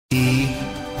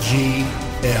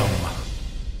MGM,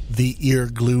 the Ear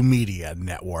Glue Media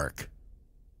Network.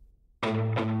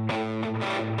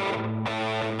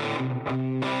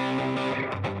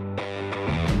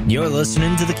 You're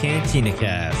listening to the Cantina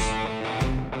Cast,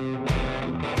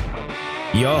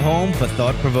 your home for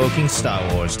thought-provoking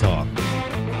Star Wars talk.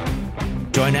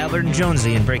 Join Albert and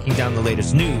Jonesy in breaking down the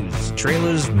latest news,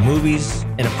 trailers, movies,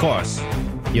 and of course,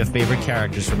 your favorite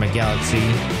characters from a galaxy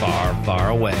far, far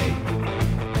away.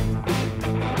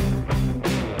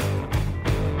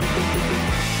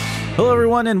 Hello,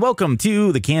 everyone, and welcome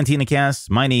to the Cantina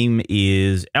Cast. My name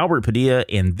is Albert Padilla,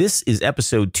 and this is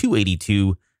episode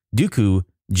 282, Dooku,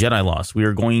 Jedi Lost. We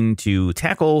are going to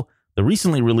tackle the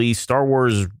recently released Star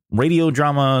Wars radio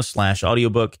drama /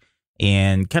 audiobook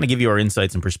and kind of give you our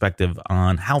insights and perspective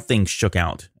on how things shook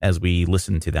out as we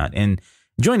listen to that. And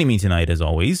joining me tonight, as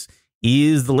always,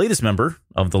 is the latest member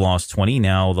of the Lost 20,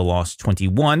 now the Lost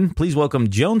 21. Please welcome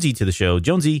Jonesy to the show.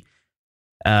 Jonesy,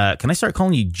 can I start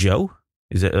calling you Joe?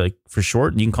 Is it like for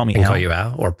short? You can call me I can Al. call you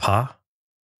Al or Pa.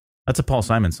 That's a Paul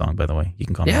Simon song, by the way. You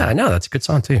can call me Yeah, Al. I know. That's a good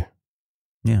song, too.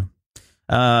 Yeah.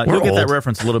 You'll get that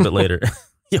reference a little bit later.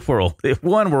 Yeah, we're old.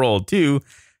 One, we're old. Two,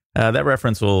 that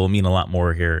reference will mean a lot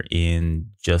more here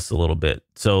in just a little bit.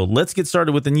 So let's get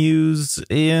started with the news.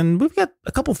 And we've got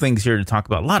a couple things here to talk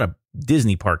about. A lot of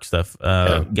Disney park stuff.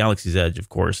 Galaxy's Edge, of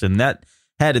course. And that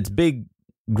had its big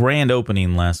grand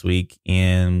opening last week.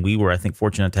 And we were, I think,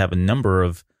 fortunate to have a number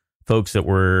of folks that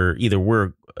were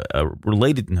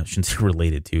related, no, I shouldn't say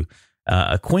related to,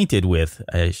 acquainted with,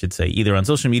 I should say, either on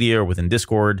social media or within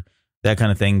Discord, that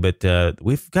kind of thing. But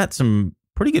we've got some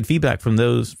pretty good feedback from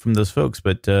those folks.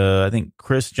 But I think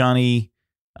Chris, Johnny,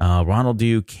 Ronald,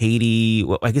 Katie.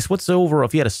 Well, I guess what's the overall?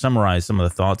 If you had to summarize some of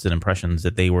the thoughts and impressions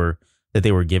that they were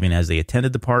giving as they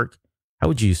attended the park, how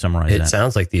would you summarize that? It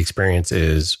sounds like the experience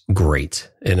is great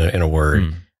in a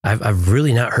word. I've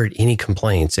really not heard any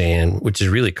complaints, and which is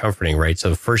really comforting, right?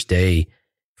 So first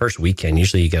weekend,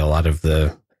 usually you get a lot of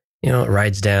the, it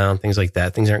rides down, things like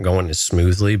that. Things aren't going as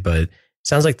smoothly, but it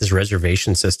sounds like this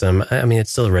reservation system, I mean,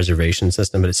 it's still a reservation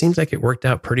system, but it seems like it worked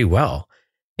out pretty well.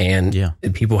 And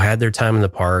people had their time in the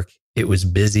park. It was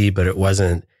busy, but it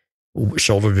wasn't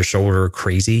shoulder to shoulder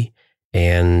crazy.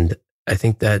 And I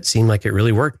think that seemed like it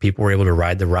really worked. People were able to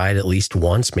ride the ride at least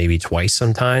once, maybe twice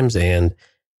sometimes. And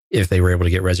if they were able to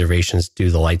get reservations, do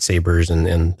the lightsabers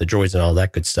and the droids and all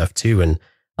that good stuff too. And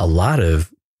a lot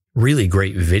of really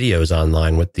great videos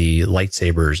online with the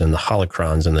lightsabers and the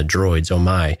holocrons and the droids. Oh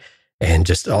my. And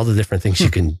just all the different things you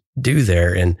can do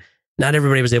there. And not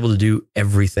everybody was able to do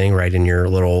everything right in your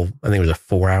little, I think it was a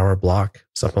 4-hour block,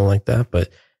 something like that. But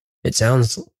it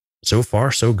sounds so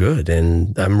far so good.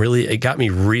 And it got me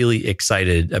really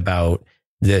excited about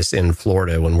this in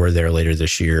Florida when we're there later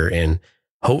this year. And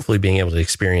hopefully being able to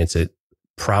experience it.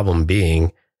 Problem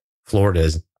being, Florida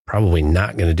is probably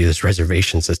not going to do this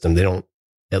reservation system. They don't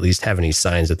at least have any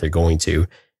signs that they're going to,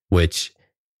 which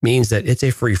means that it's a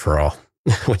free-for-all,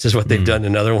 which is what they've done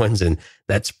in other ones. And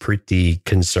that's pretty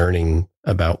concerning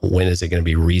about when is it going to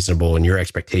be reasonable. And your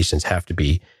expectations have to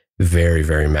be very,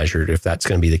 very measured if that's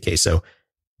going to be the case. So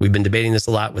we've been debating this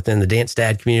a lot within the Dance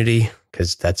Dad community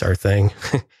because that's our thing.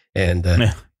 And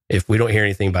if we don't hear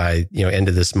anything by, end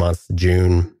of this month,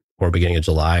 June or beginning of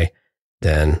July,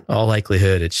 then all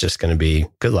likelihood it's just going to be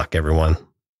good luck, everyone.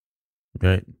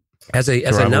 Right. As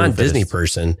a non-Disney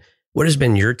person, what has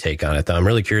been your take on it, though? I'm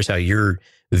really curious how you're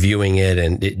viewing it.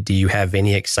 And do you have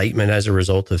any excitement as a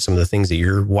result of some of the things that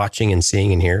you're watching and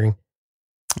seeing and hearing?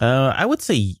 I would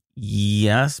say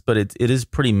yes, but it is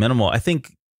pretty minimal. I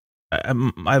think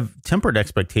I've tempered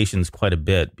expectations quite a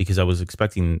bit because I was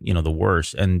expecting, the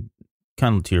worst. And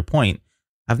kind of to your point,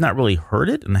 I've not really heard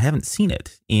it and I haven't seen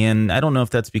it. And I don't know if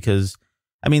that's because,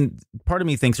 part of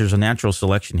me thinks there's a natural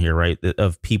selection here, right?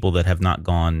 Of people that have not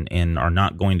gone and are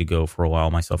not going to go for a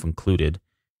while, myself included.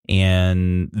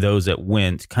 And those that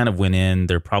went in,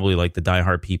 they're probably like the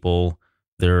diehard people.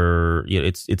 They're,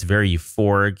 it's very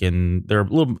euphoric and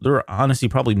they're honestly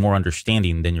probably more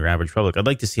understanding than your average public. I'd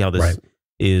like to see how this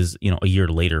is, a year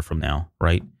later from now,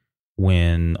 right?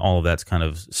 When all of that's kind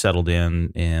of settled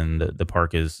in and the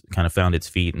park has kind of found its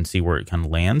feet and see where it kind of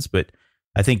lands. But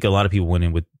I think a lot of people went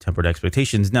in with tempered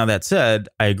expectations. Now, that said,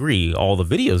 I agree. All the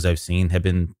videos I've seen have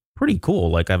been pretty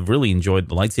cool. Like, I've really enjoyed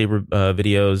the lightsaber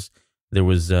videos. There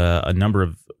was a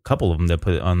couple of them that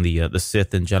put on the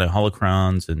Sith and Jedi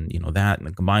holocrons and, that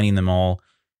and combining them all.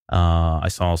 I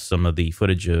saw some of the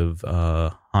footage of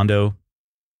Hondo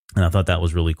and I thought that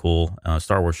was really cool.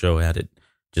 Star Wars Show had it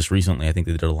just recently. I think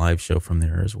they did a live show from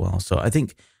there as well. So I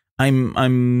think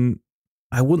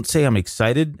I wouldn't say I'm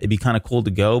excited. It'd be kind of cool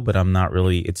to go, but I'm not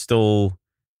really. It's still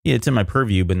Yeah, it's in my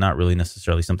purview, but not really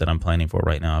necessarily something I'm planning for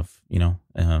right now.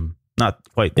 Not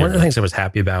quite there. One of the things I was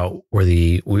happy about were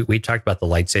we talked about the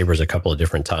lightsabers a couple of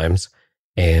different times,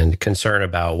 and concern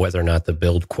about whether or not the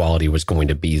build quality was going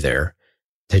to be there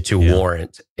to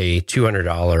warrant a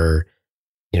 $200,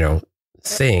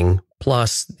 thing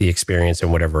plus the experience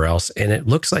and whatever else. And it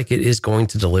looks like it is going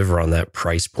to deliver on that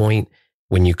price point.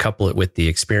 When you couple it with the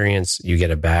experience, you get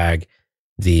a bag.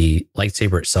 The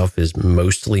lightsaber itself is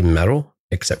mostly metal,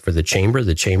 except for the chamber.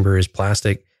 The chamber is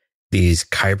plastic. These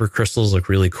kyber crystals look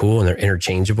really cool, and they're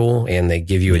interchangeable, and they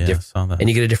give you and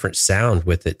you get a different sound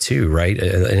with it too, right?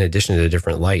 In addition to the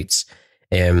different lights.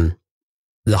 And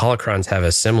the holocrons have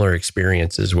a similar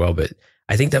experience as well, but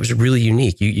I think that was really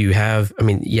unique. You have,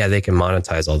 they can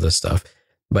monetize all this stuff,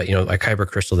 but a kyber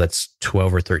crystal that's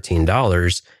 $12 or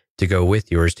 $13 to go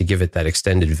with yours to give it that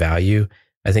extended value,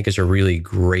 I think is a really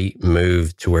great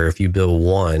move to where if you build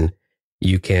one,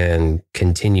 you can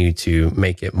continue to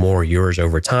make it more yours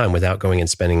over time without going and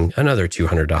spending another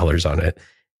 $200 on it.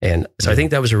 And so I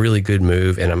think that was a really good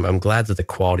move. And I'm glad that the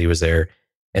quality was there.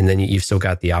 And then you've still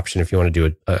got the option if you want to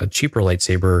do a cheaper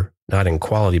lightsaber, not in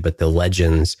quality, but the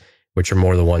legends, which are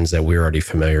more the ones that we're already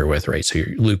familiar with, right? So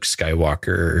your Luke Skywalker,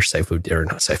 or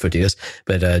not Sifo-Dyas,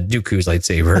 but Dooku's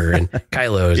lightsaber and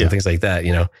Kylo's and things like that.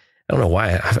 I don't know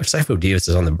why. Sifo-Dyas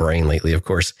is on the brain lately, of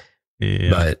course. Yeah.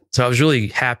 But so I was really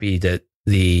happy that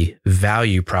the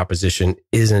value proposition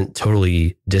isn't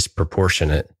totally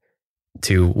disproportionate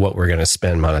to what we're going to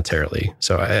spend monetarily.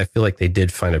 So I feel like they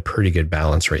did find a pretty good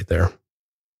balance right there.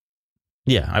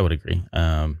 Yeah, I would agree.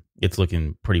 It's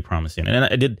looking pretty promising.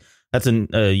 And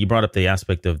you brought up the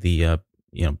aspect of the,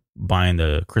 buying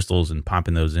the crystals and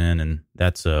popping those in. And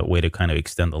that's a way to kind of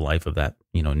extend the life of that,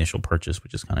 initial purchase,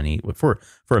 which is kind of neat for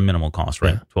a minimal cost,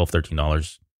 right? Yeah. $12,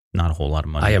 $13. Not a whole lot of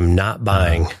money. I am not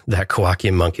buying that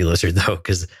Kowakian monkey lizard though,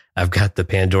 because I've got the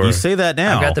Pandora. You say that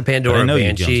now. I've got the Pandora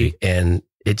Banshee, and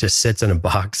it just sits in a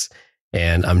box.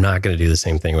 And I'm not going to do the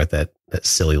same thing with that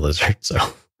silly lizard. So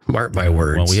mark my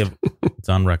words. Well, it's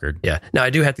on record. Yeah. Now I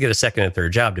do have to get a second and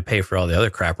third job to pay for all the other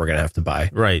crap we're going to have to buy.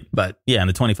 Right. But yeah, and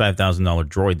the $25,000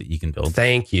 droid that you can build.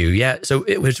 Thank you. Yeah. So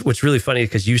what's really funny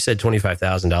because you said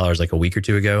 $25,000 like a week or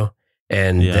two ago.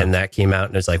 And then that came out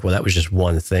and it's like, well, that was just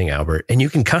one thing, Albert. And you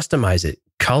can customize it,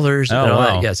 colors and all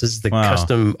that. Yes, this is the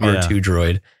custom R2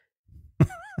 droid.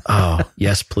 Oh,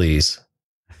 yes, please.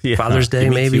 Yeah, Father's Day,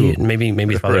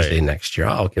 maybe Father's Day next year.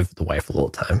 I'll give the wife a little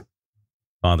time.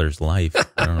 Father's life.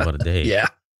 I don't know about a day. Yeah.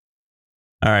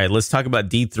 All right, let's talk about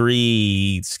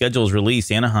D3 schedules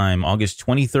release. Anaheim, August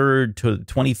 23rd to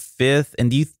 25th. And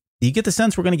do you get the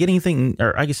sense we're going to get anything,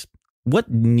 or I guess,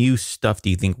 what new stuff do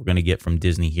you think we're going to get from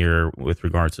Disney here with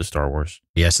regards to Star Wars?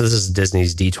 Yeah, so this is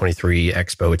Disney's D23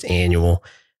 Expo. It's annual.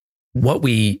 What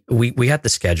we got the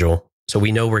schedule, so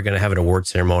we know we're going to have an award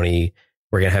ceremony.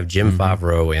 We're going to have Jim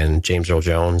Favreau and James Earl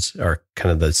Jones are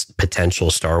kind of the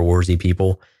potential Star Warsy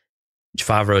people.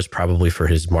 Favreau is probably for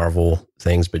his Marvel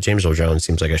things, but James Earl Jones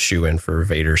seems like a shoe-in for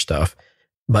Vader stuff.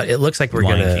 But it looks like we're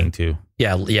going to... Lion King, too.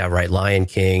 Yeah, right. Lion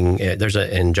King. There's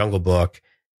in Jungle Book.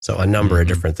 So a number of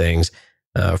different things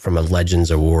from a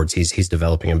Legends Awards. He's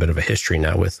developing a bit of a history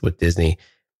now with Disney.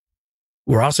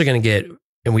 We're also going to get,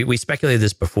 and we speculated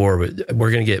this before, but we're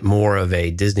going to get more of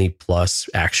a Disney Plus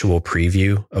actual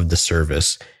preview of the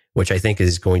service, which I think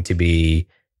is going to be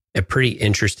a pretty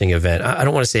interesting event. I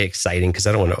don't want to say exciting because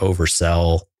I don't want to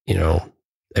oversell,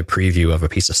 a preview of a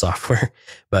piece of software,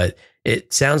 but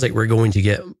it sounds like we're going to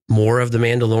get more of The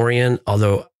Mandalorian,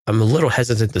 although I'm a little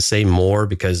hesitant to say more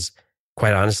because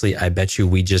quite honestly, I bet you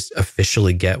we just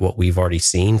officially get what we've already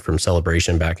seen from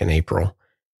Celebration back in April.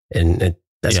 And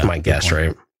that's my guess,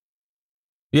 right?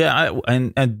 Yeah.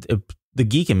 And the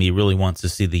geek in me really wants to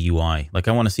see the UI. Like,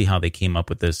 I want to see how they came up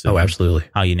with this. Oh, absolutely.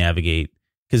 How you navigate.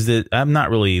 Because I'm not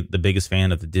really the biggest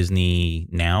fan of the Disney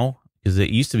now. Because it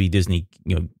used to be Disney,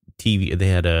 TV. They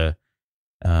had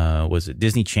was it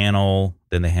Disney Channel?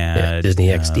 Then they had Disney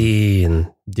XD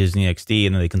and Disney XD.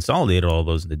 And then they consolidated all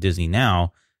those into Disney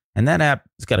Now. And that app,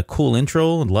 it's got a cool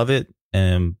intro and love it.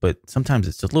 But sometimes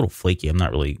it's a little flaky. I'm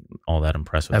not really all that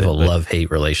impressed with it. I have a love-hate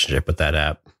relationship with that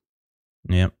app.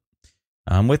 Yep.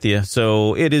 I'm with you.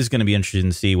 So it is going to be interesting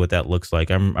to see what that looks like.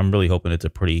 I'm really hoping it's a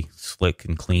pretty slick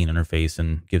and clean interface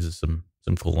and gives us some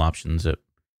cool options that,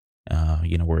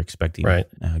 we're expecting. Right.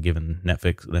 Given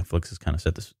Netflix has kind of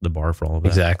set the bar for all of that.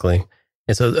 Exactly.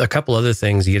 And so a couple other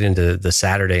things, you get into the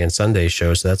Saturday and Sunday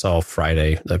show. So that's all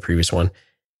Friday, the previous one.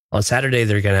 On Saturday,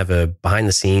 they're going to have a behind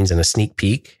the scenes and a sneak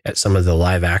peek at some of the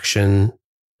live action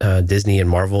Disney and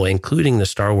Marvel, including the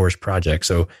Star Wars project.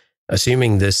 So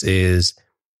assuming this is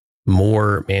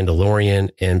more Mandalorian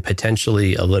and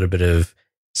potentially a little bit of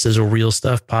sizzle reel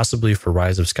stuff, possibly for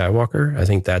Rise of Skywalker. I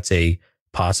think that's a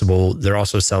possible. They're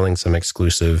also selling some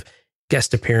exclusive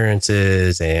guest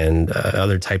appearances and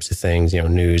other types of things,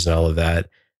 news and all of that.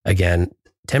 Again,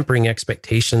 tempering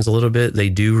expectations a little bit. They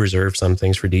do reserve some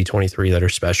things for D23 that are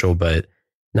special, but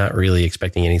not really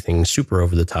expecting anything super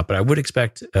over the top. But I would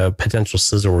expect a potential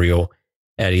sizzle reel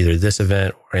at either this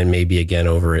event and maybe again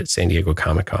over at San Diego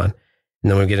Comic-Con. And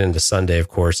then when we get into Sunday, of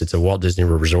course, it's a Walt Disney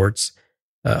World Resorts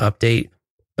update.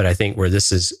 But I think where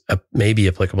this is maybe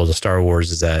applicable to Star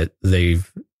Wars is that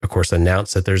they've, of course,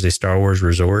 announced that there's a Star Wars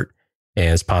resort.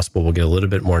 And it's possible we'll get a little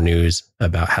bit more news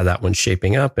about how that one's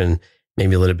shaping up and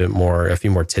maybe a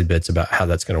few more tidbits about how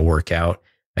that's going to work out.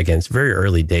 Again, it's very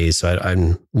early days, so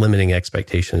I'm limiting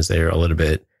expectations there a little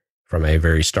bit from a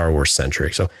very Star Wars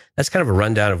centric. So that's kind of a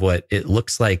rundown of what it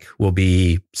looks like will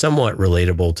be somewhat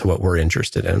relatable to what we're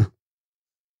interested in.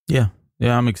 Yeah,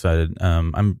 I'm excited.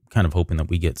 I'm kind of hoping that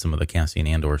we get some of the Cassian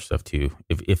Andor stuff too,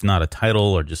 if not a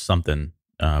title or just something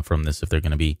from this, if they're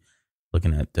going to be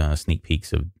looking at sneak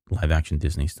peeks of live action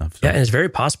Disney stuff. So. Yeah, and it's very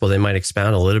possible they might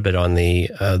expound a little bit on the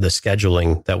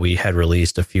scheduling that we had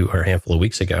released a handful of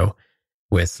weeks ago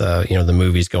with the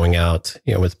movies going out,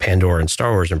 with Pandora and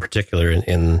Star Wars in particular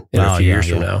in a few years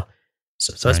from now.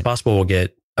 So it's possible we'll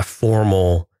get a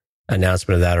formal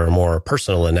announcement of that or a more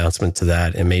personal announcement to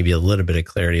that, and maybe a little bit of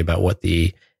clarity about what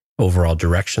the overall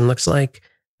direction looks like.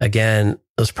 Again,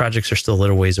 those projects are still a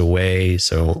little ways away,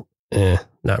 so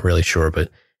not really sure, but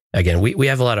again, we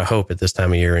have a lot of hope at this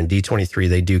time of year, and D23,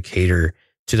 they do cater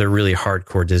to the really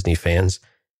hardcore Disney fans.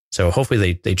 So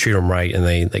hopefully they treat them right and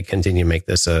they continue to make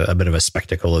this a bit of a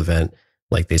spectacle event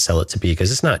like they sell it to be,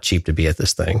 because it's not cheap to be at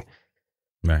this thing.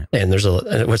 Right. And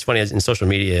what's funny is in social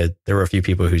media, there were a few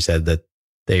people who said that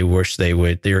they wish they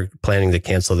were planning to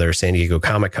cancel their San Diego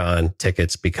Comic-Con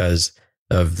tickets because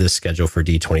of this schedule for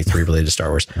D23 related to Star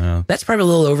Wars. That's probably a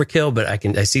little overkill, but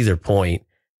I see their point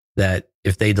that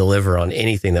if they deliver on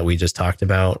anything that we just talked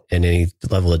about in any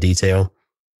level of detail,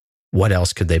 what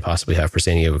else could they possibly have for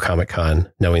San Diego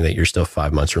Comic-Con, knowing that you're still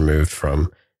 5 months removed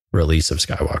from release of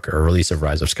Skywalker or release of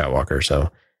Rise of Skywalker? So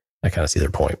I kind of see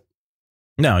their point.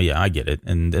 No, yeah, I get it.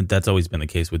 And that's always been the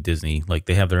case with Disney. Like,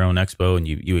 they have their own expo and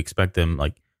you expect them,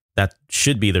 like, that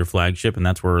should be their flagship and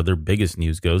that's where their biggest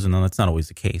news goes. And then that's not always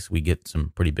the case. We get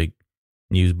some pretty big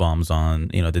news bombs on,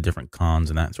 the different cons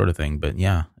and that sort of thing. But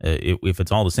yeah, if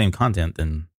it's all the same content,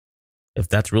 then if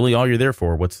that's really all you're there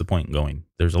for, what's the point in going?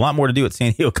 There's a lot more to do at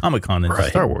San Diego Comic-Con than just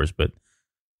Star Wars, but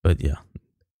yeah,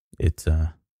 it's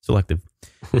selective.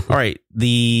 All right.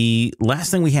 The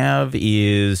last thing we have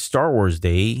is Star Wars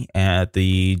Day at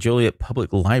the Joliet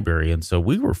Public Library. And so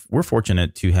we're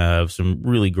fortunate to have some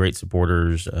really great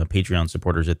supporters, Patreon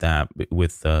supporters at that,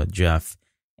 with Jeff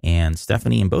and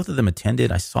Stephanie, and both of them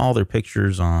attended. I saw their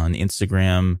pictures on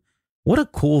Instagram. What a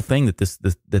cool thing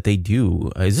that they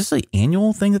do. Is this an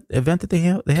annual event that they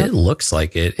have? It looks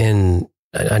like it. And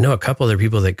I know a couple other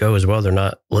people that go as well. They're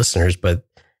not listeners, but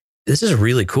this is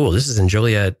really cool. This is in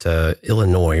Joliet,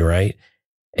 Illinois, right?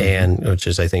 And which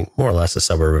is, I think, more or less a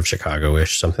suburb of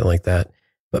Chicago-ish, something like that.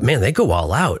 But man, they go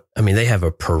all out. I mean, they have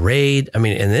a parade. I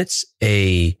mean, and it's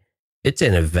an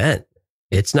event.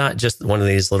 It's not just one of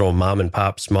these little mom and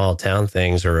pop small town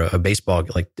things or a baseball.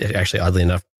 Like, actually, oddly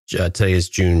enough, today is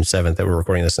June 7th that we're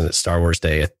recording this, and it's Star Wars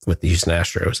Day with the Houston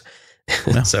Astros.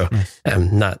 No, so nice.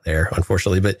 I'm not there,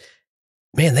 unfortunately, but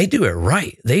man, they do it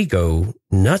right. They go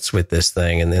nuts with this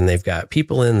thing. And then they've got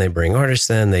people in, they bring artists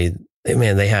in, they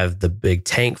have the big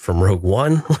tank from Rogue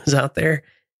One was out there.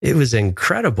 It was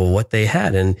incredible what they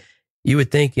had. And you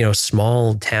would think,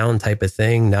 small town type of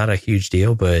thing, not a huge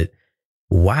deal, but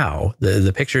wow,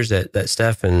 the pictures that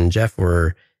Steph and Jeff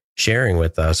were sharing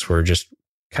with us were just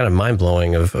kind of mind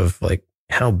blowing of like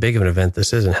how big of an event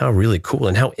this is and how really cool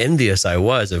and how envious I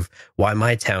was of why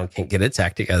my town can't get its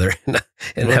act together and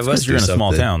have us do something. You're in a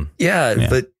small town. Yeah,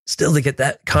 but still to get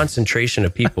that concentration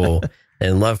of people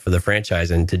and love for the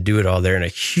franchise and to do it all there in a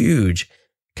huge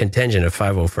contingent of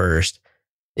 501st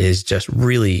is just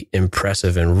really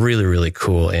impressive and really, really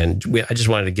cool. And I just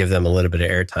wanted to give them a little bit of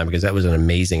airtime because that was an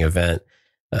amazing event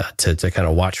to kind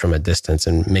of watch from a distance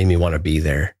and made me want to be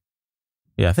there.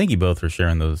 Yeah, thank you both for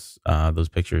sharing those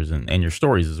pictures and your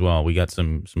stories as well. We got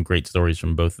some great stories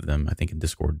from both of them, I think, in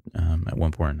Discord at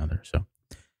one point or another. So,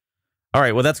 all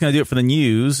right, well, that's going to do it for the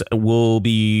news. We'll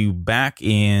be back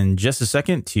in just a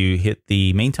second to hit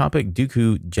the main topic,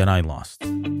 Dooku Jedi Lost.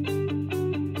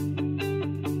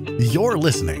 You're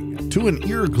listening to an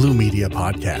Ear Glue Media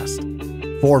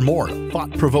podcast. For more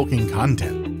thought-provoking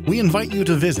content, we invite you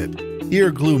to visit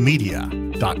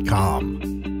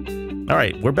eargluemedia.com. All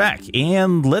right, we're back,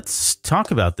 and let's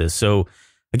talk about this. So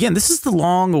again, this is the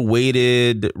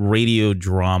long-awaited radio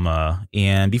drama.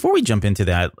 And before we jump into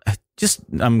that,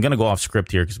 I'm going to go off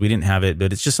script here because we didn't have it,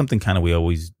 but it's just something kind of we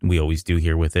always do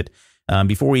here with it.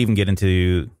 Before we even get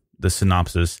into the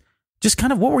synopsis, just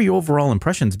kind of what were your overall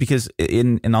impressions? Because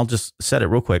and I'll just set it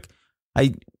real quick.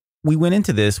 We went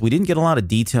into this, we didn't get a lot of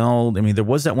detail. I mean, there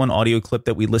was that one audio clip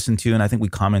that we listened to, and I think we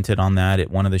commented on that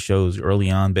at one of the shows early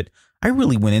on, but I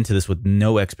really went into this with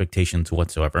no expectations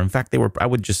whatsoever. In fact, I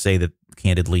would just say that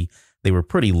candidly, they were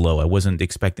pretty low. I wasn't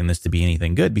expecting this to be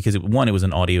anything good because it was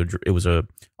an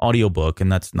audio book,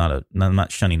 and I'm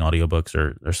not shunning audiobooks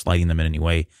or sliding them in any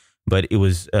way, but it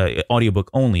was audiobook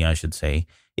only, I should say.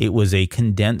 It was a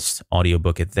condensed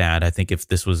audiobook at that. I think if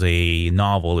this was a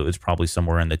novel, it was probably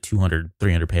somewhere in the 200,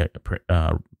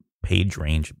 300 page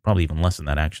range, probably even less than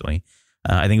that, actually.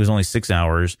 I think it was only 6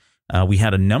 hours. We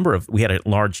had a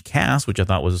large cast, which I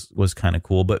thought was kind of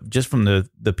cool. But just from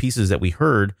the pieces that we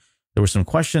heard, there were some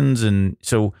questions. And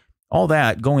so all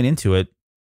that going into it,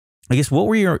 I guess, what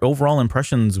were your overall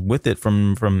impressions with it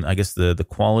from I guess, the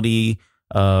quality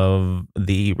of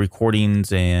the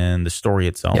recordings and the story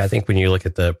itself? Yeah, I think when you look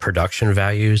at the production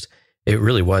values, it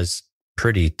really was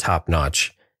pretty top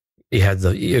notch.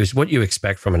 It was what you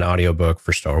expect from an audiobook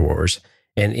for Star Wars,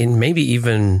 and in maybe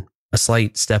even a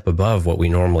slight step above what we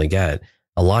normally get.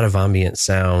 A lot of ambient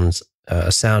sounds,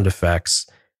 sound effects.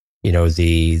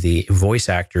 The voice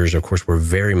actors, of course, were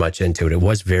very much into it. It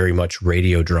was very much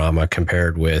radio drama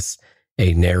compared with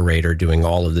a narrator doing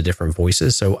all of the different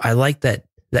voices. So I like that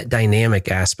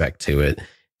dynamic aspect to it,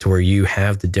 to where you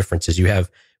have the differences. You have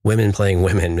women playing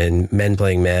women and men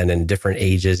playing men and different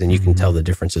ages, and you can tell the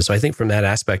differences. So I think from that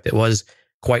aspect, it was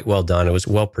quite well done. It was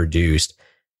well produced.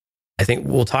 I think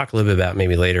we'll talk a little bit about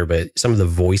maybe later, but some of the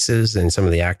voices and some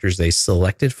of the actors they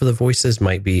selected for the voices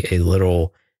might be a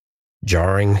little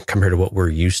jarring compared to what we're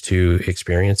used to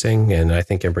experiencing. And I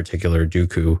think in particular,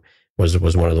 Dooku was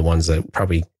one of the ones that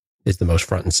probably is the most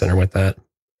front and center with that.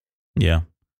 Yeah.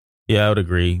 Yeah, I would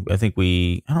agree. I think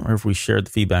I don't remember if we shared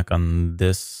the feedback on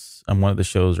this on one of the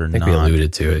shows or not. I think we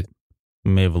alluded to it.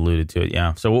 We may have alluded to it,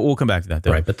 yeah. So we'll come back to that,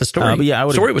 though. Right, but the story,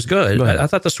 story was good. I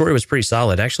thought the story was pretty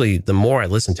solid. Actually, the more I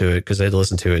listened to it, because I had to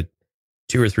listen to it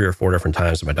 2 or 3 or 4 different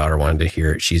times, and my daughter wanted to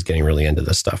hear it. She's getting really into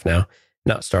this stuff now.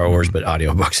 Not Star Wars, but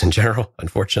audiobooks in general.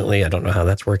 Unfortunately, I don't know how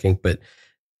that's working, but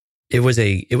it was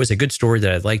a good story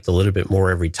that I liked a little bit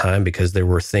more every time because there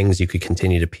were things you could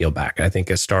continue to peel back. And I think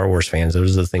as Star Wars fans,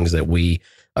 those are the things that we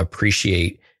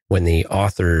appreciate when the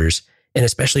authors, and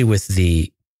especially with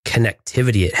the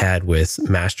connectivity it had with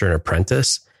Master and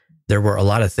Apprentice, there were a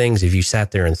lot of things, if you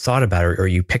sat there and thought about it, or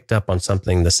you picked up on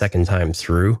something the second time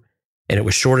through, and it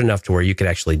was short enough to where you could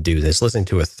actually do this. Listening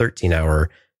to a 13-hour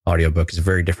audiobook is a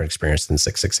very different experience than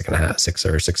 6 and a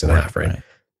half, right?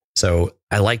 So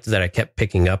I liked that I kept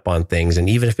picking up on things. And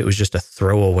even if it was just a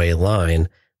throwaway line,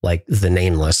 like the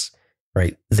Nameless,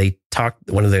 right? They talked,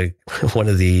 one of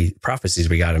the prophecies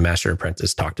we got in Master and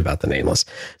Apprentice talked about the Nameless.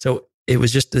 So it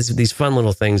was just these fun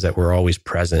little things that were always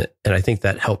present. And I think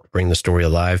that helped bring the story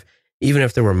alive, even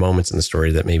if there were moments in the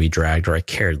story that maybe dragged or I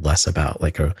cared less about,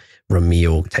 like a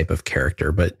Ramil type of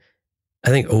character. But I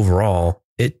think overall,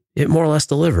 it more or less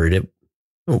delivered.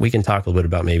 We can talk a little bit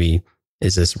about maybe,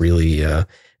 is this really an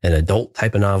adult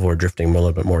type of novel or drifting a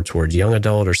little bit more towards young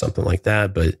adult or something like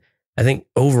that? But I think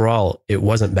overall, it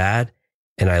wasn't bad.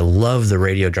 And I love the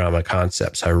radio drama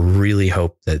concepts. I really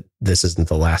hope that this isn't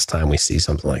the last time we see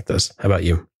something like this. How about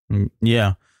you?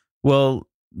 Yeah. Well,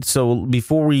 so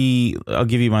I'll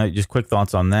give you my just quick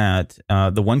thoughts on that.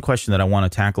 The one question that I want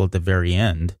to tackle at the very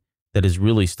end that is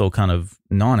really still kind of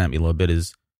gnawing at me a little bit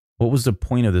is, what was the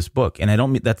point of this book? And I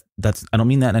don't mean I don't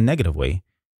mean that in a negative way.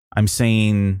 I'm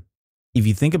saying, if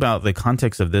you think about the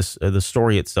context of this, the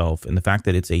story itself, and the fact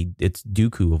that it's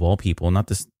Dooku of all people, not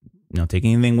this,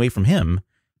 taking anything away from him,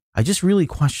 I just really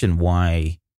question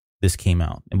why this came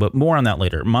out. But more on that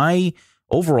later. My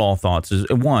overall thoughts is,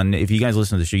 one, if you guys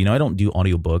listen to the show, I don't do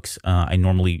audiobooks. I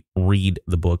normally read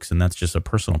the books, and that's just a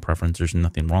personal preference. There's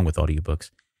nothing wrong with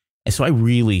audiobooks. And so I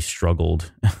really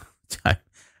struggled.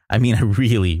 I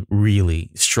really, really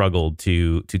struggled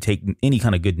to take any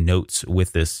kind of good notes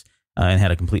with this, and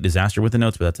had a complete disaster with the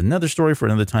notes, but that's another story for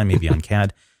another time, maybe on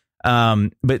CAD.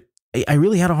 But I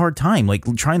really had a hard time, like,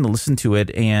 trying to listen to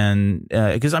it. And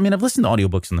because, I've listened to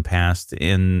audiobooks in the past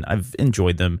and I've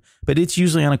enjoyed them, but it's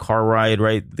usually on a car ride,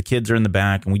 right? The kids are in the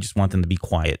back and we just want them to be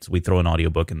quiet. So we throw an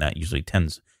audiobook, and that usually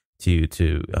tends to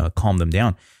calm them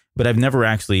down. But I've never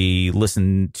actually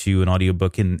listened to an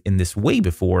audiobook in this way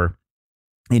before.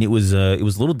 And it was a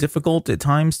little difficult at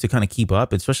times to kind of keep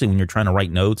up, especially when you're trying to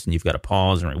write notes and you've got to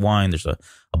pause and rewind. There's a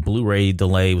Blu-ray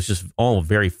delay. It was just all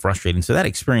very frustrating. So that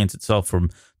experience itself from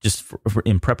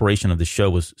in preparation of the show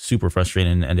was super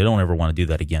frustrating, and I don't ever want to do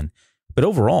that again. But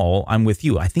overall, I'm with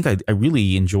you. I think I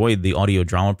really enjoyed the audio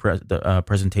drama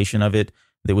presentation of it.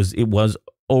 It was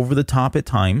over the top at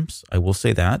times. I will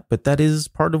say that, but that is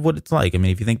part of what it's like. I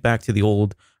mean, if you think back to the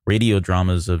old radio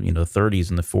dramas of the 30s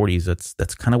and the 40s,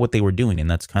 that's kind of what they were doing, and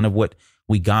that's kind of what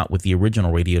we got with the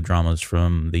original radio dramas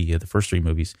from the first three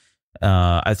movies.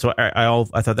 I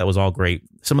thought that was all great.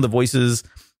 Some of the voices,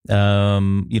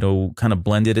 kind of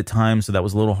blended at times, so that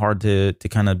was a little hard to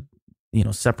kind of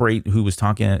separate who was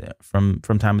talking from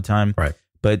time to time. Right.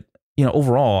 But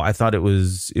overall, I thought it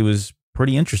was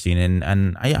pretty interesting,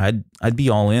 and I'd be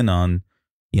all in on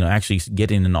actually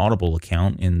getting an Audible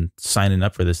account and signing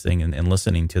up for this thing and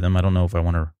listening to them. I don't know if I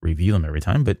want to review them every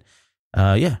time, but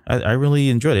I really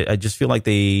enjoyed it. I just feel like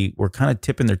they were kind of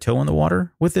tipping their toe in the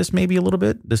water with this, maybe a little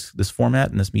bit, this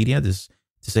format and this media, to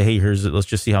say, hey, let's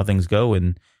just see how things go.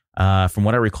 And from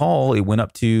what I recall, it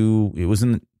was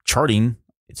in charting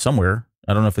somewhere.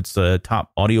 I don't know if it's the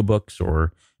top audiobooks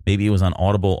or maybe it was on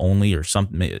Audible only or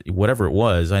something, whatever it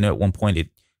was. I know at one point it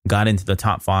got into the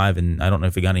top 5, and I don't know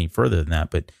if it got any further than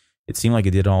that, but it seemed like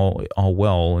it did all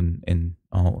well and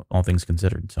all things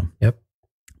considered. So, yep,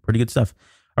 pretty good stuff.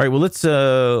 All right, well, let's.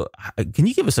 Can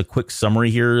you give us a quick summary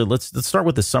here? Let's start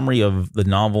with the summary of the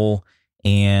novel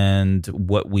and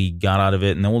what we got out of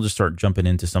it, and then we'll just start jumping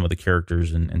into some of the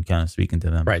characters and kind of speaking to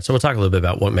them. Right. So we'll talk a little bit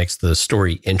about what makes the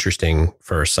story interesting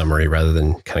for a summary rather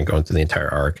than kind of going through the entire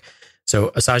arc. So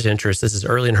Asajj Ventress, this is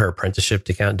early in her apprenticeship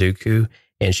to Count Dooku,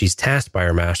 and she's tasked by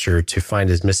her master to find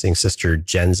his missing sister,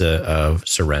 Jenza of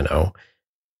Sereno.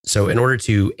 So in order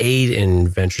to aid in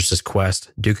Ventress's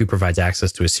quest, Dooku provides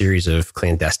access to a series of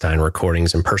clandestine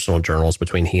recordings and personal journals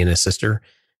between he and his sister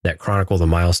that chronicle the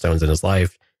milestones in his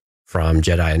life, from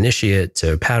Jedi Initiate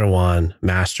to Padawan,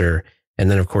 Master, and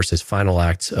then, of course, his final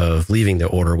act of leaving the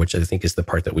Order, which I think is the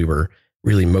part that we were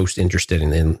really most interested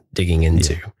in digging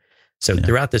into. Yeah. So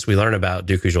throughout this, we learn about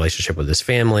Dooku's relationship with his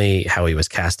family, how he was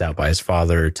cast out by his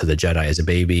father to the Jedi as a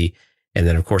baby, and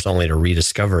then, of course, only to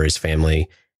rediscover his family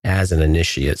as an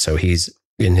initiate. So he's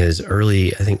in his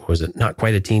early, I think, was it not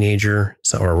quite a teenager,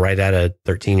 or right at a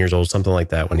 13 years old, something like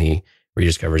that, when he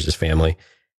rediscovers his family.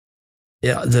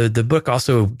 Yeah, the book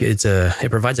also it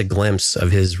provides a glimpse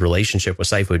of his relationship with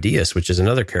Sifo Dyas, which is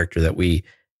another character that we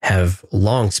have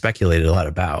long speculated a lot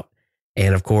about.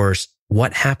 And of course,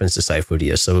 what happens to Sifo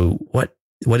Dyas? So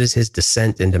what is his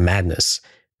descent into madness?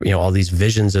 All these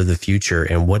visions of the future,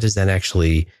 and what does that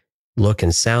actually look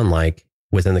and sound like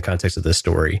within the context of this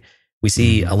story? We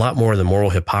see a lot more of the moral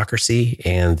hypocrisy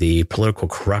and the political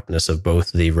corruptness of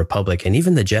both the Republic and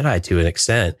even the Jedi to an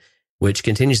extent, which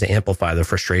continues to amplify the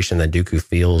frustration that Dooku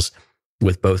feels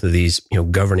with both of these,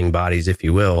 governing bodies, if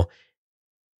you will.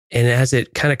 And as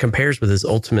it kind of compares with his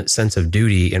ultimate sense of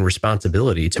duty and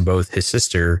responsibility to both his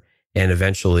sister and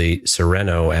eventually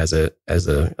Sereno as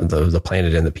the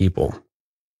planet and the people.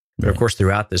 But of course,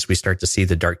 throughout this, we start to see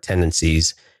the dark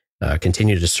tendencies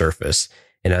continue to surface.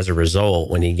 And as a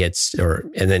result, when he gets,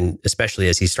 and then especially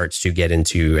as he starts to get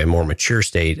into a more mature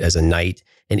state as a knight,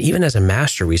 and even as a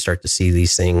master, we start to see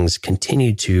these things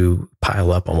continue to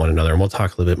pile up on one another. And we'll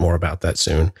talk a little bit more about that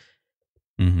soon.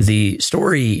 Mm-hmm. The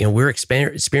story, we're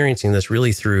experiencing this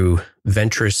really through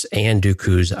Ventress and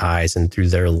Dooku's eyes and through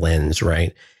their lens,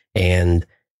 right? And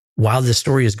while the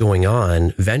story is going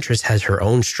on, Ventress has her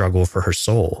own struggle for her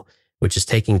soul, which is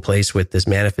taking place with this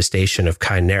manifestation of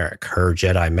Kai Narek, her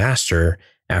Jedi master,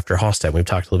 after Halstead. We've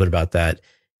talked a little bit about that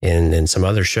in some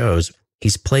other shows.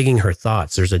 He's plaguing her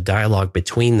thoughts. There's a dialogue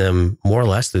between them more or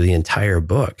less through the entire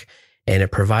book. And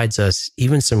it provides us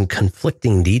even some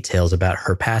conflicting details about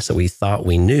her past that we thought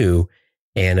we knew,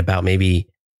 and about maybe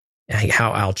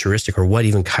how altruistic or what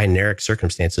even Kai Narek's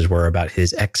circumstances were about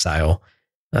his exile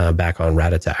back on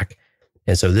Ratatak.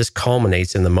 And so this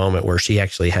culminates in the moment where she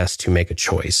actually has to make a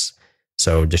choice.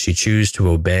 So does she choose to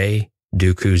obey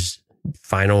Dooku's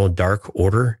final dark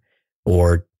order,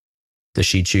 or does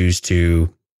she choose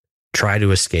to try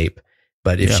to escape?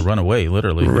 But if she, run away,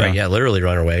 literally. Right, literally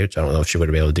run away, which I don't know if she would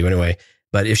have been able to do anyway.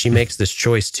 But if she makes this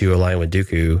choice to align with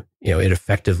Dooku, it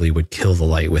effectively would kill the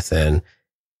light within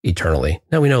eternally.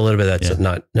 Now, we know a little bit that's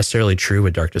not necessarily true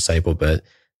with Dark Disciple, but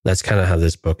that's kind of how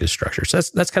this book is structured. So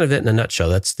that's kind of it in a nutshell.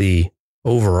 That's the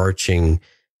overarching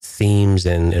themes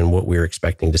and what we're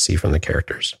expecting to see from the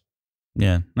characters.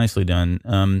 Yeah, nicely done.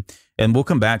 And we'll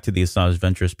come back to the Asajj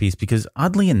Ventress piece, because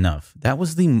oddly enough, that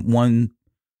was the one.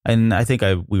 And I think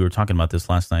we were talking about this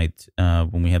last night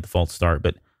when we had the false start,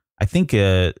 but I think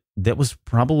that was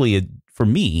probably, for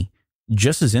me,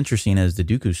 just as interesting as the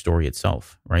Dooku story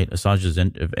itself, right? Asajj's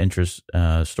of interest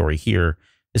story here,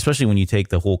 especially when you take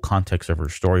the whole context of her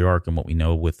story arc and what we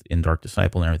know in Dark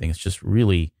Disciple and everything. It's just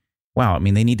really, wow. I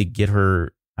mean, they need to get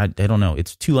her, I don't know.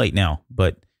 It's too late now,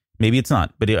 but maybe it's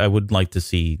not. But I would like to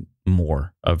see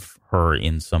more of her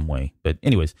in some way. But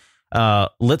anyways,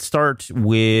 let's start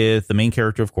with the main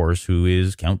character, of course, who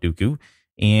is Count Dooku.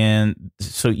 And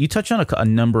so you touch on a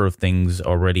number of things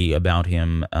already about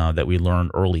him that we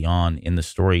learned early on in the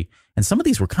story. And some of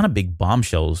these were kind of big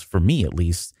bombshells for me, at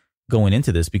least, going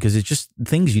into this, because it's just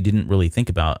things you didn't really think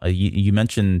about. You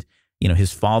mentioned,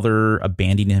 his father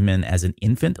abandoning him as an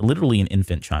infant, literally an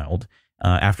infant child,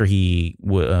 after he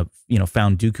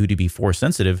found Dooku to be Force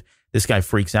sensitive. This guy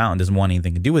freaks out and doesn't want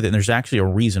anything to do with it. And there's actually a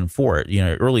reason for it.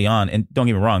 Early on, and don't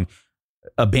get me wrong,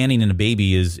 abandoning a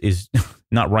baby is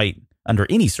not right under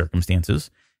any circumstances,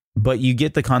 but you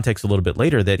get the context a little bit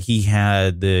later that he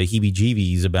had the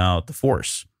heebie-jeebies about the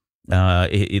Force.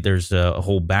 There's a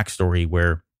whole backstory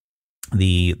where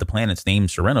the planet's named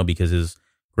Sereno because his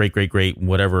great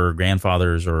whatever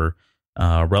grandfathers or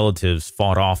relatives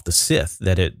fought off the Sith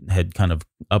that it had kind of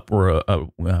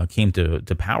came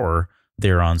to power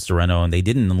there on Sereno, and they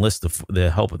didn't enlist the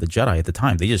help of the Jedi at the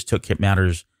time. They just took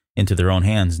matters into their own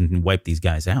hands and wiped these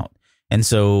guys out. And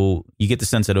so you get the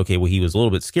sense that, okay, well, he was a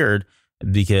little bit scared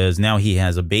because now he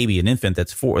has a baby, an infant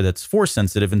that's Force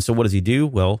sensitive. And so what does he do?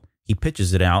 Well, he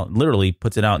pitches it out, literally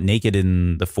puts it out naked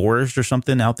in the forest or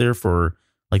something out there for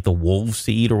like the wolves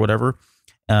to eat or whatever.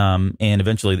 And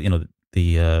eventually,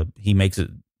 he makes it,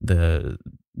 the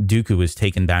Dooku is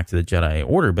taken back to the Jedi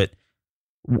Order. But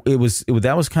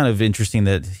that was kind of interesting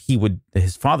that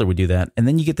his father would do that. And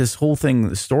then you get this whole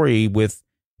the story with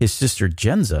his sister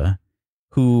Jenza,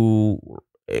 who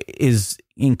is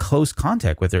in close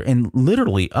contact with her. And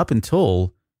literally up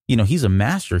until, he's a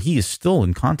master, he is still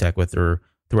in contact with her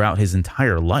throughout his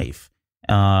entire life.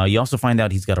 You also find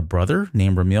out he's got a brother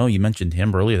named Ramil. You mentioned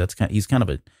him earlier. He's kind of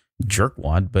a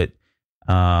jerkwad, but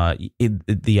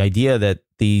the idea that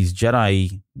these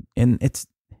Jedi, and it's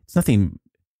nothing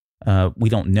we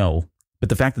don't know, but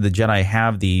the fact that the Jedi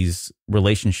have these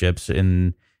relationships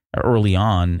early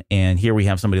on, and here we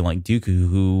have somebody like Dooku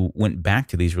who went back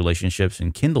to these relationships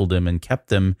and kindled them and kept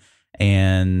them,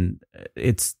 and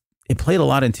it played a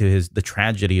lot into the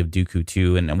tragedy of Dooku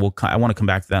too, and I want to come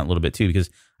back to that in a little bit too, because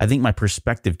I think my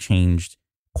perspective changed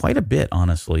quite a bit,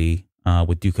 honestly,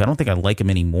 with Dooku. I don't think I like him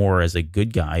anymore as a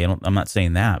good guy. I'm not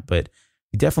saying that, but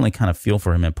you definitely kind of feel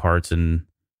for him in parts, and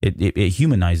it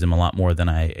humanized him a lot more than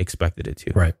I expected it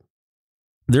to. Right.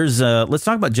 Let's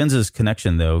talk about Jenza's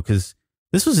connection though, because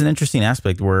this was an interesting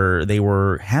aspect where they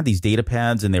had these data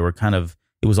pads and it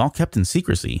was all kept in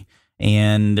secrecy.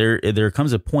 And there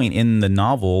comes a point in the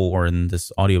novel, or in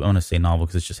this audio, I want to say novel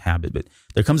because it's just habit, but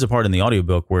there comes a part in the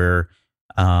audiobook where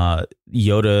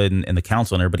Yoda and the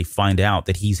council and everybody find out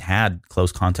that he's had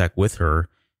close contact with her.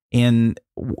 And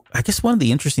I guess one of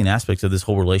the interesting aspects of this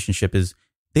whole relationship is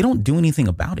they don't do anything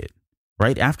about it,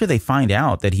 right? After they find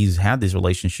out that he's had this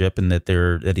relationship and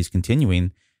that he's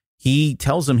continuing, he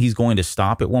tells them he's going to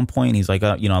stop at one point. He's like,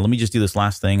 let me just do this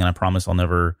last thing, and I promise I'll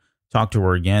never talk to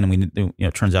her again. And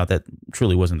it turns out that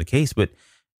truly wasn't the case. But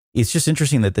it's just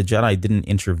interesting that the Jedi didn't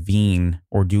intervene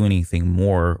or do anything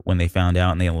more when they found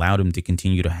out, and they allowed him to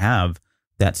continue to have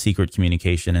that secret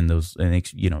communication and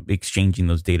exchanging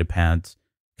those data pads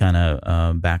kind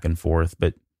of back and forth.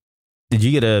 But did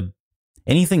you get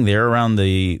anything there around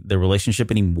the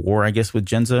relationship anymore, I guess, with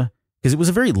Jenza? Because it was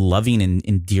a very loving and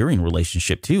endearing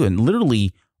relationship too. And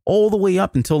literally all the way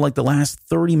up until like the last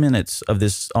 30 minutes of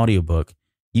this audiobook,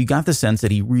 you got the sense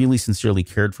that he really sincerely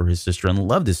cared for his sister and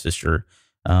loved his sister.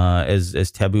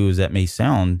 As taboo as that may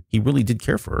sound, he really did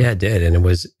care for her. Yeah, it did. And it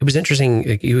was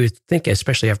interesting. You would think,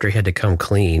 especially after he had to come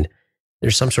clean,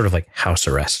 there's some sort of like house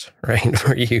arrest, right?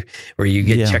 where you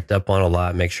get checked up on a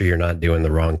lot, make sure you're not doing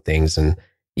the wrong things. And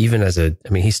even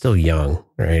he's still young,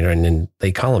 right? And then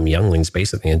they call them younglings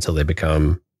basically until they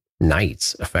become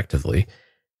knights effectively,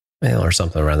 or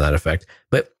something around that effect.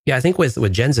 But yeah, I think with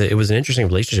Jenza, it was an interesting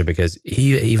relationship because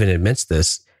he even admits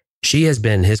this. She has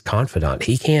been his confidant.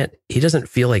 He doesn't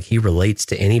feel like he relates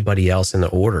to anybody else in the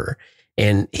order.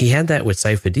 And he had that with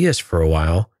Sifo-Dyas for a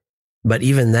while, but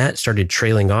even that started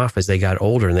trailing off as they got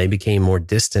older and they became more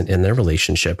distant in their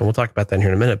relationship. And we'll talk about that here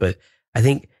in a minute. But I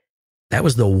think that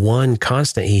was the one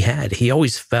constant he had. He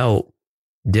always felt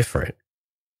different.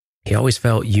 He always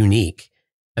felt unique.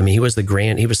 I mean, he was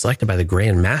selected by the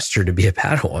Grand Master to be a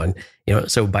Padawan,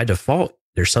 so by default,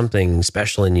 there's something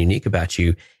special and unique about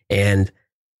you, and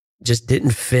just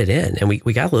didn't fit in. And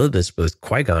we got a little bit of this with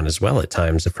Qui-Gon as well at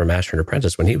times for Master and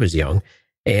Apprentice when he was young.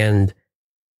 And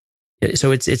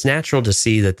so it's natural to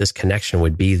see that this connection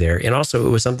would be there. And also, it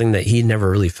was something that he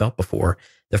never really felt before.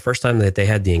 The first time that they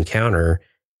had the encounter,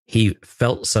 he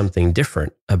felt something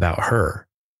different about her,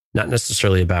 not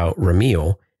necessarily about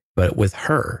Ramil, but with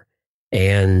her.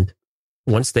 And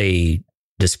once they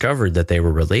discovered that they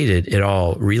were related, it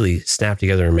all really snapped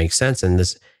together and makes sense. And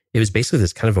it was basically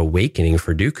this kind of awakening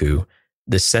for Dooku,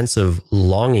 this sense of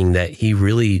longing that he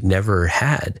really never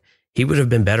had. He would have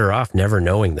been better off never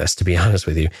knowing this, to be honest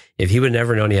with you. If he would have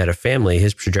never known he had a family,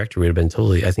 his trajectory would have been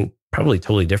totally, I think, probably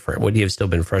totally different. Would he have still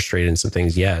been frustrated in some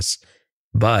things? Yes.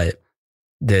 But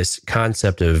this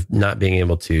concept of not being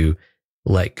able to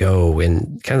let go,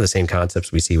 and kind of the same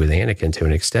concepts we see with Anakin to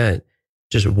an extent,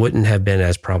 just wouldn't have been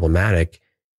as problematic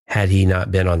had he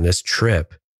not been on this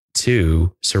trip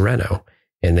to Sereno.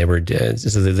 And they were,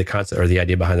 so the concept or the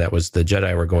idea behind that was the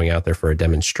Jedi were going out there for a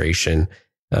demonstration,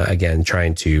 again,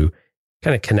 trying to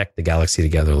kind of connect the galaxy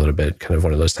together a little bit, kind of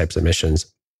one of those types of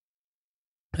missions.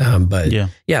 But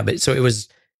so it was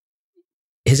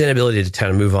his inability to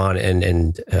kind of move on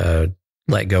and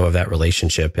let go of that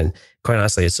relationship. And quite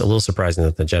honestly, it's a little surprising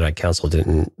that the Jedi Council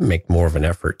didn't make more of an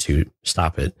effort to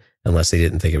stop it, unless they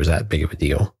didn't think it was that big of a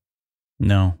deal.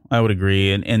 No, I would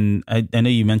agree. And I know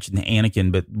you mentioned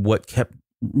Anakin, but what kept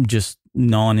just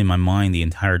gnawing in my mind the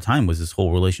entire time was this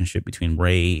whole relationship between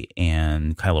Rey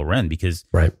and Kylo Ren, because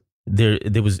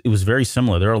it was very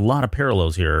similar. There are a lot of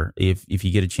parallels here. If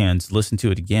you get a chance, listen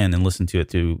to it again and listen to it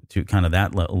through kind of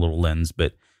that little lens.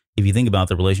 But if you think about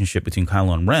the relationship between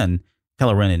Kylo Ren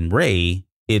and Rey,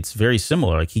 it's very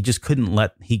similar. Like he just couldn't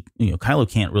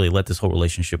Kylo can't really let this whole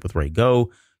relationship with Rey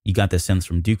go. You got that sense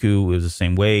from Dooku. It was the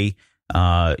same way.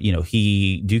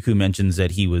 Dooku mentions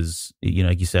that he was,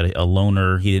 like you said, a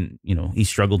loner. He didn't, he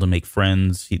struggled to make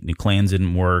friends. The clans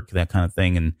didn't work, that kind of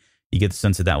thing. And you get the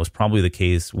sense that was probably the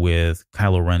case with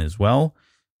Kylo Ren as well.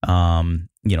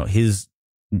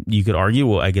 You could argue,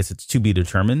 well, I guess it's to be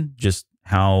determined just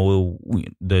how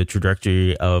the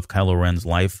trajectory of Kylo Ren's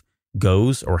life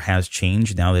goes or has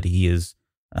changed now that he is,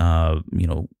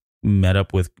 met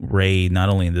up with Rey, not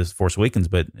only in this Force Awakens,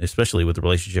 but especially with the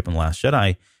relationship in The Last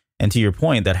Jedi. And to your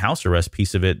point, that house arrest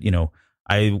piece of it,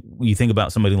 you think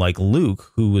about somebody like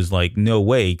Luke, who was like, no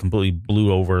way, completely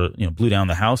blew down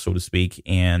the house, so to speak,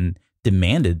 and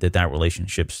demanded that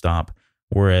relationship stop.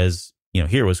 Whereas,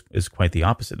 here is quite the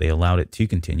opposite. They allowed it to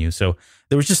continue. So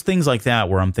there was just things like that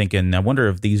where I'm thinking, I wonder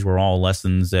if these were all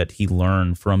lessons that he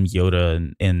learned from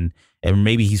Yoda, and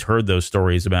maybe he's heard those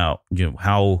stories about,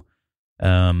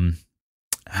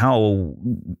 how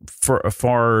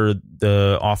far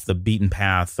off the beaten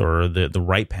path or the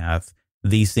right path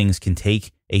these things can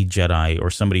take a Jedi or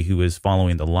somebody who is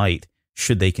following the light,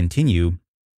 should they continue.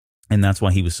 And that's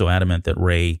why he was so adamant that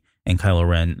Rey and Kylo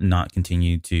Ren not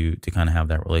continue to kind of have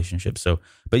that relationship. So,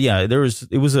 but yeah, it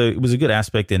was a good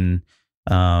aspect. And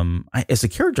as a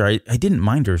character, I didn't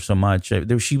mind her so much.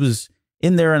 She was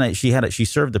in there, and she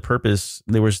served the purpose.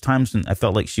 There was times when I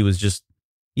felt like she was just,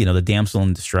 the damsel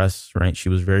in distress, right?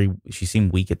 She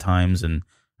seemed weak at times, and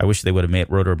I wish they would have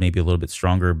wrote her maybe a little bit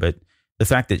stronger. But the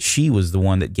fact that she was the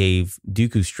one that gave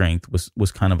Dooku strength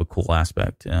was kind of a cool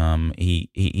aspect. He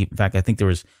in fact, I think I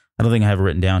don't think I have it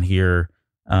written down here,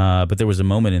 but there was a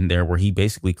moment in there where he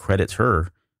basically credits her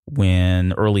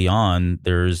when early on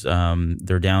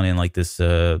they're down in like this,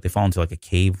 they fall into like a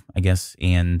cave, I guess,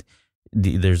 and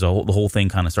the whole thing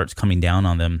kind of starts coming down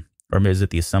on them. Or is it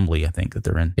the assembly, I think, that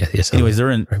they're in? Yeah, the assembly. Anyways,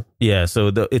 they're in. Right. Yeah, so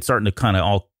it's starting to kind of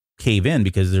all cave in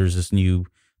because there's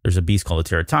a beast called a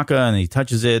Terataka, and he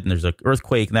touches it, and there's an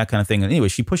earthquake and that kind of thing. And anyway,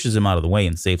 she pushes him out of the way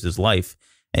and saves his life.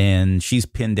 And she's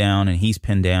pinned down, and he's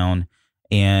pinned down.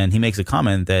 And he makes a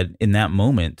comment that in that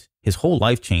moment, his whole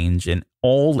life changed, and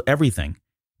everything,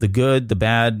 the good, the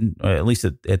bad, at least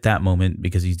at that moment,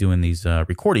 because he's doing these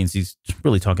recordings, he's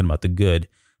really talking about the good.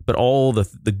 But all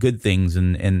the good things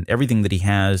and everything that he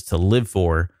has to live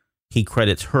for, he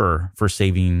credits her for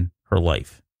saving her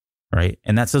life, right?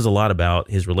 And that says a lot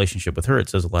about his relationship with her. It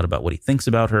says a lot about what he thinks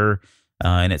about her,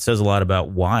 and it says a lot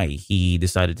about why he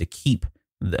decided to keep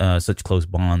such close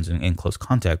bonds and close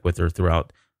contact with her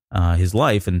throughout his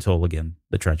life until, again,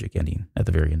 the tragic ending at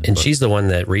the very end. And she's the one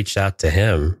that reached out to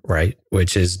him, right?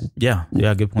 Which is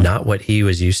good point. Not what he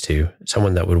was used to.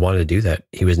 Someone that would want to do that.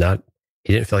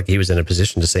 He didn't feel like he was in a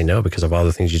position to say no because of all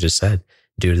the things you just said,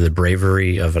 due to the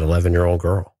bravery of an 11-year-old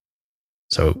girl.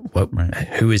 So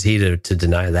who is he to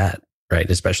deny that, right?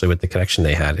 Especially with the connection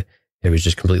they had. It was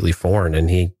just completely foreign, and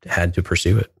he had to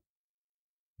pursue it.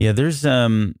 Yeah, there's,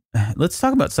 let's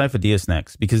talk about Sifo Dyas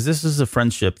next, because this is a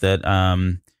friendship that,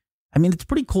 it's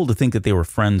pretty cool to think that they were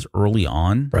friends early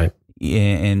on. Right.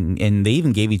 and they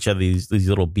even gave each other these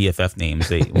little BFF names.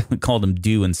 They called them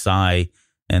Do and Sai,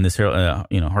 and this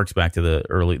harks back to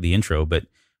the intro. But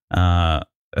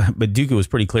Dooku was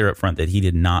pretty clear up front that he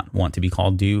did not want to be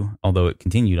called Do, although it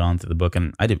continued on through the book,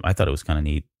 and I thought it was kind of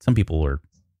neat. Some people were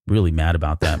really mad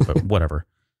about that, but whatever.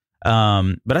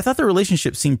 But I thought the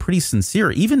relationship seemed pretty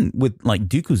sincere, even with like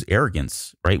Dooku's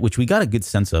arrogance, right? Which we got a good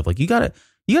sense of. Like you got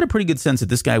a pretty good sense that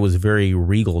this guy was very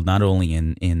regal, not only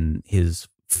in his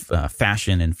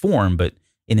fashion and form, but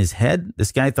in his head.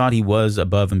 This guy thought he was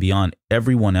above and beyond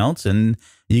everyone else, and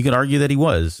you could argue that he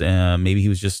was. Maybe he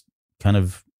was just kind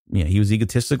of, he was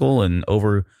egotistical and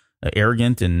over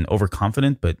arrogant and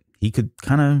overconfident, but he could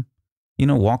kind of,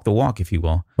 walk the walk, if you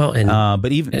will. Well, and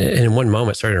but even in one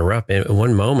moment, sorry to interrupt. In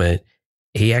one moment,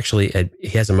 he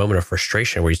has a moment of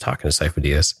frustration where he's talking to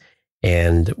Sifo-Dyas,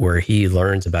 and where he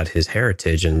learns about his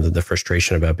heritage and the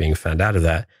frustration about being found out of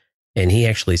that. And he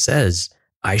actually says,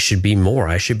 "I should be more.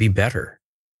 I should be better."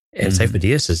 And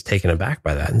Sifo-Dyas is taken aback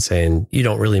by that and saying, "You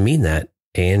don't really mean that."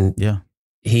 And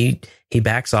he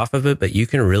backs off of it, but you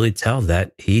can really tell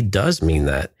that he does mean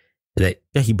that.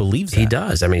 He believes that. He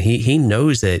does. I mean, he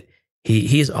knows that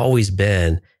he has always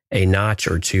been a notch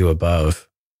or two above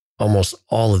almost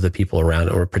all of the people around,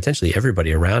 or potentially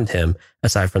everybody around him,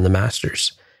 aside from the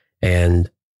masters. And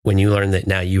when you learn that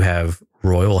now you have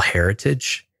royal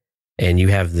heritage and you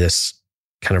have this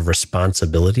kind of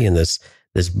responsibility and this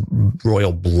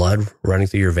royal blood running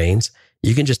through your veins,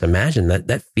 you can just imagine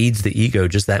that feeds the ego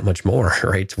just that much more,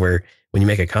 right? Where when you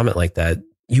make a comment like that,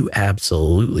 you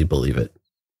absolutely believe it.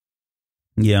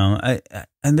 Yeah.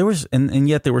 And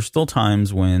yet there were still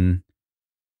times when,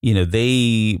 I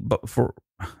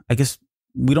guess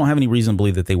we don't have any reason to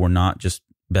believe that they were not just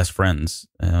best friends.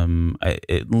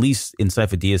 At least in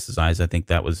Sifo-Dyas' eyes, I think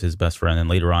that was his best friend. And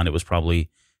later on, it was probably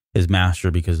his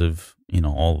master because of,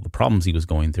 all the problems he was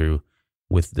going through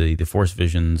with the Force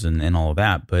visions and all of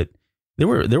that. But there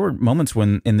were moments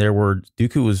when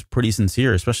Dooku was pretty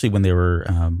sincere, especially when they were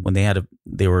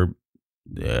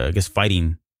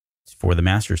fighting for the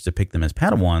masters to pick them as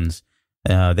Padawans.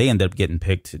 They ended up getting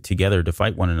picked together to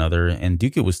fight one another, and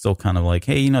Dooku was still kind of like,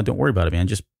 "Hey, don't worry about it, man.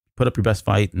 Just put up your best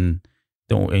fight, and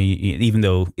don't." Even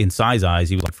though in Sai's eyes,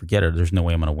 he was like, "Forget it. There's no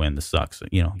way I'm going to win. This sucks.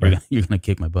 You're going to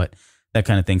kick my butt." That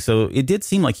kind of thing. So it did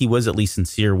seem like he was at least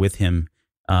sincere with him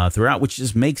throughout, which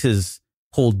just makes his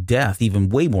whole death even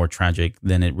way more tragic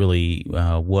than it really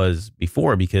was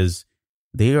before, because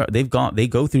they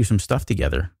go through some stuff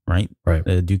together, right? Right.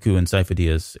 Dooku and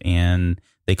Sifo-Dyas, and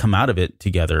they come out of it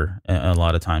together. A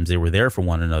lot of times they were there for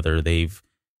one another. They've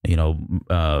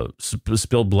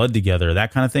spilled blood together,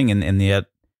 that kind of thing, and yet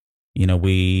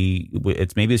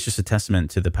it's just a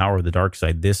testament to the power of the dark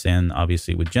side. This, and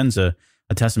obviously with Jenza,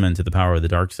 a testament to the power of the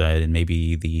dark side, and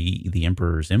maybe the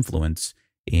Emperor's influence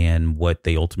and what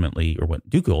Dooku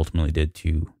ultimately did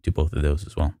to both of those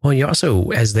as well. Well, you also,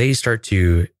 as they start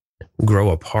to grow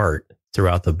apart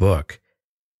throughout the book,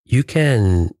 you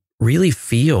can really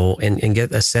feel and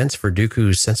get a sense for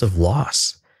Dooku's sense of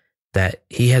loss that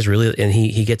he has really, and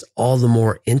he gets all the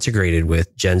more integrated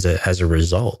with Jenza as a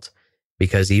result,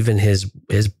 because even his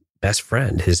best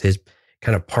friend, his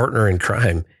kind of partner in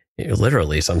crime,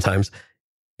 literally sometimes,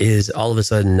 is all of a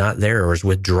sudden not there or is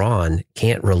withdrawn,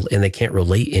 and they can't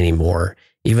relate anymore.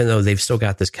 Even though they've still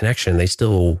got this connection, they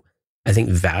still, I think,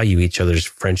 value each other's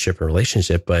friendship and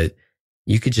relationship, but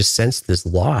you could just sense this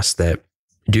loss that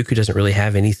Dooku doesn't really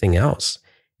have anything else.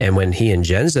 And when he and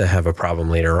Jenza have a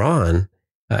problem later on,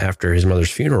 after his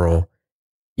mother's funeral,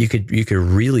 you could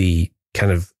really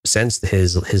kind of sense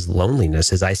his loneliness,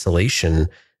 his isolation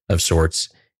of sorts,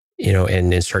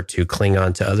 and start to cling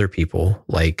on to other people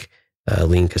like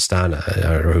Lin Castana,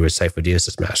 who was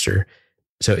Sifo-Dyas' master.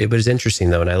 So it was interesting,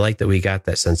 though, and I like that we got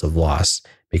that sense of loss,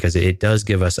 because it does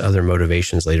give us other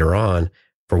motivations later on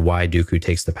for why Dooku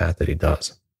takes the path that he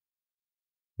does.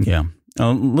 Yeah.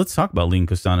 Let's talk about Lin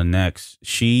Castana next.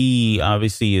 She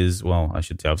obviously is, well, I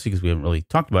should say obviously because we haven't really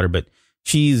talked about her, but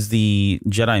she's the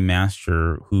Jedi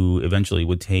Master who eventually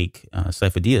would take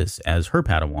Sifo-Dyas as her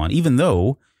Padawan, even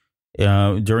though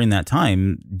during that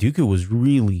time, Dooku was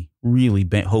really, really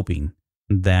hoping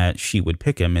that she would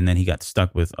pick him, and then he got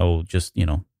stuck with, the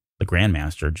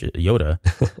Grandmaster, Yoda,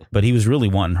 but he was really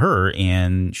wanting her,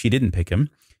 and she didn't pick him.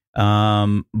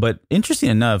 But interesting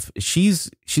enough, she's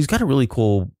got a really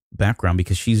cool background,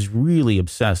 because she's really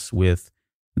obsessed with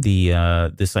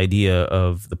this idea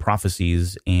of the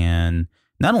prophecies, and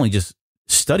not only just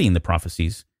studying the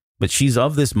prophecies, but she's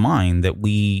of this mind that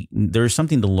there's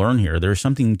something to learn here. There's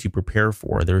something to prepare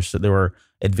for. There are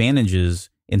advantages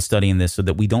in studying this so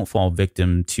that we don't fall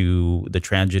victim to the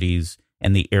tragedies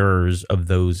and the errors of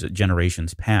those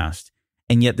generations past.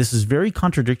 And yet this is very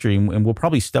contradictory, and we'll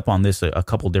probably step on this a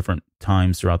couple different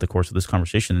times throughout the course of this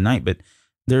conversation tonight. But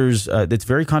there's it's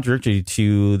very contradictory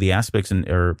to the aspects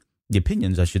or the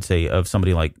opinions, I should say, of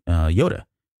somebody like Yoda,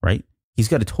 right? He's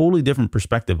got a totally different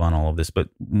perspective on all of this, but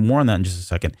more on that in just a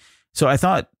second. So I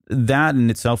thought that in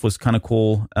itself was kind of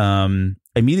cool. I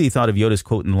immediately thought of Yoda's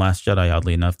quote in The Last Jedi,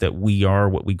 oddly enough, that we are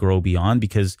what we grow beyond,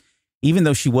 because even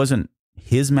though she wasn't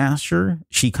his master,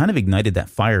 she kind of ignited that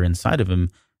fire inside of him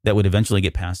that would eventually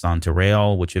get passed on to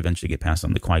Rael, which eventually get passed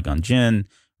on to Qui-Gon Jinn,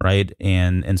 right?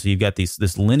 And so you've got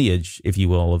this lineage, if you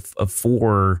will, of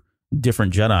 4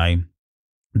 different Jedi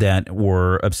that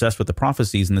were obsessed with the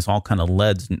prophecies, and this all kind of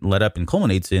led up and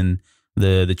culminates in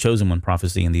the Chosen One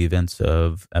prophecy and the events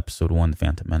of Episode 1, The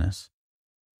Phantom Menace.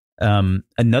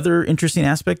 Another interesting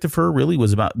aspect of her really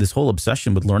was about this whole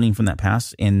obsession with learning from that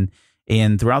past, and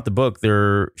throughout the book,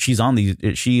 she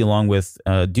along with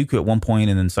Dooku at one point,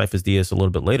 and then Sifus Dyas a little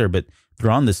bit later, but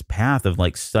they're on this path of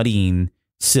like studying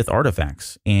Sith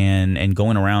artifacts and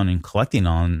going around and collecting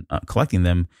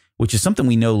them, which is something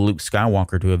we know Luke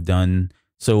Skywalker to have done.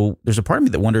 So there's a part of me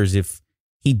that wonders if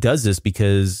he does this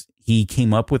because he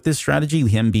came up with this strategy,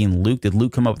 him being Luke. Did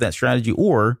Luke come up with that strategy,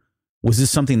 or was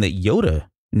this something that Yoda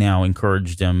now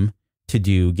encouraged him to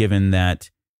do, given that,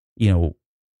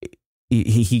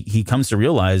 he comes to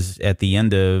realize at the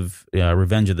end of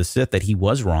Revenge of the Sith that he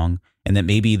was wrong, and that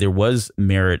maybe there was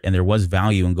merit and there was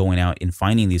value in going out and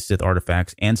finding these Sith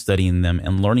artifacts and studying them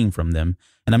and learning from them.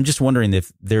 And I'm just wondering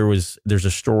if there's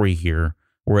a story here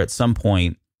where at some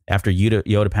point after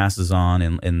Yoda passes on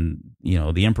and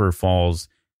the Emperor falls,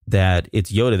 that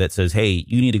it's Yoda that says, hey,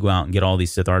 you need to go out and get all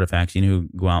these Sith artifacts. You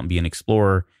need to go out and be an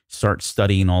explorer, start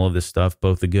studying all of this stuff,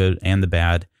 both the good and the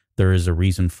bad. There is a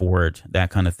reason for it, that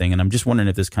kind of thing. And I'm just wondering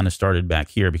if this kind of started back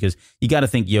here, because you got to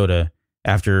think Yoda,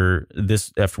 after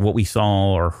what we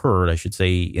saw or heard, I should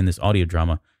say, in this audio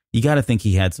drama, you got to think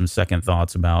he had some second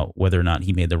thoughts about whether or not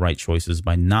he made the right choices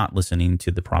by not listening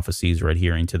to the prophecies or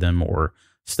adhering to them or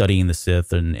studying the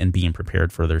Sith and being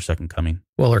prepared for their second coming.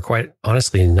 Well, or quite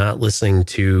honestly, not listening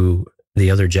to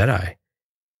the other Jedi.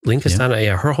 Link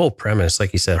Kastana, her whole premise,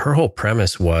 like you said, her whole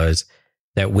premise was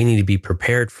that we need to be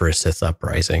prepared for a Sith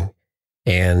uprising.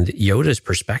 And Yoda's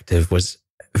perspective was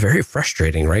very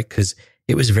frustrating, right? Because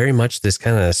it was very much this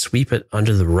kind of sweep it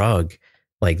under the rug,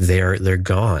 like they're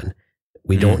gone.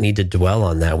 We don't need to dwell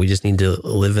on that. We just need to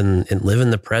live in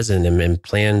the present and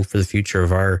plan for the future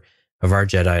of our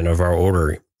Jedi and of our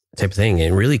order type of thing,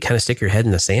 and really kind of stick your head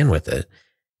in the sand with it.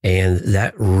 And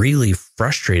that really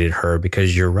frustrated her,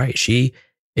 because you're right.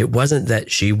 It wasn't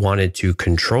that she wanted to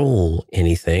control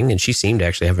anything, and she seemed to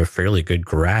actually have a fairly good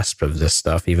grasp of this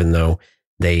stuff, even though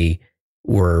they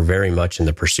were very much in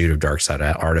the pursuit of dark side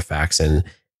artifacts. And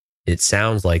it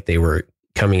sounds like they were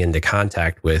coming into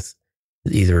contact with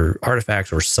either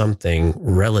artifacts or something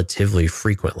relatively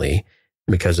frequently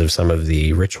because of some of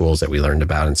the rituals that we learned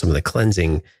about and some of the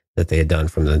cleansing that they had done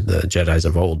from the Jedis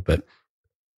of old. But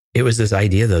it was this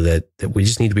idea, though, that we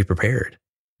just need to be prepared.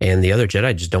 And the other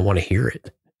Jedi just don't want to hear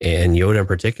it. And Yoda in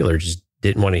particular just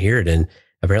didn't want to hear it. And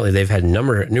apparently they've had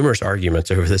numerous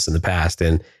arguments over this in the past.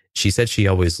 And she said she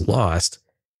always lost.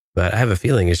 But I have a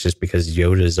feeling it's just because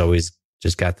Yoda's always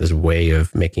just got this way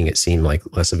of making it seem like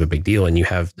less of a big deal. And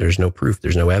there's no proof,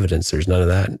 there's no evidence, there's none of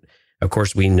that. Of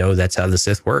course, we know that's how the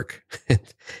Sith work.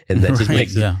 And that just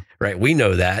makes it, right. We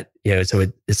know that,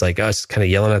 so it's like us kind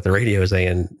of yelling at the radio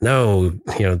saying, no,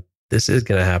 this is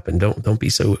going to happen. Don't be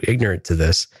so ignorant to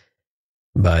this.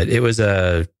 But it was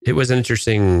an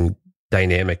interesting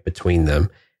dynamic between them.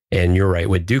 And you're right,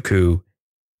 with Dooku,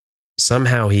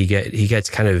 somehow he gets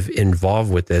kind of involved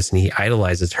with this and he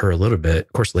idolizes her a little bit.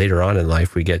 Of course, later on in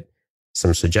life, we get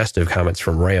some suggestive comments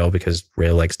from Rael, because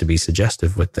Rael likes to be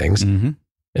suggestive with things. Mm-hmm.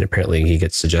 And apparently he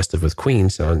gets suggestive with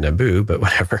Queens on Naboo, but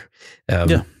whatever.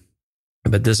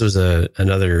 But this was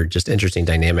another just interesting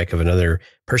dynamic of another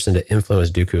person to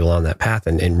influence Dooku along that path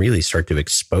and really start to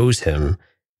expose him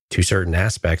to certain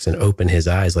aspects and open his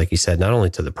eyes, like you said, not only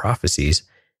to the prophecies,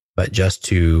 but just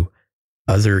to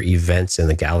other events in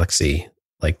the galaxy,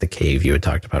 like the cave you had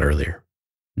talked about earlier.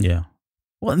 Yeah.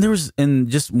 Well, and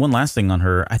just one last thing on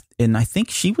her. I think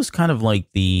she was kind of like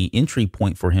the entry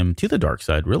point for him to the dark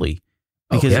side, really.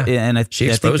 Because, she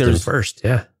exposed him first.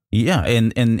 Yeah. Yeah.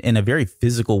 And in a very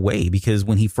physical way, because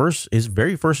when his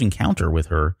very first encounter with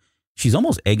her, she's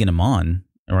almost egging him on,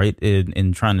 right?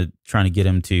 In trying to get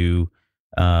him to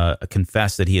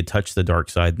confess that he had touched the dark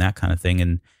side and that kind of thing.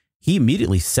 And he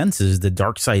immediately senses the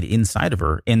dark side inside of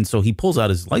her. And so he pulls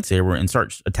out his lightsaber and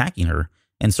starts attacking her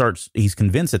he's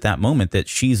convinced at that moment that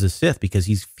she's a Sith, because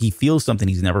he feels something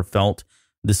he's never felt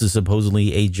this is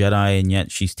supposedly a Jedi, and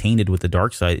yet she's tainted with the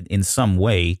dark side in some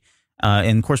way.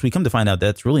 And of course, we come to find out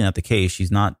that's really not the case.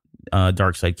 She's not a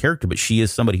dark side character, but she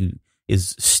is somebody who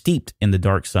is steeped in the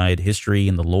dark side history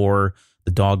and the lore,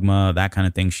 the dogma, that kind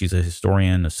of thing. She's a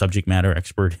historian, a subject matter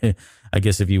expert, I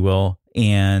guess, if you will.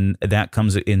 And that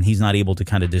comes in, he's not able to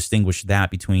kind of distinguish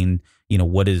that between,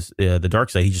 what is the dark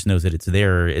side. He just knows that it's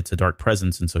there. It's a dark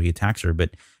presence. And so he attacks her.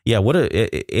 But yeah,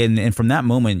 and from that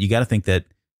moment, you got to think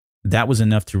that was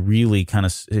enough to really kind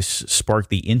of spark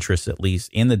the interest, at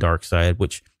least in the dark side,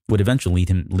 which would eventually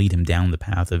lead him down the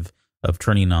path of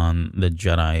turning on the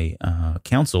Jedi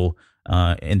Council,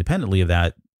 independently of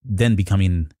that, then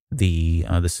becoming the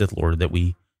Sith Lord that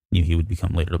we knew he would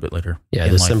become a bit later. Yeah,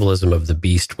 the symbolism of the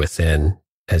beast within,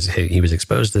 as he was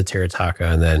exposed to the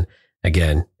Terataka, and then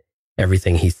again,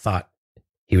 everything he thought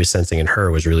he was sensing in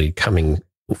her was really coming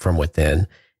from within,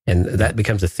 and that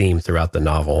becomes a theme throughout the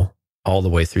novel, all the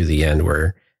way through the end,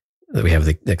 where we have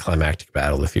the climactic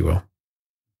battle, if you will.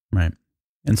 Right.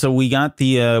 And so we got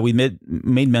we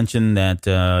made mention that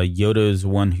Yoda is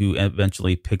one who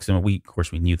eventually picks him. Of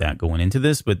course, we knew that going into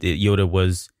this, but Yoda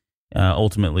was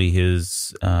ultimately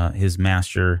his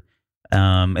master.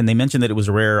 And they mentioned that it was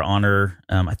a rare honor.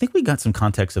 I think we got some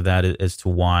context of that as to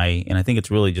why. And I think it's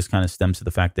really just kind of stems to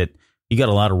the fact that you got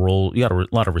a lot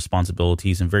of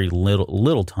responsibilities and very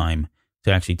little time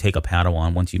to actually take a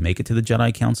Padawan once you make it to the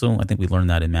Jedi Council. I think we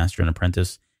learned that in Master and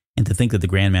Apprentice. And to think that the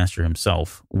Grandmaster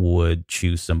himself would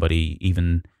choose somebody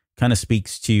even kind of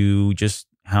speaks to just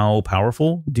how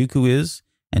powerful Dooku is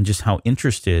and just how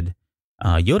interested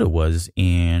Yoda was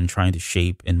in trying to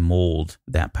shape and mold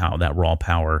that raw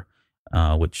power,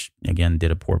 which, again,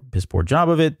 did a piss poor job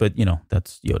of it. But,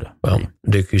 that's Yoda. Well,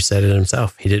 Dooku said it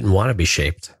himself. He didn't want to be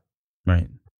shaped. Right.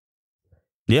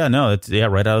 Yeah, no,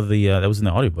 right out of the, that was in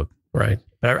the audiobook. Right.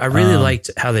 But I really liked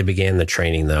how they began the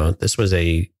training, though. This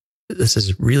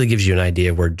really gives you an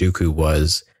idea of where Dooku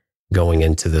was going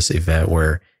into this event,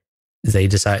 where they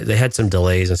had some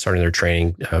delays in starting their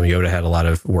training. Yoda had a lot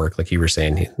of work, like you were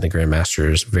saying. The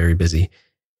Grandmaster is very busy.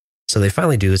 So they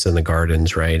finally do this in the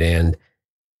gardens, right? And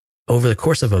over the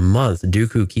course of a month,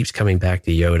 Dooku keeps coming back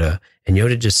to Yoda, and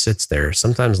Yoda just sits there,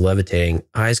 sometimes levitating,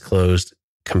 eyes closed,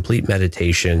 complete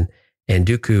meditation. And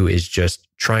Dooku is just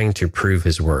trying to prove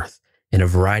his worth in a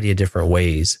variety of different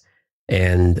ways.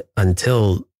 And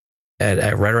until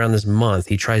at right around this month,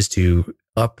 he tries to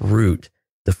uproot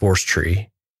the Force tree,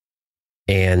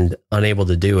 and unable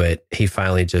to do it, he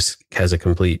finally just has a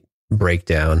complete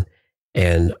breakdown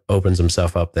and opens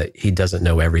himself up that he doesn't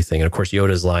know everything. And of course,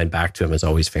 Yoda's line back to him is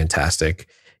always fantastic,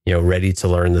 ready to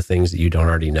learn the things that you don't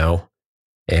already know.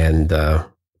 And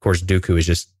of course, Dooku is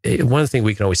just, one of the things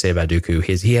we can always say about Dooku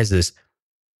is he has this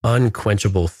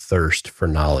unquenchable thirst for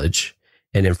knowledge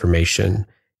and information.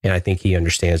 And I think he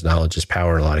understands knowledge is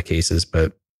power in a lot of cases,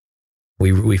 but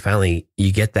we finally,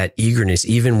 you get that eagerness,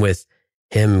 even with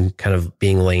him kind of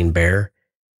being laying bare,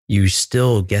 you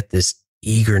still get this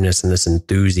eagerness and this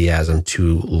enthusiasm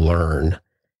to learn.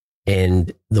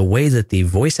 And the way that the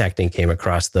voice acting came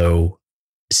across, though,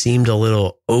 seemed a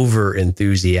little over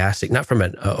enthusiastic, not from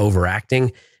an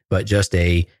overacting, but just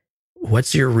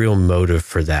what's your real motive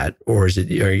for that? Or is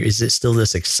it still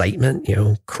this excitement,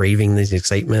 craving this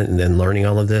excitement and then learning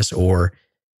all of this? Or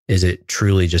is it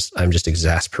truly just, I'm just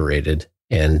exasperated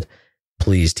and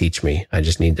please teach me. I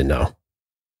just need to know.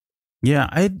 Yeah,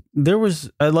 I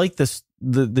like this,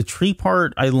 the tree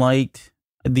part. I liked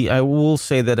I will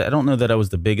say that I don't know that I was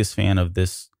the biggest fan of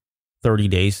this 30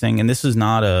 days thing. And this is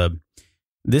not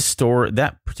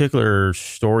that particular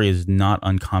story is not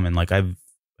uncommon. Like I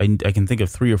can think of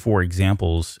 3 or 4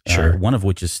 examples, sure. One of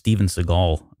which is Steven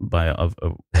Seagal,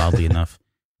 oddly enough,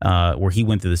 where he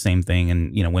went through the same thing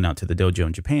and, went out to the dojo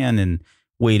in Japan and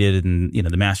waited and,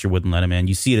 the master wouldn't let him in.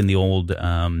 You see it in the old,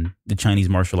 the Chinese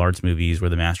martial arts movies where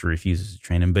the master refuses to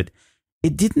train him, but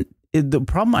the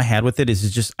problem I had with it is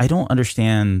just, I don't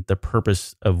understand the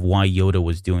purpose of why Yoda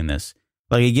was doing this.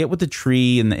 Like I get with the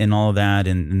tree and all of that.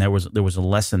 And there was a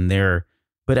lesson there.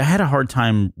 But I had a hard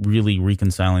time really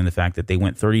reconciling the fact that they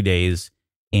went 30 days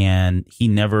and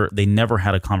they never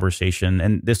had a conversation.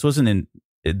 And this wasn't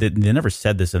they never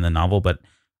said this in the novel, but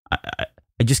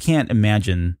I just can't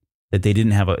imagine that they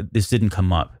this didn't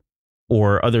come up,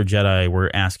 or other Jedi were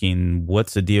asking,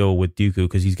 what's the deal with Dooku?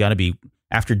 Because he's got to be,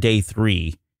 after day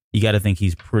 3, you got to think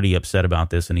he's pretty upset about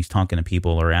this and he's talking to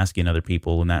people or asking other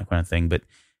people and that kind of thing. But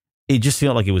it just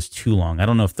felt like it was too long. I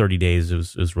don't know if 30 days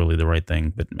was really the right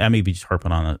thing, but I may be just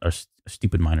harping on a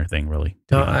stupid minor thing, really.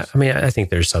 No, I think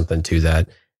there's something to that.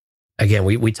 Again,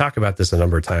 we talk about this a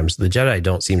number of times. The Jedi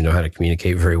don't seem to know how to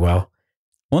communicate very well.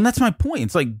 Well, and that's my point.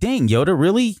 It's like, dang, Yoda,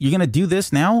 really? You're going to do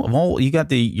this now? Of all, you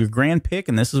got your grand pick,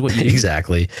 and this is what you do?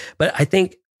 Exactly. But I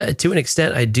think to an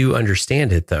extent, I do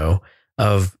understand it, though,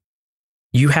 of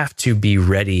you have to be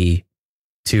ready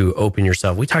to open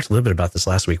yourself. We talked a little bit about this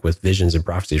last week with visions and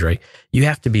prophecies, right? You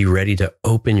have to be ready to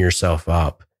open yourself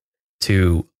up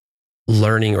to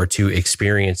learning or to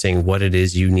experiencing what it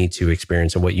is you need to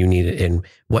experience and what you need and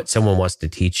what someone wants to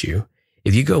teach you.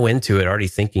 If you go into it already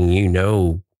thinking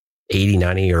 80,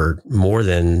 90 or more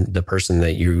than the person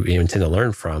that you intend to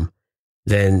learn from,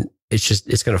 then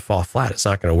it's going to fall flat. It's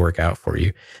not going to work out for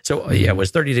you. So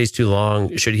was 30 days too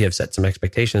long? Should he have set some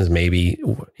expectations? Maybe,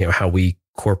 how we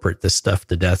corporate this stuff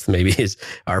to death, maybe is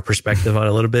our perspective on it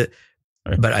a little bit.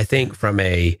 Right. But I think from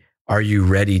are you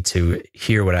ready to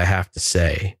hear what I have to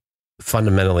say?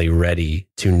 Fundamentally ready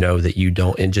to know that you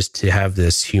don't, and just to have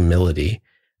this humility,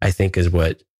 I think is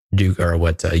what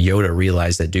Yoda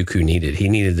realized that Dooku needed. He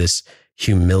needed this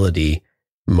humility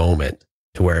moment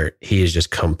to where he is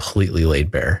just completely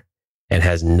laid bare and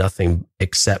has nothing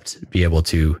except be able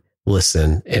to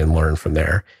listen and learn from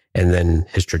there. And then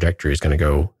his trajectory is going to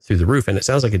go through the roof. And it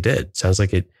sounds like it did. It sounds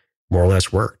like it more or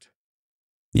less worked.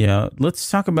 Yeah. Let's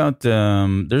talk about,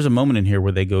 there's a moment in here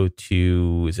where they go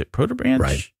to, is it Proto Branch?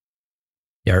 Right.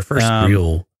 Yeah. Our first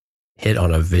real hit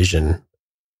on a vision.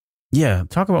 Yeah.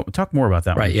 Talk more about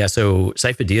that. Right. One. Yeah. So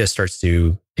Sifo-Dyas starts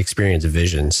to experience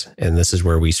visions. And this is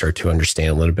where we start to understand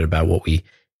a little bit about what we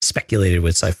speculated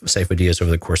with Sifo-Dyas over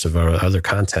the course of our other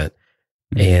content.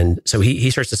 Mm-hmm. And so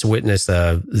he starts to witness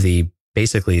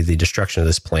basically the destruction of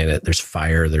this planet. There's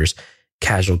fire, there's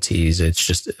casualties. It's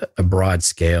just a broad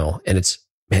scale. And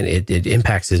it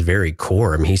impacts his very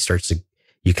core. I mean,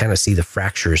 you kind of see the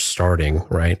fractures starting,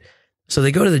 right? So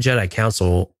they go to the Jedi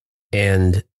Council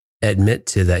and admit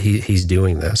to that he's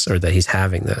doing this, or that he's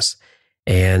having this.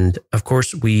 And of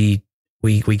course we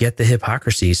get the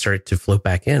hypocrisy start to float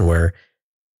back in, where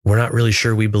we're not really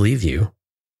sure we believe you,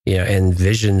 and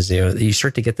visions, you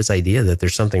start to get this idea that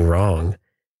there's something wrong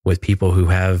with people who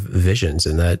have visions,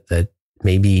 and that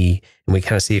maybe, and we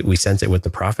kind of see it, we sense it with the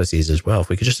prophecies as well. If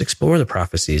we could just explore the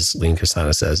prophecies, Lean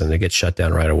Kasana says, and they get shut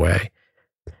down right away.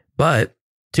 But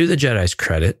to the Jedi's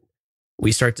credit,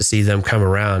 we start to see them come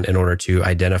around in order to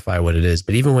identify what it is.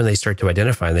 But even when they start to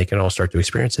identify and they can all start to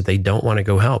experience it, they don't want to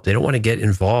go help. They don't want to get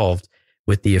involved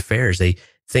with the affairs.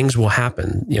 Things will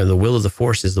happen. The will of the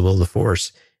Force is the will of the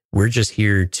Force. We're just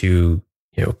here to,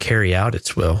 carry out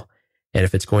its will. And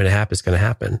if it's going to happen, it's going to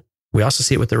happen. We also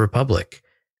see it with the Republic.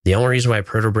 The only reason why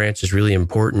Proto Branch is really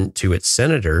important to its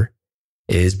senator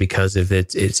is because if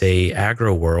it's a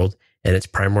agro world and its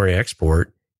primary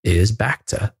export is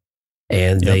Bacta.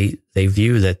 And they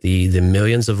view that the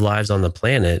millions of lives on the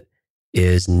planet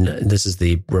this is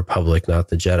the Republic, not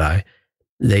the Jedi.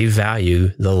 They value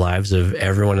the lives of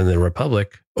everyone in the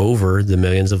Republic over the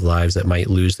millions of lives that might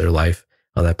lose their life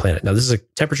on that planet. Now, this is a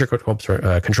temperature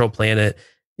controlled planet.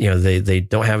 They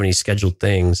don't have any scheduled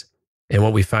things. And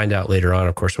what we find out later on,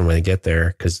 of course, when we get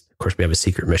there, because of course we have a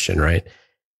secret mission, right,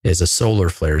 is a solar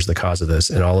flare is the cause of this.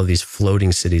 And all of these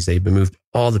floating cities, they've moved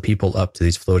all the people up to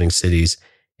these floating cities.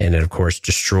 And it, of course,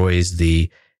 destroys the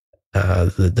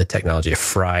technology. It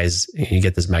fries. You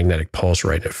get this magnetic pulse,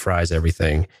 right? It fries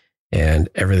everything, and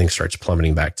everything starts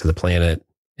plummeting back to the planet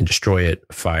and destroy it.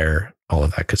 Fire, all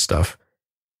of that good stuff.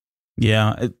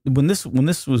 Yeah, when this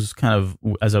was kind of,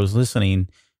 as I was listening,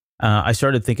 I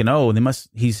started thinking,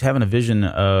 he's having a vision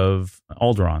of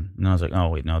Alderaan, and I was like, oh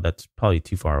wait, no, that's probably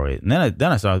too far away. And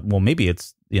then I saw, well, maybe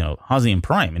it's Hazian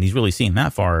Prime, and he's really seeing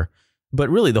that far. But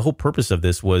really, the whole purpose of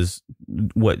this was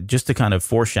just to kind of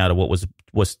foreshadow what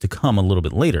was to come a little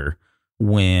bit later,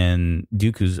 when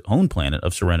Dooku's own planet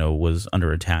of Sereno was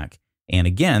under attack. And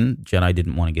again, Jedi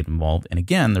didn't want to get involved, and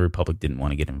again, the Republic didn't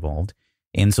want to get involved.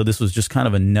 And so this was just kind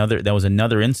of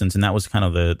another instance, and that was kind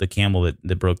of the camel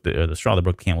that broke the straw that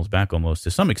broke the camel's back, almost,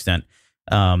 to some extent.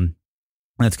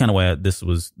 That's kind of why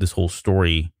this whole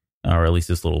story, or at least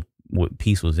this little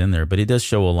piece, was in there. But it does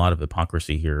show a lot of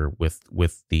hypocrisy here with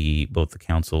both the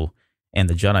council and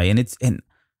the Jedi. And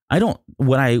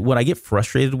what I get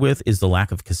frustrated with is the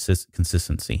lack of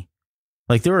consistency.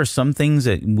 Like, there are some things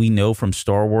that we know from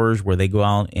Star Wars where they go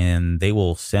out and they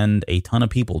will send a ton of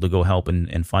people to go help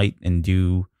and fight and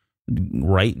do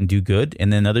right and do good.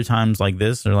 And then other times like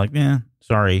this, they're like,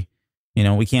 sorry,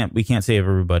 we can't save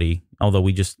everybody. Although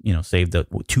we just, saved the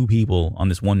 2 people on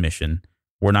this one mission.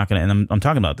 We're not going to, and I'm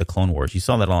talking about the Clone Wars. You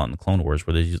saw that a lot in the Clone Wars,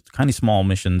 where there's just kind of small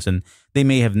missions, and they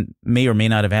may or may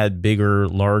not have had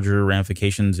larger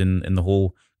ramifications in the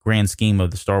whole grand scheme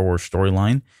of the Star Wars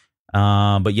storyline.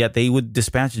 But yet they would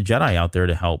dispatch a Jedi out there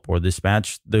to help, or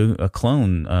dispatch a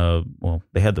clone. Well,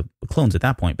 they had the clones at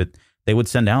that point, but they would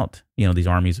send out, these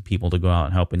armies of people to go out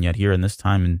and help. And yet here in this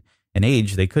time and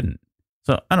age, they couldn't.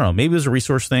 So I don't know, maybe it was a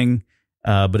resource thing,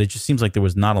 but it just seems like there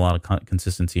was not a lot of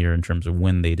consistency here in terms of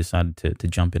when they decided to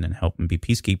jump in and help and be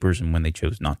peacekeepers and when they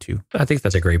chose not to. I think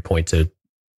that's a great point to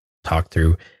talk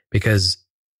through, because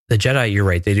the Jedi, you're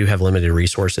right, they do have limited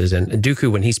resources. And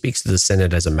Dooku, when he speaks to the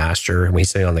Senate as a master, and when he's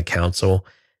sitting on the council,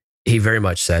 he very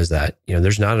much says that,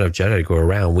 there's not enough Jedi to go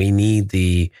around. We need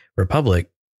the Republic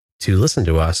to listen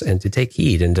to us and to take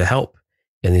heed and to help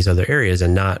in these other areas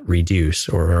and not reduce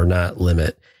or not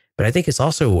limit. But I think it's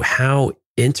also how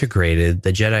integrated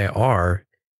the Jedi are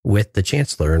with the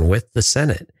Chancellor and with the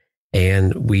Senate.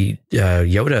 And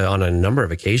Yoda on a number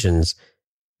of occasions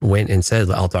went and said,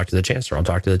 I'll talk to the Chancellor. I'll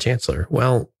talk to the Chancellor.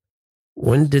 Well,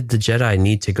 when did the Jedi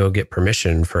need to go get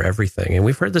permission for everything? And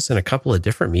we've heard this in a couple of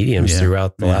different mediums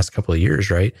throughout the last couple of years,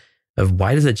 right? Of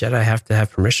why does the Jedi have to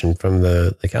have permission from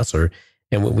the Counselor?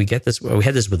 And we get this, we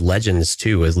had this with Legends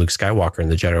too, as Luke Skywalker in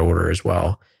the Jedi Order as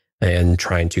well, and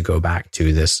trying to go back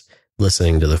to this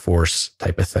listening to the Force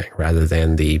type of thing, rather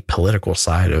than the political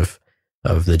side of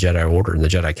the Jedi Order and the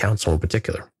Jedi Council in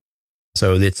particular.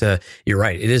 So it's you're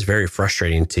right. It is very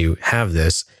frustrating to have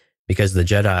this, because the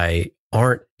Jedi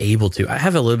aren't able to. I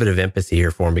have a little bit of empathy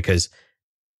here for them, because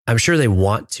I'm sure they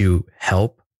want to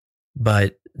help,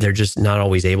 but they're just not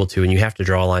always able to. And you have to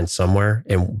draw a line somewhere.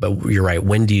 But you're right.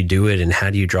 When do you do it? And how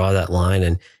do you draw that line?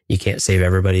 And you can't save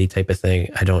everybody type of thing.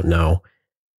 I don't know.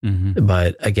 Mm-hmm.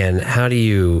 But again,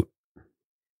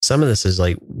 some of this is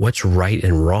like, what's right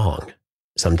and wrong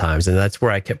sometimes. And that's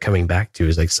where I kept coming back to,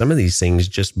 is like, some of these things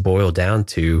just boil down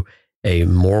to a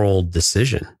moral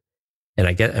decision. And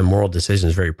I get a moral decision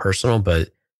is very personal,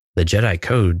 but the Jedi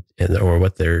code or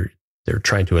what they're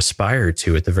trying to aspire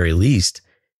to, at the very least,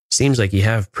 seems like you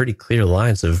have pretty clear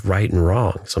lines of right and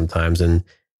wrong sometimes. And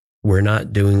we're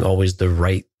not doing always the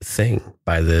right thing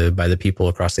by the people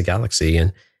across the galaxy.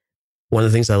 And one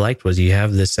of the things I liked was you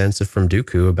have this sense from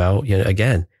Dooku about,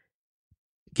 again,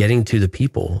 getting to the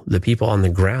people on the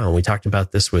ground. We talked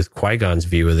about this with Qui-Gon's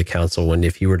view of the council, when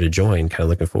if he were to join, kind of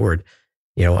looking forward,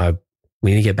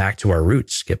 we need to get back to our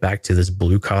roots, get back to this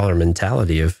blue collar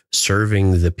mentality of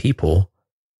serving the people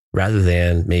rather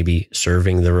than maybe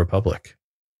serving the Republic.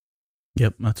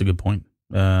 Yep, that's a good point.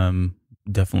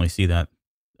 Definitely see that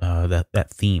that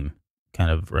theme kind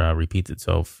of repeats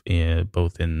itself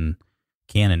both in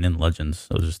canon and Legends.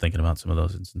 I was just thinking about some of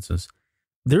those instances.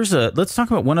 Let's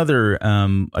talk about one other,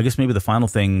 I guess maybe the final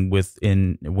thing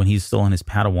when he's still in his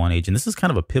Padawan age, and this is kind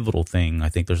of a pivotal thing. I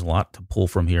think there's a lot to pull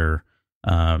from here,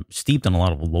 steeped in a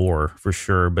lot of lore for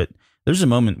sure. But there's a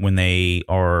moment when they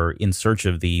are in search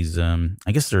of these, I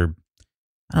guess they're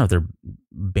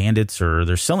bandits, or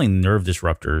they're selling nerve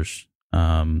disruptors,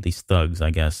 these thugs, I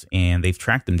guess, and they've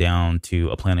tracked them down to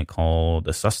a planet called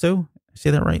Asusto. Say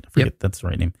that right? I forget that's the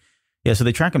right name. Yeah, so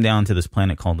they track them down to this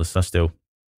planet called Asusto.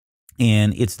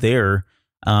 And it's there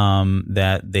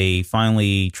that they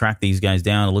finally track these guys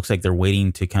down. It looks like they're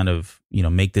waiting to kind of,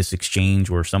 make this exchange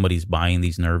where somebody's buying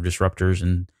these nerve disruptors.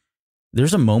 And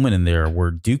there's a moment in there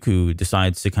where Dooku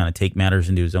decides to kind of take matters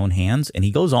into his own hands. And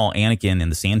he goes all Anakin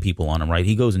and the Sand People on him, right?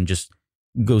 He goes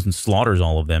and slaughters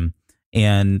all of them.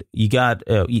 And you got,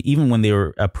 even when they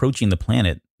were approaching the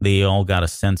planet, they all got a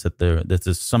sense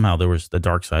that somehow there was, the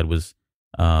dark side was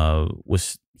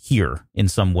here in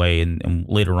some way, and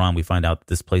later on we find out that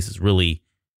this place is really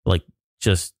like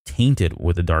just tainted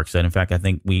with the dark side. In fact, I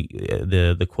think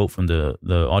the quote from the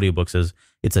audiobook says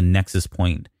it's a nexus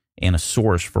point and a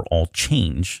source for all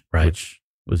change, right? Which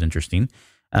was interesting.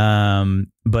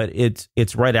 But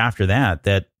it's right after that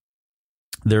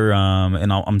they're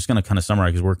and I'm just going to kind of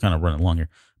summarize because we're kind of running along here.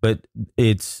 But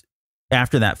it's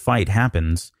after that fight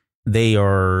happens, they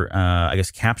are, I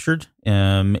guess, captured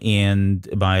and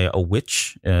by a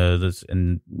witch,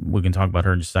 and we can talk about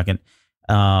her in just a second.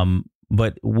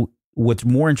 But what's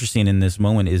more interesting in this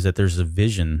moment is that there's a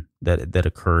vision that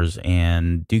occurs,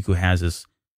 and Dooku has this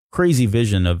crazy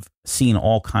vision of seeing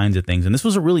all kinds of things. And this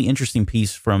was a really interesting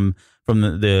piece from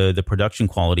the production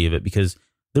quality of it, because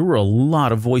there were a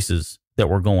lot of voices that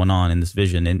were going on in this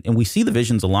vision. And we see the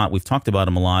visions a lot. We've talked about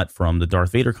them a lot from the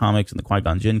Darth Vader comics and the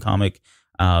Qui-Gon Jinn comic.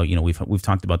 We've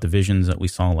talked about the visions that we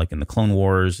saw like in the Clone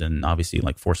Wars and obviously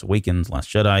like Force Awakens, Last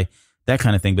Jedi, that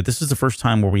kind of thing. But this is the first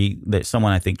time where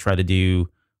someone I think tried to do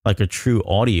like a true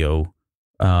audio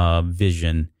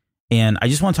vision. And I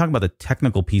just want to talk about the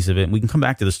technical piece of it. And we can come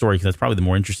back to the story because that's probably the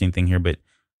more interesting thing here. But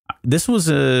this was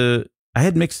I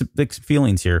had mixed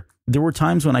feelings here. There were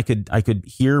times when I could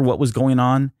hear what was going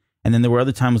on, and then there were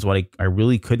other times when I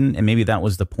really couldn't, and maybe that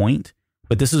was the point.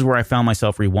 But this is where I found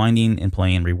myself rewinding and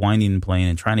playing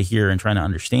and trying to hear and trying to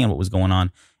understand what was going on.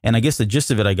 And I guess the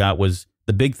gist of it I got was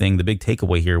the big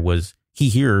takeaway here was he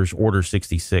hears Order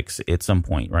 66 at some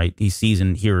point, right? He sees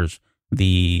and hears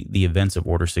the events of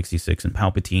Order 66 and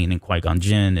Palpatine and Qui-Gon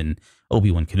Jinn and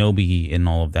Obi-Wan Kenobi and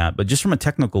all of that. But just from a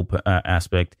technical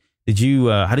aspect,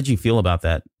 how did you feel about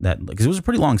that? Because it was a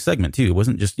pretty long segment too. It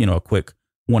wasn't just, a quick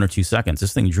 1 or 2 seconds.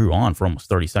 This thing drew on for almost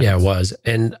 30 seconds. Yeah, it was.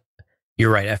 And you're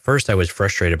right. At first I was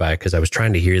frustrated by it because I was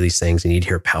trying to hear these things, and you'd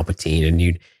hear Palpatine and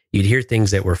you'd hear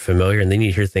things that were familiar, and then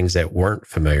you'd hear things that weren't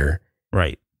familiar.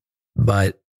 Right.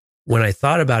 But when I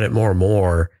thought about it more and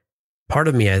more, part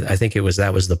of me, I think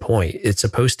that was the point. It's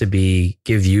supposed to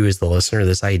give you as the listener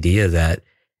this idea that,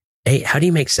 hey, how do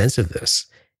you make sense of this?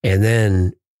 And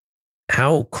then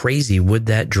how crazy would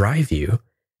that drive you?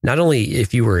 Not only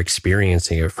if you were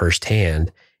experiencing it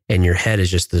firsthand and your head is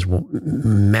just this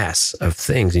mess of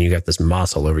things and you got this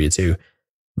moss all over you too,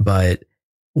 but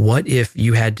what if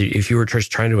you were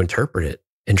just trying to interpret it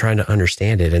and trying to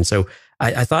understand it? And so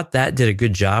I thought that did a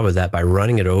good job of that by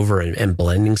running it over and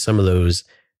blending some of those,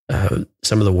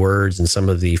 some of the words and some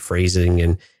of the phrasing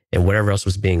and whatever else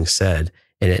was being said,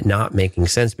 and it not making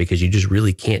sense because you just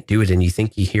really can't do it. And you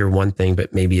think you hear one thing,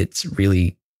 but maybe it's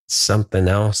really something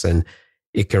else, and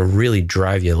it can really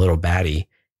drive you a little batty.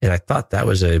 And I thought that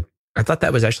was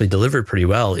actually delivered pretty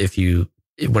well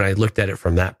when I looked at it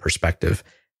from that perspective.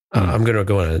 I'm going to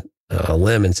go on a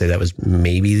limb and say that was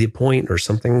maybe the point or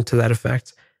something to that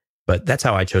effect. But that's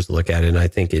how I chose to look at it. And I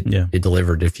think it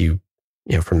delivered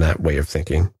from that way of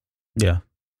thinking. Yeah.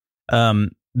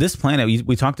 This planet,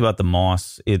 we talked about the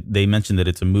moss. They mentioned that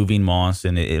it's a moving moss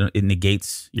and it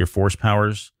negates your force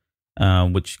powers,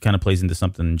 which kind of plays into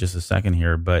something in just a second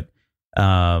here. But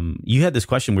you had this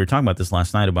question. We were talking about this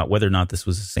last night about whether or not this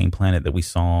was the same planet that we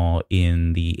saw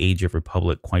in the Age of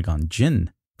Republic Qui-Gon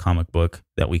Jinn comic book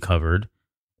that we covered.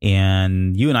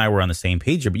 And you and I were on the same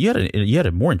page here, but you had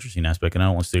a more interesting aspect, and I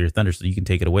don't want to steal your thunder, so you can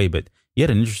take it away. But you had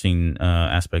an interesting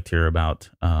aspect here about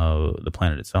the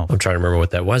planet itself. I'm trying to remember what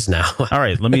that was now. All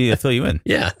right, let me fill you in.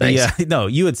 Yeah, thanks. Yeah, no,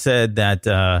 you had said that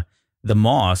the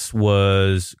Moss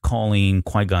was calling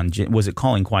Qui-Gon Jinn. Was it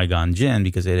calling Qui-Gon Jinn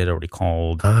because it had already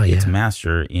called its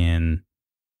master in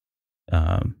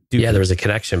Dooku? Yeah, there was a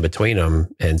connection between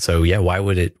them, and so why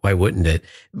wouldn't it?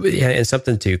 Yeah, and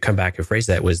something to come back and phrase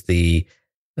that was the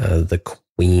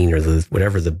queen or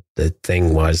whatever the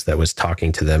thing was that was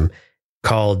talking to them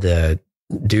called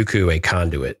Dooku a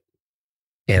conduit.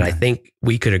 And I think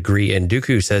we could agree, and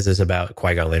Dooku says this about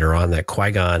Qui-Gon later on, that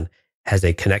Qui-Gon has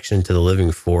a connection to the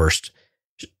living force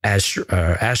as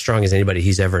strong as anybody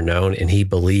he's ever known, and he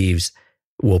believes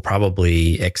will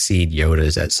probably exceed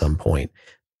Yoda's at some point.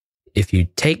 If you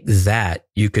take that,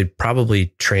 you could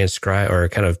probably transcribe or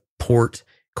kind of port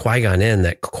Qui-Gon in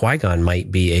that Qui-Gon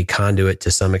might be a conduit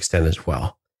to some extent as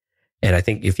well. And I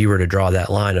think if you were to draw that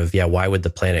line of, why would the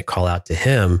planet call out to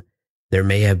him? There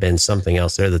may have been something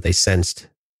else there that they sensed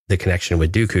the connection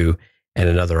with Dooku and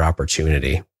another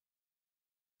opportunity.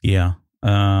 Yeah,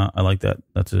 I like that.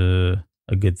 That's a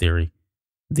good theory.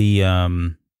 The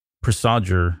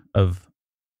presager of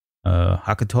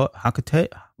Hakate. Hakate.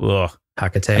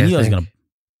 I knew I was going to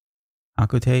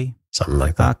Hakote. Something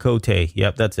like that. Hakote.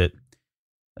 Yep, that's it.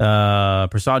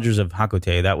 Presagers of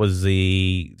Hakote. That was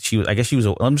I guess she was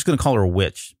I'm just going to call her a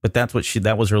witch, but that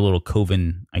was her little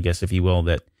coven, I guess, if you will.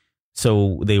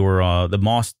 So they were, the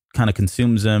moss kind of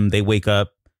consumes them. They wake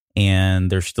up and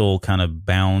they're still kind of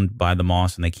bound by the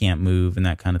moss and they can't move and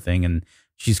that kind of thing. And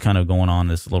she's kind of going on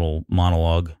this little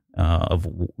monologue of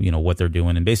what they're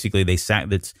doing. And basically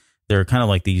they're kind of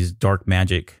like these dark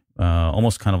magic,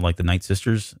 almost kind of like the Night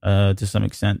Sisters to some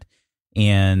extent.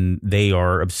 And they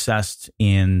are obsessed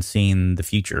in seeing the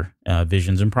future,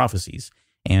 visions and prophecies.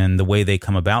 And the way they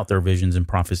come about their visions and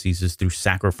prophecies is through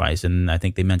sacrifice. And I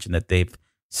think they mentioned that they've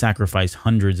sacrificed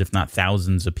hundreds, if not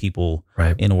thousands of people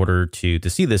in order to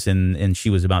see this. And she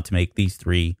was about to make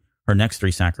her next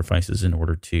three sacrifices in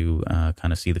order to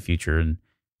kind of see the future and,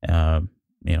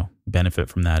 benefit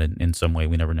from that in some way.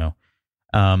 We never know.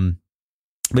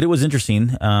 But it was interesting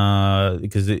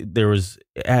because there was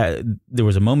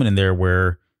a moment in there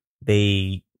where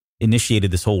they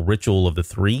initiated this whole ritual of the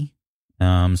three.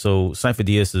 So Sifo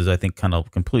Dyas is, I think, kind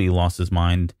of completely lost his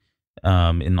mind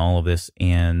in all of this.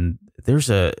 And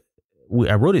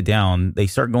I wrote it down. They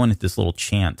start going into this little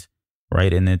chant,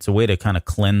 right? And it's a way to kind of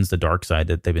cleanse the dark side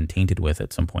that they've been tainted with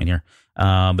at some point here.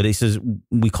 But he says,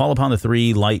 we call upon the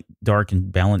three, light, dark, and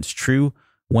balance true.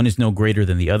 One is no greater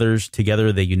than the others.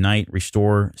 Together they unite,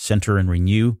 restore, center, and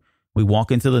renew. We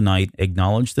walk into the night,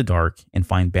 acknowledge the dark, and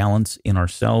find balance in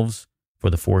ourselves, for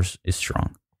the force is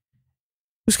strong.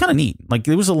 It was kind of neat. Like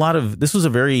there was this was a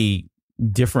very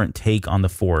different take on the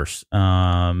Force,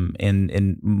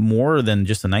 and more than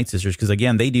just the Night Sisters, because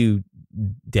again, they do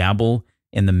dabble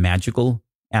in the magical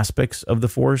aspects of the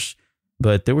Force,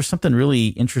 but there was something really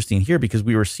interesting here because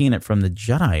we were seeing it from the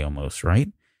Jedi almost,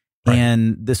 right?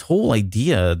 And this whole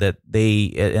idea that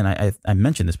and I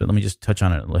mentioned this, but let me just touch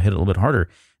on it, hit it a little bit harder.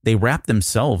 They wrap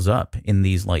themselves up in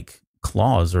these like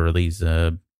claws or these,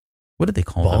 what did they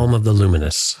call them? Balm of the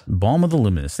Luminous. Balm of the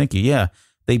Luminous. Thank you. Yeah.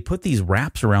 They put these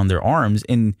wraps around their arms,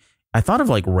 and I thought of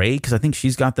like Rey because I think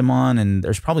she's got them on, and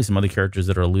there's probably some other characters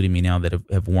that are eluding me now that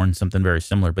have worn something very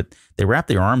similar, but they wrap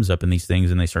their arms up in these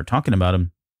things and they start talking about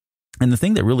them. And the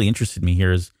thing that really interested me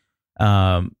here is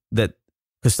that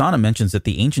Kastana mentions that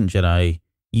the ancient Jedi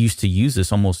used to use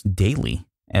this almost daily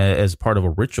as part of a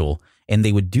ritual, and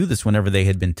they would do this whenever they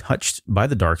had been touched by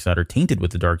the dark side or tainted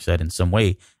with the dark side in some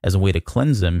way as a way to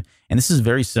cleanse them. And this is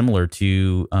very similar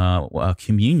to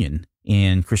communion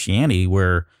in Christianity,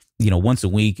 where once a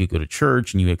week you go to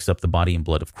church and you accept the body and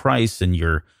blood of Christ, and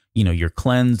you're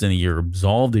cleansed and you're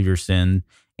absolved of your sin.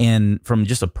 And from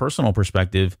just a personal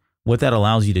perspective, what that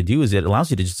allows you to do is it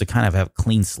allows you to just to kind of have a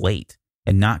clean slate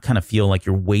and not kind of feel like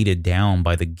you're weighted down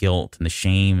by the guilt and the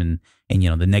shame and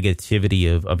the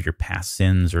negativity of your past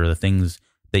sins or the things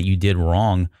that you did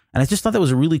wrong. And I just thought that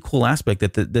was a really cool aspect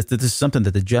that this is something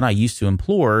that the Jedi used to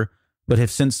implore, but have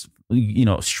since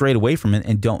strayed away from it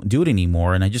and don't do it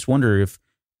anymore. And I just wonder if,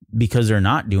 because they're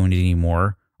not doing it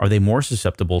anymore, are they more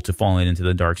susceptible to falling into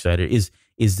the dark side? Or is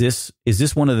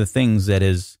this one of the things that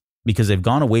is, because they've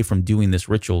gone away from doing this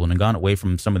ritual and gone away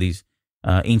from some of these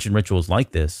ancient rituals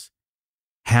like this?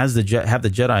 Have the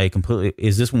Jedi completely?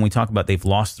 Is this when we talk about they've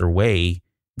lost their way,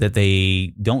 that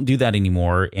they don't do that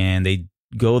anymore and they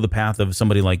go the path of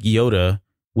somebody like Yoda,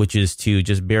 which is to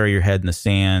just bury your head in the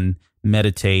sand,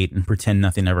 meditate, and pretend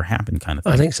nothing ever happened, kind of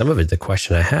thing? I think some of it, the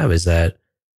question I have is that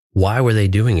why were they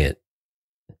doing it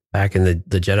back in the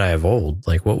Jedi of old?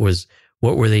 Like what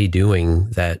were they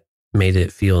doing that made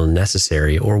it feel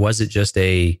necessary, or was it just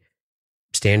a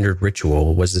standard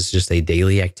ritual? Was this just a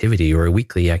daily activity or a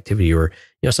weekly activity, or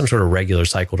some sort of regular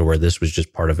cycle to where this was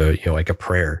just part of a like a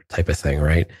prayer type of thing,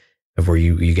 right? Of where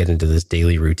you get into this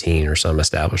daily routine or some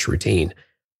established routine,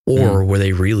 or were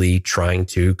they really trying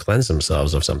to cleanse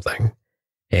themselves of something?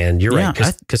 And you're right,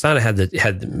 because Kastana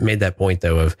had made that point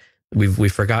though of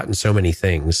we've forgotten so many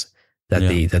things that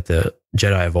the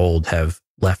Jedi of old have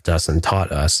left us and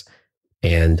taught us,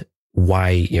 and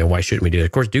why shouldn't we do it?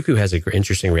 Of course, Dooku has an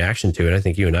interesting reaction to it. I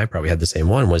think you and I probably had the same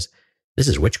one. Was this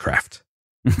is witchcraft,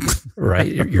 right?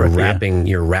 You're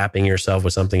wrapping yourself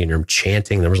with something and you're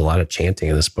chanting. There was a lot of chanting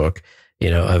in this book,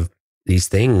 of these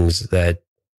things that,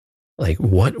 like,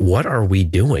 what are we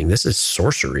doing? This is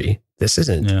sorcery. This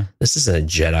isn't a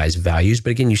Jedi's values. But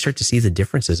again, you start to see the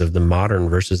differences of the modern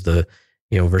versus the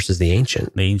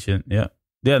ancient. The ancient, yeah.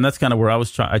 Yeah, and that's kind of where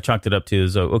I chalked it up to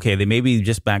is, okay, they maybe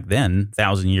just back then,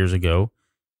 1,000 years ago,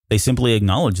 they simply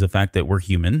acknowledge the fact that we're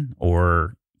human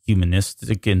or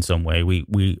humanistic in some way.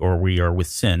 We are with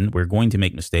sin. We're going to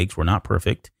make mistakes. We're not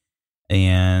perfect.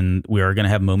 And we are going to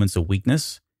have moments of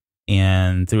weakness.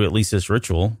 And through at least this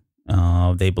ritual,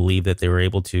 they believe that they were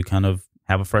able to kind of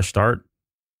have a fresh start,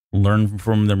 learn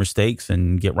from their mistakes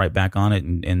and get right back on it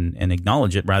and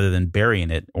acknowledge it rather than burying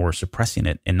it or suppressing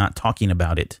it and not talking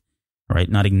about it. Right,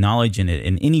 not acknowledging it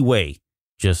in any way,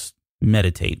 just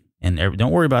meditate and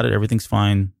don't worry about it. Everything's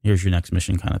fine. Here's your next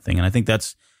mission, kind of thing. And I think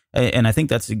that's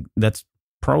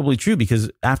probably true, because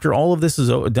after all of this is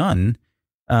done,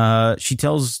 she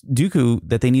tells Dooku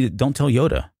that they don't tell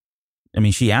Yoda. I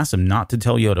mean, she asks him not to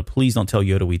tell Yoda. Please don't tell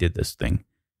Yoda we did this thing.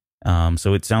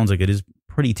 So it sounds like it is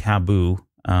pretty taboo.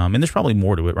 And there's probably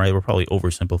more to it, right? We're probably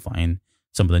oversimplifying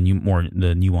some of the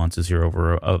nuances here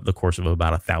over the course of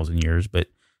about 1,000 years, but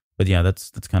yeah, that's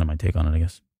kind of my take on it, I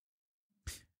guess.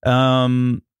 All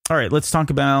right, let's talk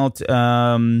about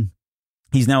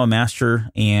he's now a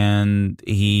master, and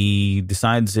he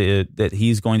decides that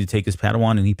he's going to take his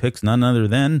Padawan, and he picks none other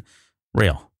than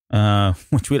Rael,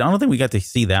 which I don't think we got to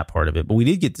see that part of it, but we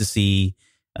did get to see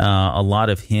a lot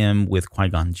of him with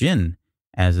Qui-Gon Jinn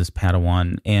as his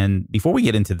Padawan. And before we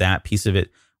get into that piece of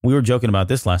it, we were joking about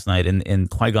this last night, and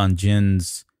Qui-Gon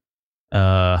Jinn's,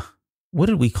 what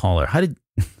did we call her?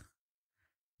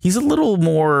 He's a little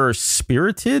more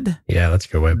spirited. Yeah, that's a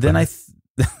good way than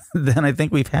I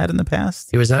think we've had in the past.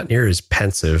 He was not near as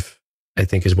pensive, I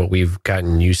think, is what we've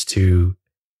gotten used to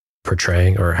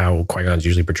portraying, or how Qui-Gon's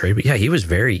usually portrayed. But yeah, he was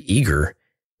very eager,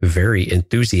 very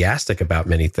enthusiastic about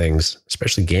many things,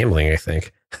 especially gambling, I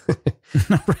think.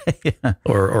 Right, yeah.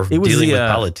 Or dealing with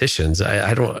politicians.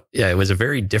 It was a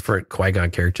very different Qui-Gon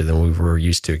character than we were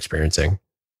used to experiencing.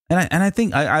 And I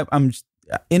think I'm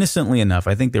innocently enough,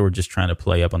 I think they were just trying to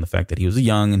play up on the fact that he was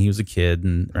young and he was a kid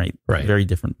and right. Very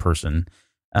different person.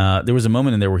 There was a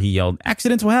moment in there where he yelled,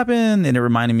 "Accidents will happen," and it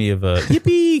reminded me of a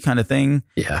yippee kind of thing.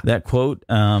 Yeah, that quote.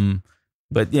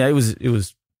 But yeah, it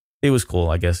was cool.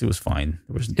 I guess it was fine.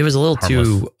 It was a little harmless.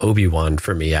 Too Obi-Wan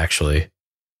for me, actually.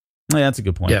 Yeah, that's a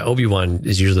good point. Yeah, Obi-Wan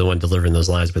is usually the one delivering those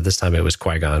lines, but this time it was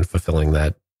Qui-Gon fulfilling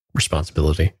that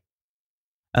responsibility.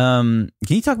 Can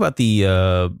you talk about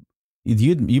the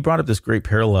you brought up this great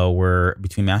parallel where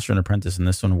between Master and Apprentice and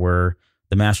this one where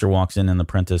the Master walks in and the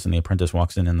Apprentice and the Apprentice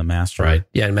walks in and the Master. Right.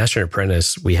 Yeah, in Master and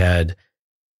Apprentice, we had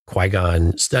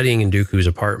Qui-Gon studying in Dooku's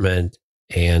apartment,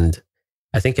 and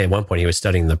I think at one point he was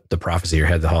studying the prophecy or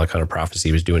had the Holocron of Prophecy.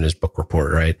 He was doing his book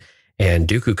report, right? And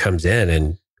Dooku comes in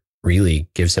and really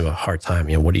gives him a hard time.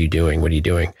 What are you doing? What are you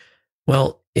doing?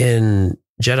 Well, in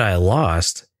Jedi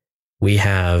Lost, we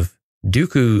have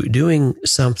Dooku doing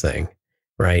something,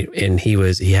 right? And he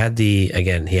had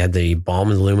the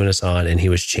Balm of the Luminous on and he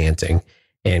was chanting.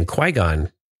 And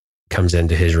Qui-Gon comes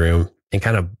into his room and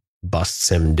kind of busts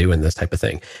him doing this type of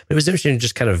thing. But it was interesting,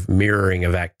 just kind of mirroring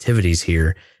of activities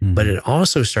here. Mm-hmm. But it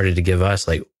also started to give us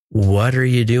like, what are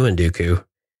you doing, Dooku?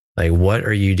 Like, what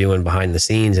are you doing behind the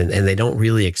scenes? And they don't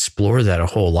really explore that a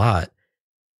whole lot.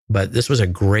 But this was a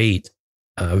great,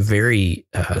 very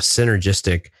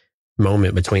synergistic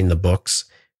moment between the books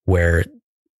where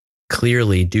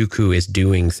clearly Dooku is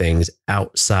doing things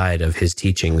outside of his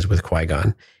teachings with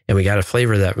Qui-Gon. And we got a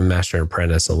flavor of that from Master and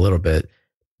Apprentice a little bit.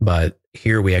 But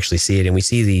here we actually see it, and we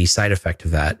see the side effect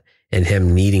of that and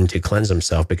him needing to cleanse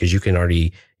himself, because your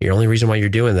only reason why you're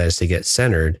doing that is to get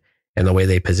centered. And the way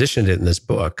they positioned it in this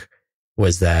book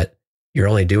was that you're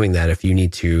only doing that if you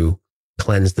need to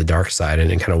cleanse the dark side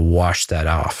and kind of wash that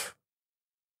off.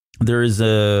 There is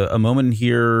a moment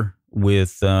here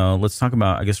with, let's talk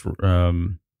about, I guess,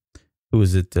 who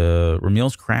is it?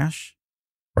 Ramil's crash.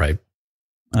 Right.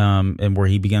 And where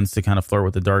he begins to kind of flirt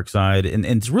with the dark side. And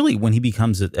it's really when he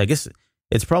becomes, I guess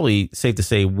it's probably safe to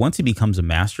say, once he becomes a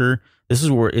master, this is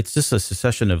where it's just a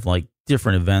succession of like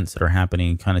different events that are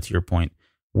happening, kind of to your point,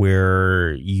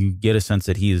 where you get a sense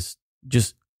that he is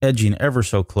just edging ever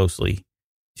so closely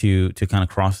to kind of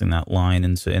crossing that line.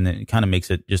 And it kind of makes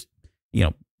it just,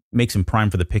 makes him prime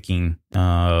for the picking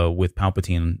with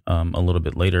Palpatine a little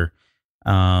bit later.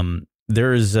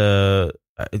 There's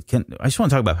I just want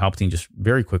to talk about Palpatine just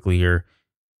very quickly here.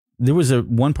 There was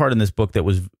one part in this book that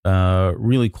was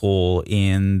really cool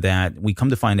in that we come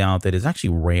to find out that it's actually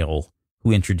Rael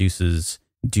who introduces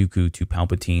Dooku to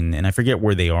Palpatine, and I forget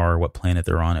where they are, what planet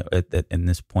they're on in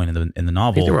this point in the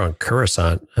novel. I think they were on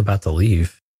Coruscant, about to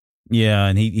leave. Yeah,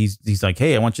 and he's like,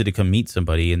 "Hey, I want you to come meet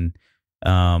somebody," and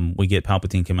we get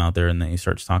Palpatine come out there, and then he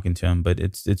starts talking to him. But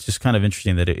it's just kind of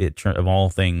interesting that it of all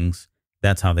things,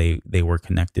 that's how they were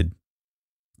connected.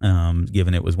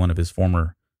 Given it was one of his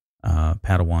former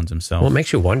Padawans himself. Well, it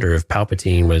makes you wonder if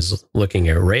Palpatine was looking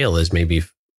at Rael as maybe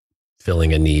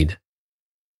filling a need.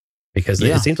 Because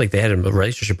it seems like they had a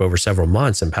relationship over several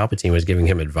months, and Palpatine was giving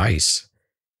him advice.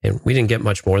 And we didn't get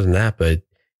much more than that, but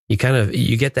you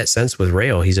get that sense with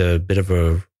Rael. He's a little bit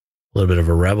of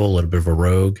a rebel, a little bit of a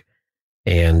rogue.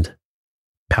 And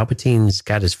Palpatine's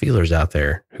got his feelers out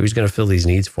there. Who's going to fill these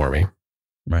needs for me?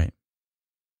 Right.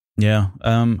 Yeah.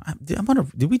 I wonder,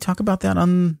 did we talk about that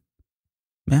on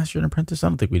Master and Apprentice? I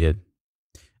don't think we did.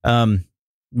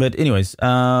 But anyways,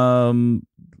 where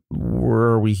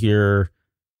are we here?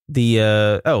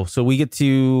 So we get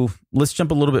to, let's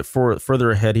jump a little bit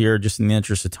further ahead here, just in the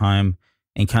interest of time,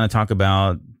 and kind of talk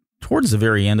about towards the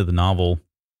very end of the novel,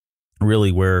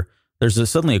 really, where there's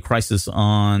suddenly a crisis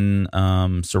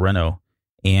on Sereno.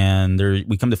 And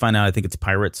we come to find out, I think it's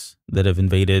pirates that have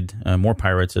invaded, more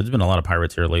pirates. There's been a lot of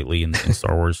pirates here lately in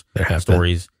Star Wars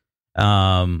stories.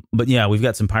 But yeah, we've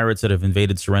got some pirates that have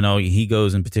invaded Sereno. He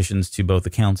goes and petitions to both the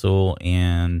Council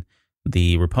and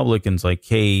the Republicans like,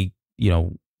 hey,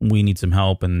 we need some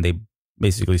help. And they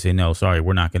basically say, no, sorry,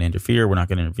 we're not going to interfere. We're not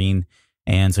going to intervene.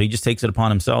 And so he just takes it upon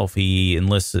himself. He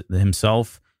enlists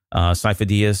himself,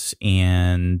 Sifo-Dyas,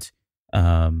 and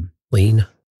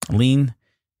Lean.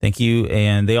 Thank you.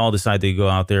 And they all decide to go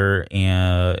out there,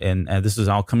 and this is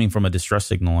all coming from a distress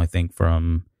signal, I think,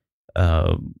 from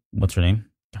what's her name?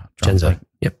 Jenza.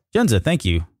 Yep. Jenza, thank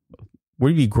you.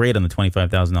 We'd be great on the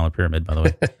 $25,000 pyramid, by the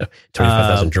way.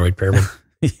 25,000 droid pyramid.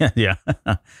 Yeah.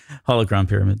 Holocron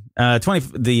pyramid.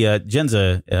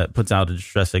 Jenza puts out a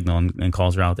distress signal and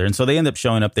calls her out there. And so they end up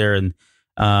showing up there, and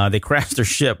they crash their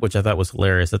ship, which I thought was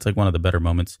hilarious. That's like one of the better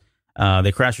moments.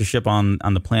 They crash their ship on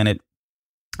the planet,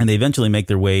 and they eventually make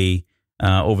their way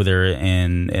over there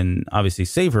and obviously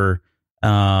save her.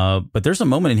 But there's a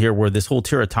moment in here where this whole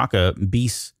Tirataka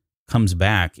beast comes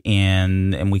back,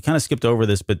 and we kind of skipped over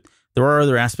this, but there are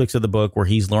other aspects of the book where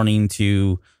he's learning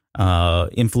to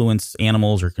influence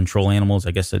animals or control animals,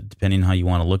 I guess, depending on how you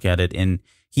want to look at it. And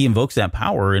he invokes that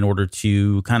power in order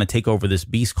to kind of take over this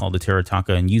beast called the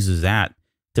Terataka, and uses that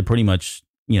to pretty much,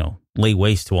 lay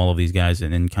waste to all of these guys,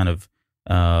 and then kind of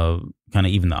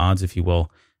even the odds, if you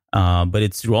will. But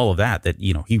it's through all of that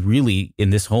he really,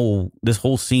 in this whole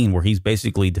scene where he's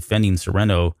basically defending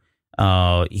Sereno,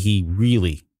 he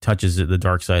really touches the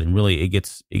dark side, and really it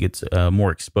gets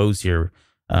more exposed here,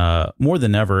 more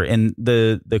than ever. And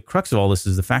the crux of all this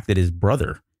is the fact that his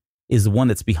brother is the one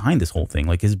that's behind this whole thing.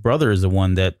 Like, his brother is the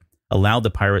one that allowed the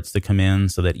pirates to come in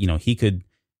so that he could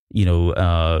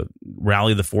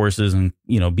rally the forces and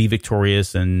be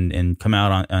victorious and come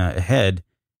out on ahead.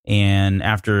 And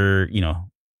after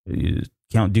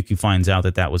Count Dooku finds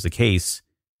out that was the case,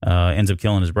 ends up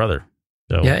killing his brother.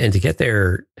 So yeah, and to get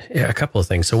there, a couple of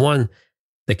things. So one,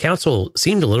 the council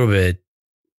seemed a little bit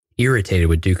irritated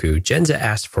with Dooku. Jenza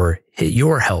asked for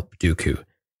your help, Dooku.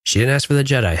 She didn't ask for the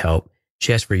Jedi help.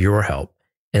 She asked for your help.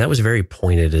 And that was very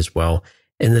pointed as well.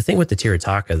 And the thing with the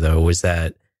Terataka, though, was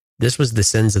that this was the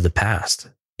sins of the past.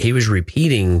 He was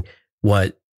repeating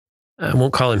what, I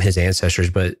won't call him his ancestors,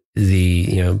 but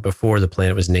before the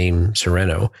planet was named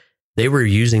Sereno, they were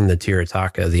using the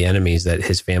Terataka, the enemies that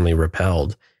his family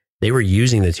repelled. They were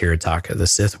using the Terataka, the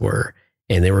Sith were,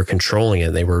 and they were controlling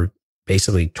it. They were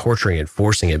basically torturing it,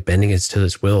 forcing it, bending it to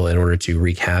its will in order to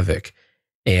wreak havoc.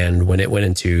 And when it went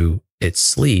into its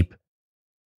sleep,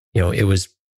 it was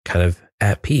kind of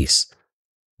at peace.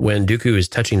 When Dooku is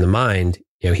touching the mind,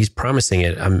 he's promising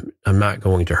it, I'm not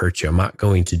going to hurt you. I'm not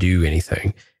going to do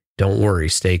anything. Don't worry,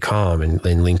 stay calm. And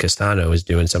Lin Castano is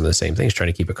doing some of the same things,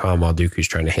 trying to keep it calm while Dooku's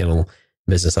trying to handle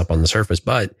business up on the surface.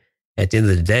 But at the end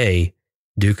of the day,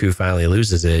 Dooku finally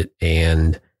loses it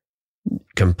and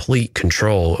complete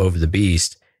control over the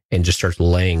beast, and just starts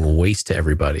laying waste to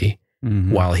everybody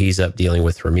while he's up dealing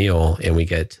with Ramil. And we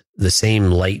get the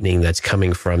same lightning that's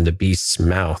coming from the beast's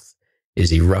mouth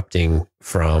is erupting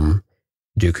from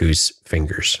Dooku's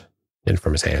fingers and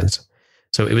from his hands.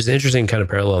 So it was an interesting kind of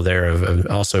parallel there of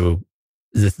also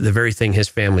the very thing his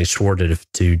family swore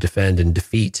to defend and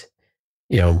defeat,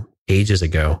 ages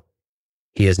ago,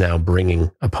 he is now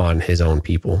bringing upon his own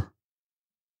people.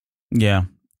 Yeah.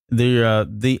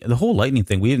 The whole lightning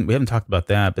thing, we haven't talked about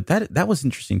that, but that was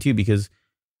interesting too, because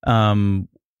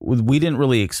we didn't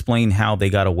really explain how they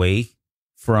got away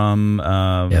from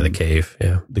the cave.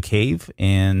 Yeah. The cave.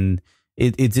 And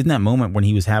it's in that moment when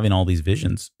he was having all these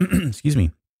visions. Excuse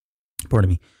me.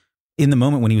 Pardon me. In the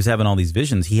moment when he was having all these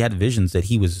visions, he had visions that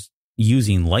he was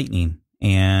using lightning.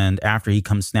 And after he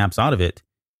snaps out of it,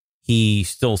 he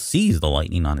still sees the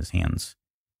lightning on his hands.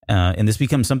 And this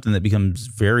becomes something that becomes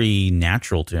very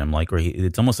natural to him. Like,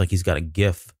 it's almost like he's got a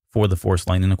gift for the Force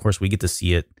lightning. Of course, we get to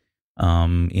see it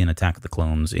in Attack of the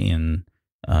Clones, in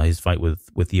his fight with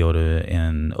Yoda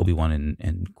and Obi-Wan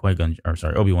and Qui-Gon,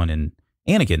 Obi-Wan and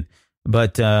Anakin.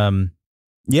 But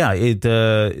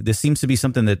this seems to be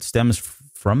something that stems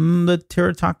from the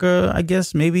Terataka, I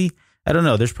guess, maybe. I don't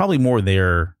know. There's probably more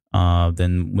there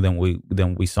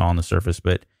than we saw on the surface,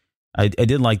 but I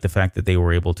did like the fact that they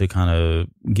were able to kind of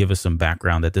give us some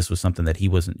background that this was something that he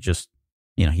wasn't just,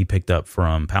 he picked up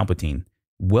from Palpatine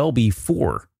well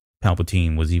before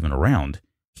Palpatine was even around.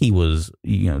 He was,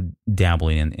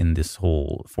 dabbling in this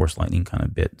whole Force lightning kind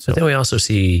of bit. So but then we also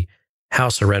see how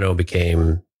Sereno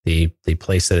became the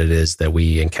place that it is that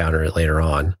we encounter it later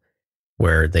on,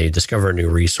 where they discover a new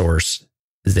resource.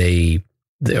 They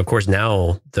of course,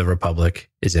 now the Republic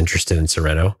is interested in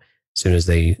Sereno. As soon as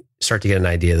they start to get an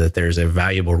idea that there's a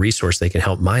valuable resource they can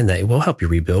help mine, that we'll help you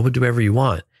rebuild, we'll do whatever you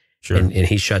want. Sure. And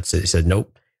he shuts it. He said,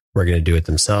 nope, we're going to do it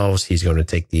themselves. He's going to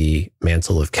take the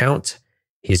mantle of Count.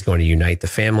 He's going to unite the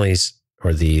families,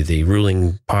 or the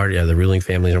ruling party, or the ruling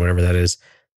families, or whatever that is.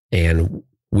 And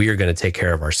we are going to take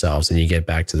care of ourselves. And you get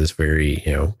back to this very,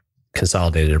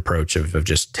 consolidated approach of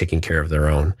just taking care of their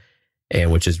own,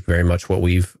 and which is very much what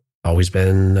we've always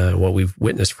been, what we've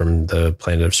witnessed from the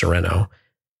planet of Sereno.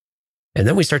 And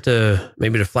then we start to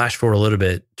flash forward a little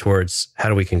bit towards how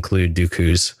do we conclude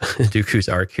Dooku's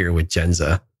arc here with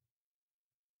Jenza.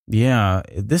 Yeah,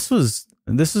 this is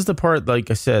the part, like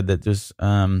I said, that just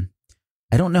I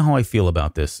don't know how I feel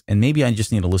about this, and maybe I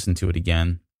just need to listen to it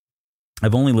again.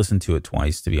 I've only listened to it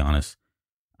twice, to be honest.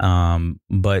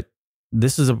 But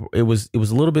it was a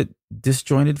little bit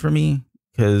disjointed for me,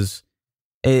 because,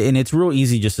 and it's real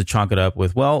easy just to chalk it up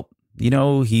with, well,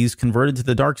 he's converted to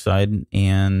the dark side,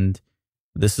 and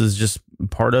this is just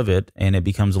part of it, and it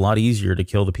becomes a lot easier to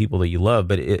kill the people that you love.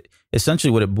 But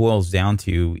essentially what it boils down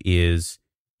to is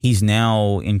he's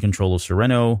now in control of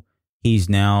Sereno. He's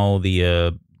now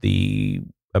the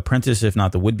apprentice, if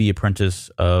not the would-be apprentice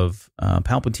of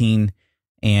Palpatine,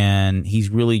 and he's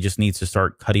really just needs to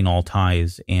start cutting all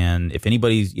ties. And if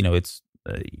anybody's,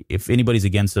 if anybody's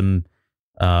against him,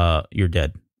 you're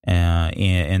dead.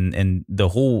 And the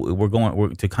whole we're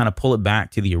to kind of pull it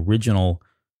back to the original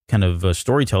kind of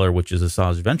storyteller, which is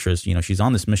Asajj Ventress. She's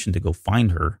on this mission to go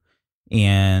find her,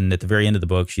 and at the very end of the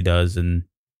book, she does and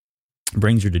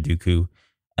brings her to Dooku.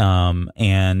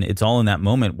 And it's all in that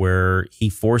moment where he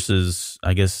forces,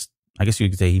 I guess you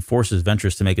could say, he forces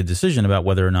Ventress to make a decision about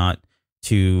whether or not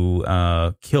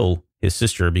to kill his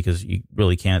sister, because you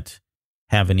really can't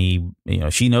have any,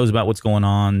 she knows about what's going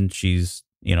on. She's,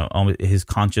 his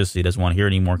conscious, he doesn't want to hear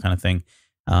anymore kind of thing.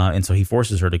 And so he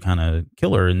forces her to kind of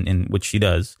kill her, in which she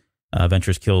does.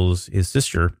 Ventress kills his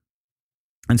sister.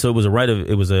 And so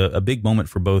it was a big moment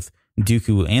for both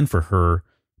Dooku and for her.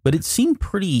 But it seemed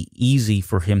pretty easy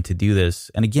for him to do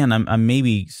this. And again, I'm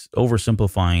maybe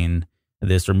oversimplifying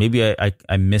this, or maybe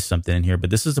I missed something in here. But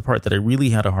this is the part that I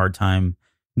really had a hard time,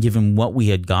 given what we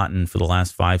had gotten for the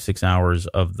last 5-6 hours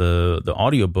of the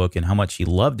audiobook and how much he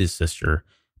loved his sister,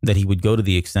 that he would go to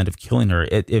the extent of killing her.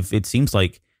 If it seems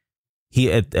like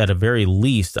he, at a very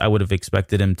least, I would have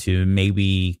expected him to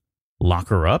maybe lock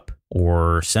her up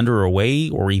or send her away,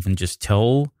 or even just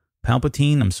tell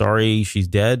Palpatine, I'm sorry, she's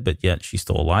dead, but yet she's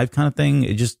still alive, kind of thing.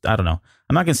 It just, I don't know.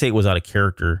 I'm not going to say it was out of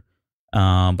character,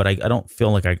 but I don't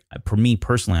feel like for me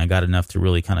personally, I got enough to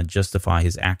really kind of justify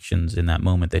his actions in that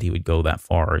moment, that he would go that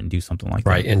far and do something like that.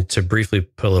 Right. And to briefly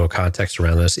put a little context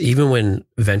around this, even when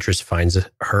Ventress finds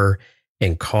her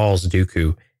and calls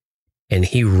Dooku, and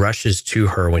he rushes to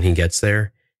her when he gets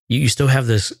there, you still have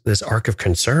this arc of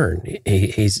concern.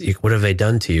 He's what have they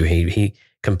done to you? He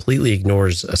completely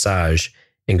ignores Asajj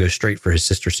and goes straight for his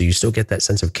sister. So you still get that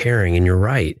sense of caring. And you're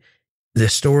right. The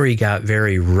story got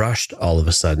very rushed all of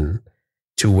a sudden,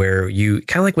 to where you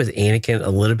kind of like with Anakin, a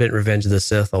little bit in Revenge of the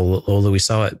Sith, although we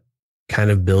saw it kind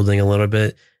of building a little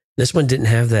bit. This one didn't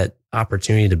have that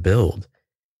opportunity to build.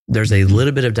 There's a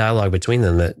little bit of dialogue between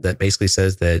them that basically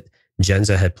says that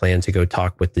Jenza had planned to go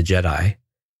talk with the Jedi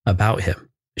about him.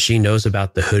 She knows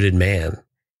about the hooded man.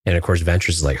 And of course, Ventress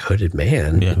is like, hooded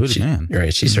man? Yeah, hooded man.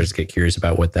 Right. She starts to get curious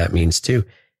about what that means too.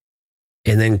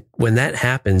 And then when that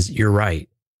happens, you're right.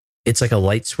 It's like a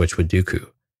light switch with Dooku.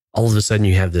 All of a sudden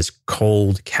you have this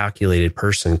cold, calculated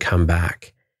person come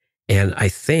back. And I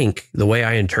think the way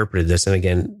I interpreted this, and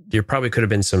again, there probably could have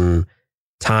been some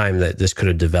time that this could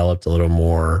have developed a little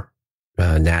more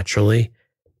naturally.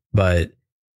 But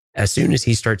as soon as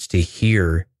he starts to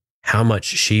hear how much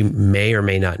she may or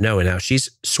may not know, and now she's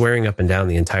swearing up and down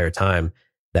the entire time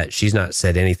that she's not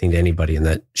said anything to anybody, and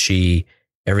that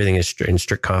everything is in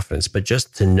strict confidence. But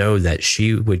just to know that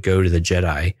she would go to the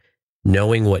Jedi,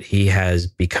 knowing what he has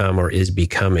become or is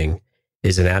becoming,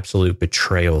 is an absolute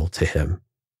betrayal to him.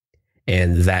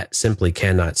 And that simply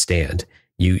cannot stand.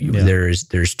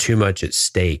 There's too much at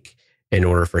stake in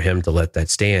order for him to let that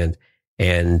stand.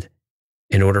 And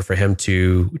in order for him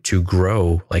to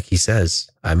grow, like he says,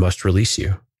 I must release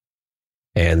you.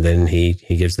 And then he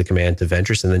gives the command to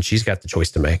Ventress, and then she's got the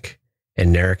choice to make.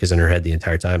 And Narek is in her head the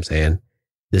entire time saying,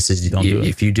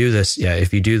 if you do this,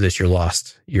 you're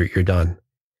lost. You're done.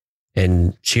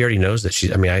 And she already knows that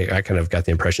I kind of got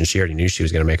the impression she already knew she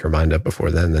was going to make her mind up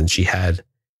before then she had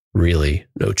really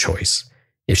no choice.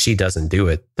 If she doesn't do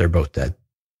it, they're both dead.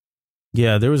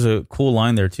 Yeah, there was a cool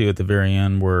line there too at the very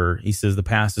end where he says, the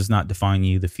past does not define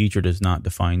you. The future does not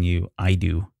define you. I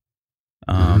do.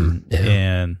 And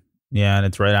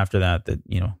it's right after that,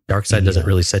 Dark side doesn't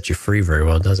really set you free very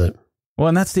well, does it? Well,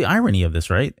 and that's the irony of this,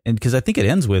 right? And because I think it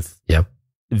ends with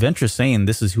Ventress saying,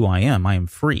 this is who I am. I am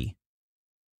free.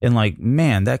 And like,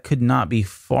 man, that could not be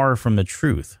far from the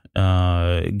truth,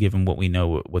 given what we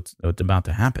know what's about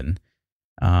to happen.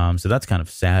 So that's kind of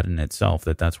sad in itself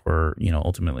that's where,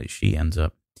 ultimately she ends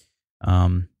up.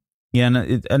 And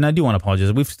I do want to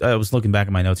apologize. I was looking back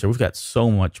at my notes here. We've got so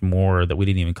much more that we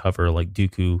didn't even cover, like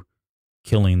Dooku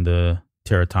killing the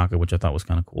Terataka, which I thought was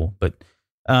kind of cool. But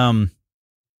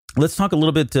let's talk a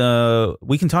little bit.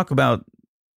 We can talk about,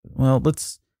 we're going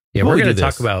to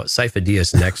talk about Sifo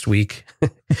Dyas next week.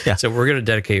 Yeah. So we're going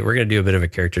to do a bit of a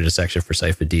character dissection for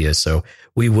Sifo Dyas. So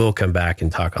we will come back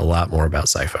and talk a lot more about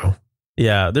Sifo.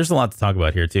 Yeah, there's a lot to talk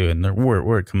about here too, and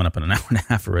we're coming up in an hour and a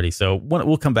half already. So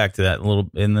we'll come back to that a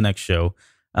little in the next show.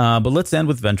 But let's end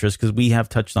with Ventress, because we have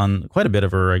touched on quite a bit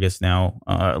of her, I guess now,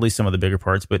 at least some of the bigger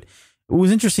parts. But it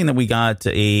was interesting that we got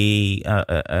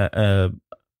an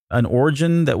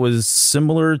origin that was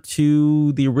similar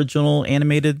to the original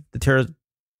animated,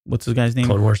 what's the guy's name?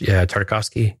 Clone Wars. Yeah,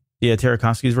 Tartakovsky. Yeah,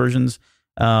 Tartakovsky's versions.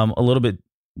 A little bit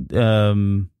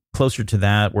closer closer to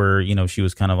that, where she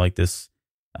was kind of like this.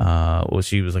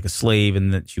 She was like a slave,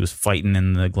 and that she was fighting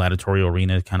in the gladiatorial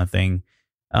arena, kind of thing.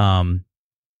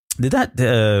 Did that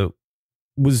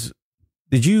resonate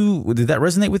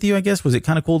with you? I guess, was it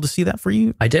kind of cool to see that for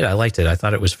you? I did. I liked it. I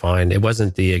thought it was fine. It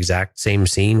wasn't the exact same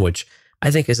scene, which I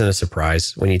think isn't a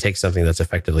surprise when you take something that's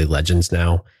effectively Legends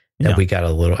now. That we got a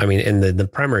little. I mean, and the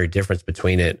primary difference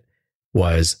between it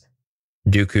was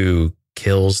Dooku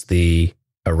kills the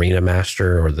arena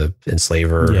master or the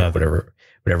enslaver or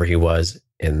whatever he was,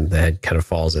 and the head kind of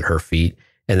falls at her feet,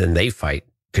 and then they fight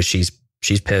because she's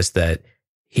pissed that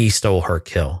he stole her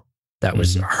kill. That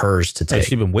was hers to take.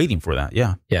 She'd been waiting for that.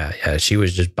 Yeah. Yeah. She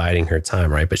was just biding her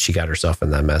time, right? But she got herself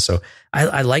in that mess. So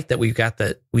I like that we've got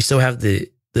that. We still have the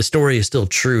story is still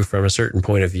true from a certain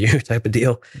point of view type of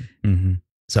deal. Mm-hmm.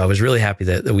 So I was really happy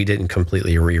that we didn't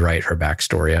completely rewrite her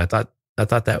backstory. I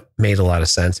thought that made a lot of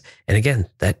sense. And again,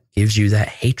 that gives you that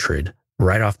hatred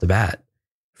right off the bat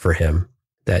for him,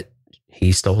 that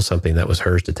he stole something that was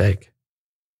hers to take.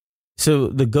 So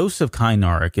the ghost of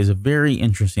Kai-Narek is a very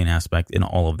interesting aspect in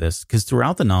all of this, because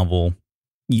throughout the novel,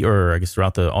 or I guess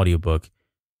throughout the audiobook,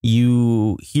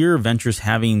 you hear Ventress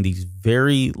having these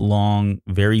very long,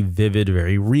 very vivid,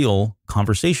 very real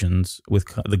conversations with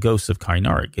the ghosts of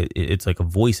Kai-Narek. It's like a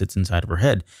voice that's inside of her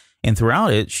head. And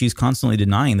throughout it, she's constantly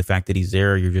denying the fact that he's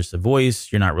there. You're just a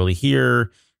voice. You're not really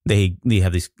here. They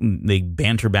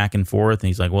banter back and forth. And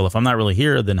he's like, well, if I'm not really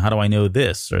here, then how do I know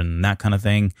this? And that kind of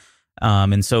thing.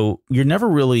 And so you're never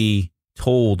really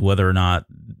told whether or not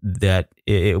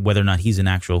he's an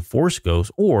actual Force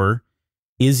ghost, or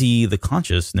is he the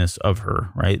consciousness of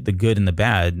her, right? The good and the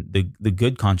bad, the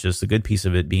good conscious, the good piece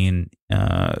of it being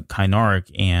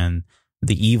Kai-Narek, and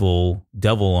the evil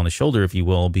devil on the shoulder, if you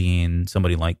will, being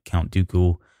somebody like Count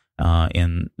Dooku,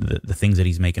 and the things that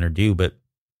he's making her do. But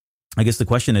I guess the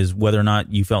question is whether or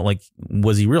not you felt like,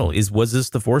 was he real? Was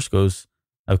this the Force ghost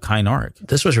of Kai-Narek?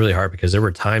 This was really hard because there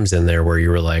were times in there where you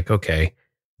were like, okay,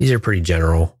 these are pretty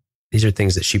general. These are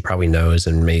things that she probably knows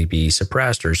and may be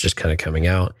suppressed, or is just kind of coming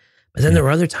out. But then there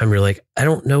were other times where you're like, I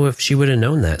don't know if she would have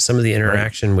known that. Some of the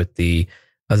interaction with the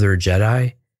other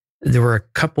Jedi, there were a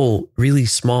couple really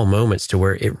small moments to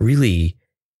where it really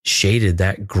shaded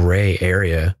that gray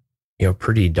area,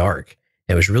 pretty dark.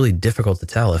 It was really difficult to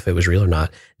tell if it was real or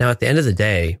not. Now, at the end of the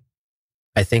day,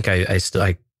 I think I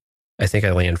think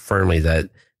I land firmly that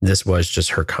this was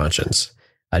just her conscience.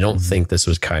 I don't think this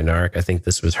was Kai-Narek. I think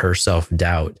this was her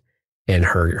self-doubt and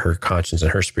her conscience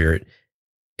and her spirit.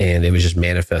 And it was just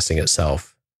manifesting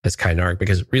itself as Kai-Narek,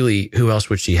 because really, who else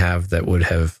would she have that would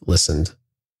have listened?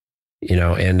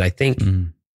 And I think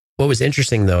what was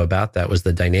interesting, though, about that was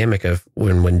the dynamic of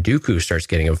when Dooku starts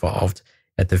getting involved.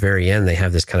 At the very end, they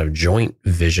have this kind of joint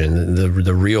vision.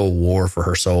 The real war for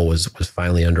her soul was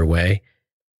finally underway.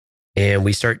 And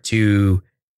we start to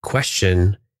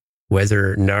question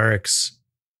whether Narek's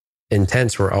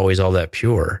intents were always all that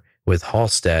pure with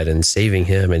Halstead and saving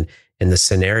him, and the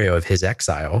scenario of his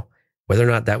exile, whether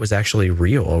or not that was actually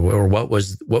real, or what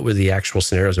were the actual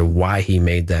scenarios of why he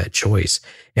made that choice.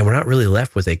 And we're not really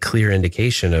left with a clear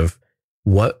indication of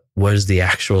what was the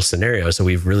actual scenario. So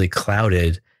we've really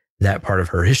clouded that part of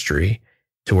her history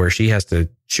to where she has to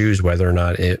choose whether or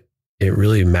not it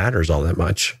really matters all that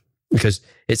much. Because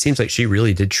it seems like she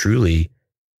really did truly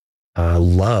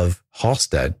love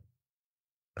Halstead,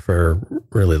 for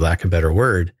really lack of a better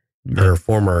word, her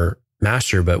former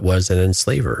master, but was an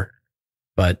enslaver,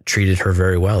 but treated her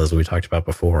very well, as we talked about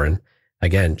before. And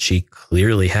again, she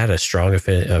clearly had a strong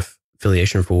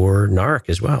affiliation for Narek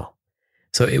as well.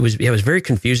 So it was very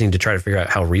confusing to try to figure out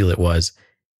how real it was.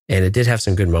 And it did have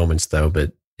some good moments, though,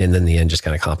 and then the end just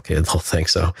kind of complicated the whole thing.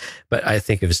 So, but I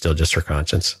think it was still just her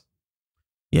conscience.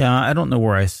 Yeah, I don't know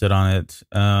where I sit on it.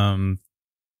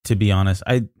 To be honest,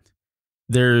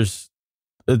 there's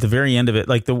at the very end of it,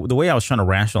 like the way I was trying to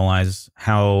rationalize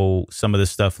how some of the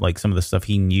stuff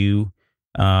he knew.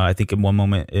 I think in one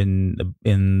moment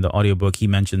in the audiobook, he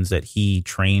mentions that he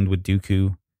trained with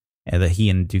Dooku, and that he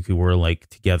and Dooku were like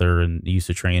together and used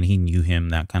to train. He knew him,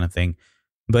 that kind of thing.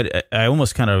 But I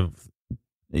almost kind of,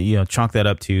 chalk that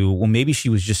up to, well, maybe she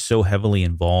was just so heavily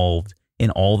involved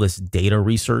in all this data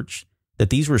research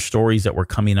that these were stories that were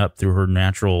coming up through her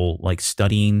natural like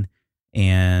studying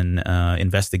and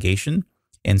investigation.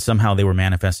 And somehow they were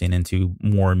manifesting into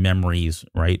more memories,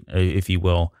 right, if you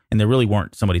will. And there really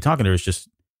weren't somebody talking to her. It's just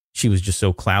she was just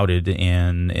so clouded,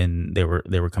 and they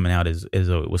were coming out as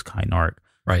though it was Kai-Narek.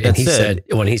 Right. And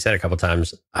he said a couple of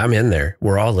times, I'm in there.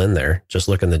 We're all in there. Just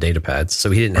look in the data pads. So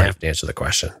he didn't have to answer the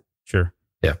question. Sure.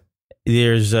 Yeah.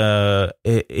 There's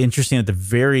interesting at the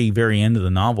very, very end of the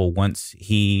novel, once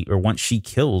she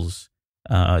kills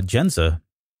Jenza,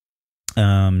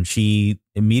 she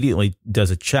immediately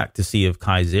does a check to see if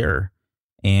Kai's there,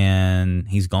 and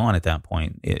he's gone at that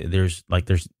point.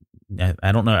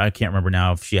 I don't know. I can't remember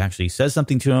now if she actually says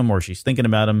something to him or she's thinking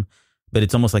about him, but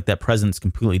it's almost like that presence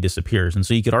completely disappears. And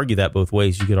so you could argue that both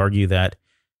ways. You could argue that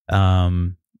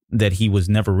that he was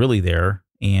never really there,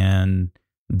 and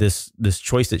this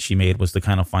choice that she made was the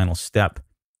kind of final step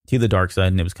to the dark side,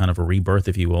 and it was kind of a rebirth,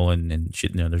 if you will. And she,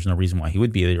 there's no reason why he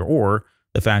would be there, or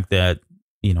the fact that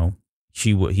he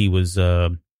was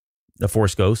a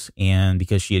Force ghost, and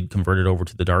because she had converted over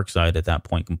to the dark side at that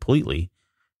point completely,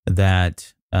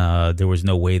 that there was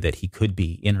no way that he could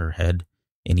be in her head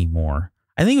anymore.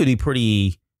 I think it would be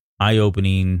pretty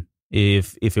eye-opening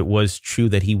if it was true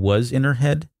that he was in her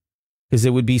head, because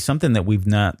it would be something that we've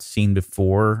not seen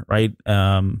before, right?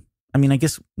 I mean, I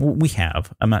guess we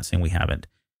have. I'm not saying we haven't,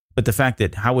 but the fact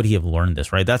that how would he have learned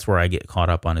this, right? That's where I get caught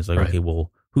up on is like, right. Okay,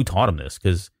 well, who taught him this?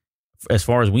 Because as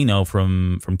far as we know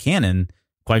from canon,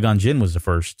 Qui-Gon Jinn was the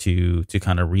first to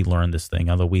kind of relearn this thing,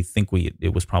 although we think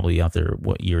it was probably out there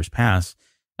years past,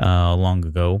 long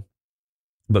ago.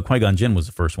 But Qui-Gon Jinn was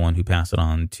the first one who passed it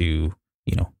on to,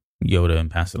 Yoda, and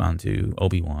passed it on to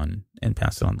Obi-Wan, and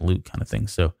passed it on to Luke, kind of thing.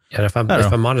 So, and if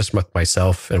I'm honest with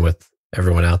myself and with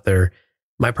everyone out there,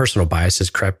 my personal bias has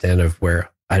crept in of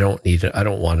where I don't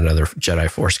want another Jedi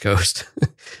Force ghost.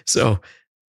 So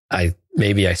I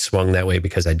swung that way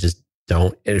because I just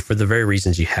don't, and for the very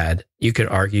reasons you could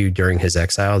argue during his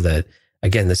exile that,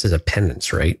 again, this is a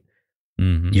penance, right?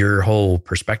 Mm-hmm. Your whole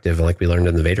perspective, like we learned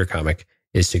in the Vader comic,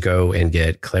 is to go and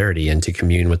get clarity and to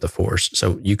commune with the Force.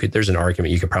 So there's an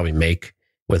argument you could probably make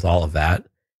with all of that.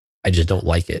 I just don't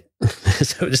like it.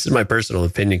 So this is my personal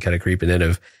opinion kind of creeping in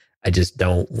of, I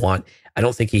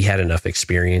don't think he had enough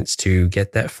experience to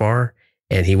get that far.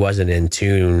 And he wasn't in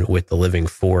tune with the living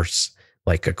Force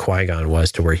like a Qui-Gon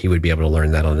was, to where he would be able to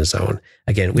learn that on his own.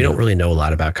 Again, we don't really know a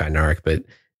lot about Kynar, but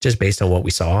just based on what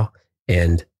we saw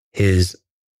and his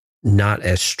not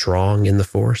as strong in the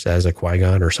Force as a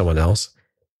Qui-Gon or someone else,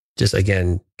 just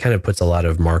again, kind of puts a lot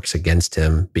of marks against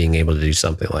him being able to do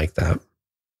something like that.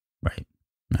 Right.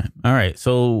 All right.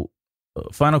 So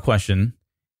final question,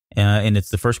 and it's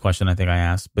the first question I think I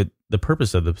asked, but the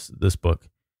purpose of this book,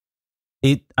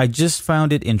 I just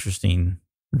found it interesting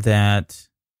that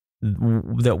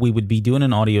we would be doing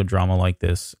an audio drama like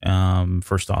this,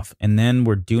 first off, and then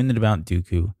we're doing it about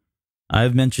Dooku.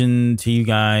 I've mentioned to you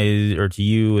guys, or to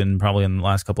you, and probably in the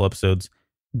last couple episodes,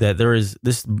 that there is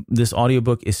this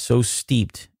audiobook is so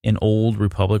steeped in old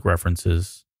Republic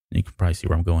references. You can probably see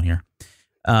where I'm going here.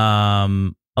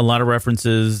 A lot of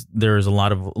references. There's a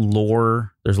lot of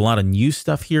lore. There's a lot of new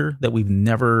stuff here that we've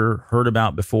never heard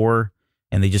about before,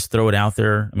 and they just throw it out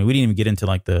there. I mean, we didn't even get into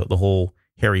like the whole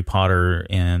Harry Potter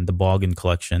and the Boggin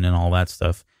collection and all that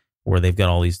stuff, where they've got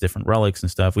all these different relics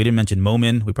and stuff. We didn't mention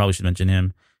Momin. We probably should mention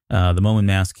him. The Momin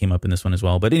mask came up in this one as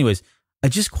well. But anyways, I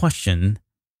just question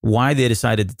why they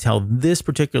decided to tell this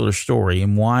particular story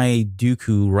and why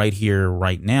Dooku right here,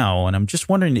 right now. And I'm just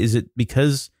wondering, is it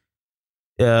because,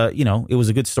 it was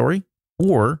a good story,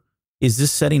 or is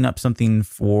this setting up something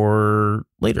for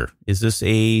later? Is this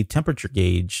a temperature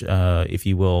gauge, if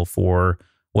you will, for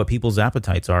what people's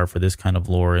appetites are for this kind of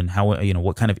lore, and how,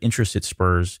 what kind of interest it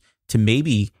spurs to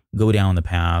maybe go down the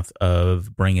path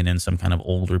of bringing in some kind of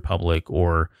old Republic,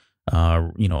 or a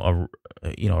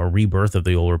rebirth of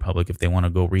the old Republic, if they want to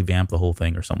go revamp the whole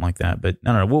thing or something like that. But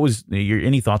I don't know. What was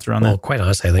any thoughts around that? Well, quite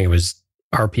honestly, I think it was,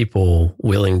 are people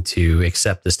willing to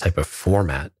accept this type of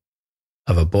format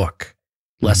of a book?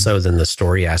 Less so than the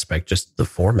story aspect, just the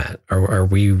format. Are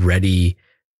we ready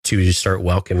to start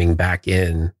welcoming back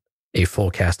in a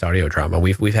full cast audio drama?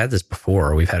 We've had this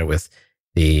before. We've had it with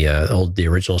the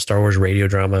original Star Wars radio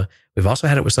drama. We've also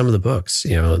had it with some of the books,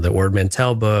 the Ord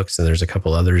Mantell books, and there's a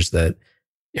couple others that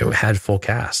had full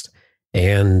cast.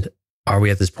 And are we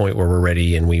at this point where we're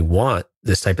ready and we want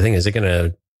this type of thing? Is it going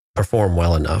to perform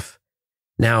well enough?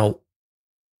 Now,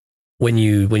 when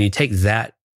you take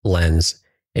that lens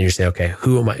and you say, okay,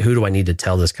 who do I need to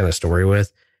tell this kind of story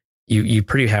with? You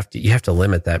have to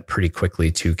limit that pretty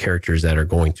quickly to characters that are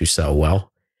going to sell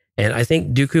well. And I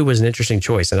think Dooku was an interesting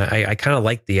choice. And I kind of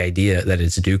like the idea that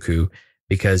it's Dooku,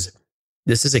 because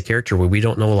this is a character where we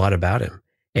don't know a lot about him.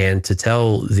 And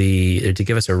to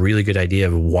give us a really good idea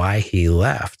of why he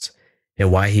left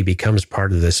and why he becomes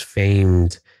part of this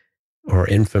famed or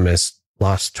infamous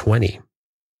Lost 20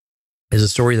 is a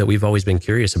story that we've always been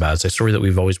curious about. It's a story that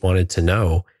we've always wanted to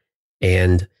know.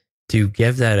 And to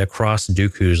give that across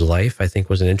Dooku's life, I think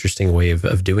was an interesting way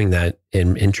of doing that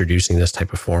in introducing this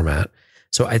type of format.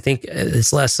 So I think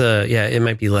it's less, it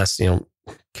might be less,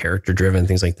 character driven,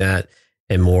 things like that,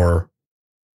 and more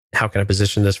how can I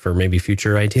position this for maybe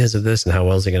future ideas of this and how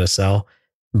well is it going to sell?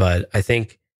 But I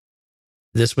think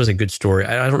this was a good story.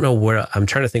 I don't know what, I'm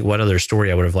trying to think what other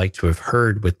story I would have liked to have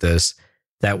heard with this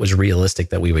that was realistic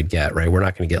that we would get, right? We're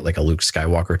not going to get like a Luke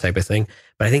Skywalker type of thing,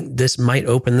 but I think this might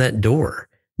open that door.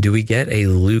 Do we get a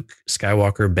Luke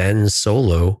Skywalker Ben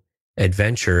Solo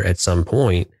adventure at some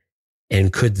point?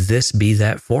 And could this be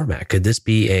that format? Could this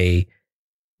be a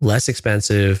less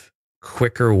expensive,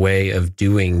 quicker way of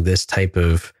doing this type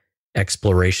of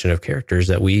exploration of characters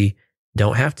that we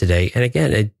don't have today? And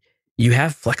again, you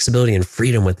have flexibility and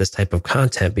freedom with this type of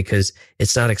content because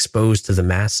it's not exposed to the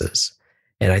masses.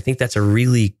 And I think that's a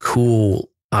really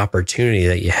cool opportunity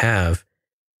that you have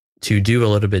to do a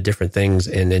little bit different things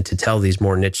and to tell these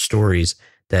more niche stories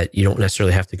that you don't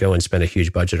necessarily have to go and spend a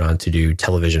huge budget on to do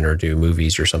television or do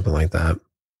movies or something like that.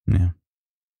 Yeah.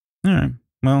 All right.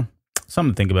 Well,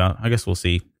 something to think about. I guess we'll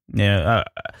see. Yeah.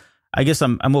 I guess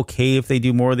I'm okay if they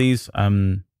do more of these.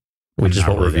 We just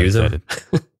won't review them.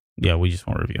 Yeah, we just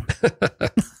won't review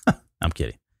them. I'm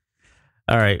kidding.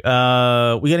 All right.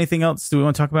 We got anything else do we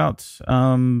want to talk about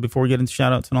before we get into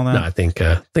shout outs and all that? No, I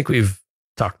think we've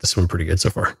talked this one pretty good so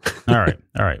far. All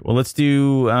right. Well, let's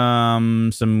do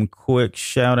some quick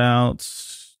shout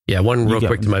outs. Yeah, one real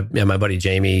quick to my buddy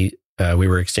Jamie. We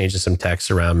were exchanging some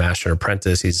texts around Master and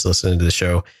Apprentice. He's listening to the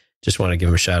show. Just want to give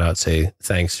him a shout out, say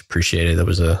thanks, appreciate it. That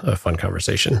was a fun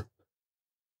conversation.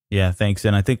 Yeah, thanks.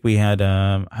 And I think we had,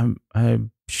 I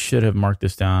should have marked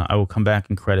this down. I will come back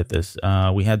and credit this.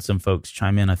 We had some folks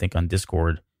chime in, I think, on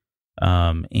Discord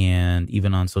and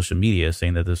even on social media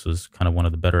saying that this was kind of one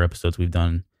of the better episodes we've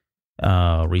done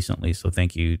recently. So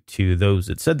thank you to those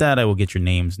that said that. I will get your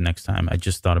names next time. I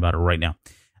just thought about it right now.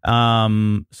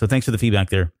 So thanks for the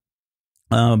feedback there.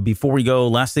 Before we go,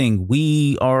 last thing,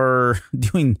 we are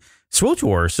doing Switch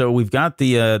War. So we've got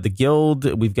the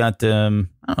guild. We've got, I don't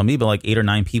know, maybe like 8 or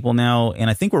 9 people now. And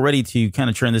I think we're ready to kind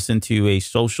of turn this into a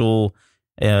social,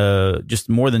 just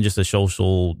more than just a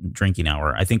social drinking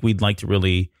hour. I think we'd like to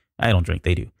really, I don't drink,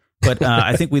 they do. But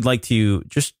I think we'd like to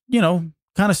just,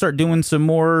 kind of start doing some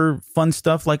more fun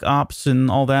stuff like ops and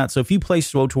all that. So if you play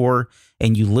SWTOR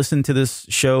and you listen to this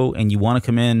show and you want to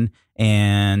come in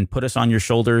and put us on your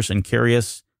shoulders and carry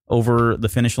us over the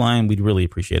finish line, we'd really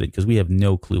appreciate it because we have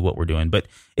no clue what we're doing. But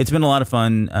it's been a lot of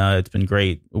fun. It's been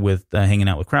great with hanging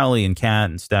out with Crowley and Kat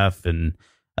and Steph and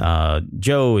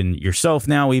Joe and yourself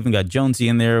now. We even got Jonesy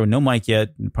in there. No Mike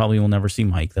yet. Probably will never see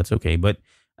Mike. That's okay. But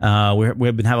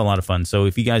we've been having a lot of fun. So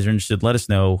if you guys are interested, let us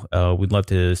know. We'd love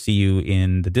to see you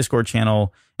in the Discord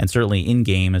channel and certainly in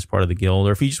game as part of the guild.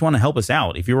 Or if you just want to help us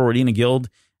out, if you're already in a guild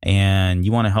and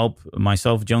you want to help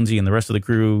myself, Jonesy, and the rest of the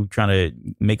crew trying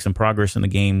to make some progress in the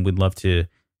game, we'd love to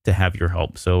have your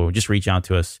help. So just reach out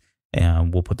to us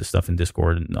and we'll put the stuff in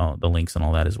Discord and the links and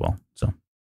all that as well. So,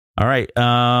 all right.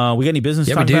 We got any business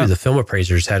to talk about? The Film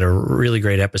Appraisers had a really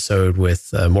great episode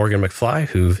with Morgan McFly,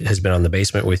 who has been on The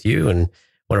Basement with you and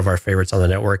one of our favorites on the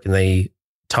network. And they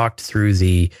talked through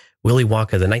the Willy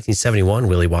Wonka, the 1971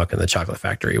 Willy Wonka and the Chocolate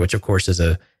Factory, which of course is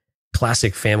a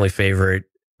classic family favorite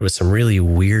with some really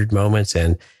weird moments.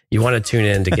 And you want to tune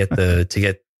in to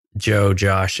get Joe,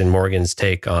 Josh, and Morgan's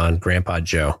take on Grandpa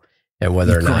Joe and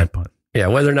whether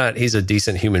or not he's a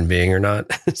decent human being or not.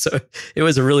 So it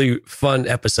was a really fun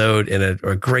episode and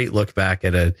a great look back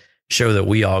at a show that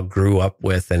we all grew up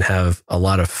with and have a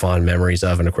lot of fond memories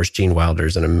of. And of course, Gene Wilder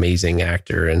is an amazing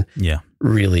actor and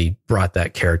really brought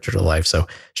that character to life. So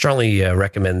strongly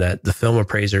recommend that. The Film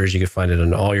Appraisers, you can find it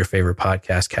on all your favorite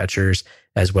podcast catchers,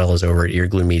 as well as over at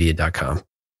eargluemedia.com.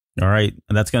 All right.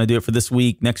 And that's going to do it for this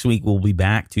week. Next week, we'll be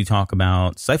back to talk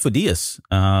about Sifo Dyas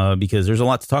because there's a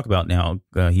lot to talk about now.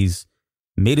 He's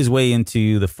made his way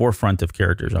into the forefront of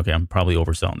characters. Okay, I'm probably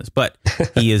overselling this, but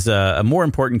he is a more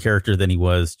important character than he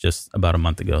was just about a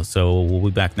month ago. So we'll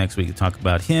be back next week to talk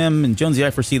about him. And Jonesy,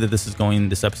 I foresee that this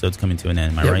episode's coming to an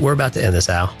end. Am I right? We're about to end this,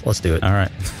 Al. Let's do it. All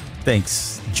right.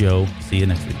 Thanks, Joe. See you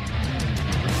next week.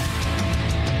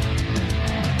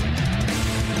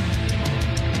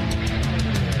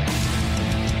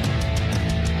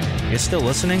 You're still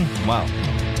listening? Wow.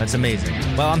 That's amazing.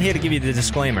 Well, I'm here to give you the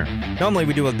disclaimer. Normally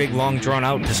we do a big, long,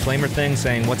 drawn-out disclaimer thing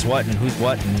saying what's what and who's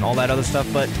what and all that other stuff,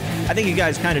 but I think you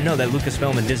guys kind of know that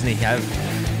Lucasfilm and Disney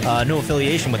have no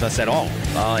affiliation with us at all,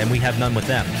 and we have none with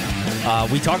them.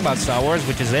 We talk about Star Wars,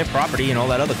 which is their property, and all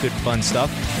that other good, fun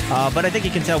stuff, but I think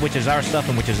you can tell which is our stuff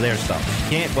and which is their stuff.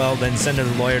 If you can't, well, then send a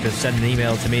lawyer to send an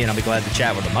email to me, and I'll be glad to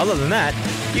chat with them. Other than that,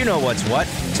 you know what's what,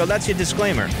 so that's your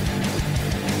disclaimer.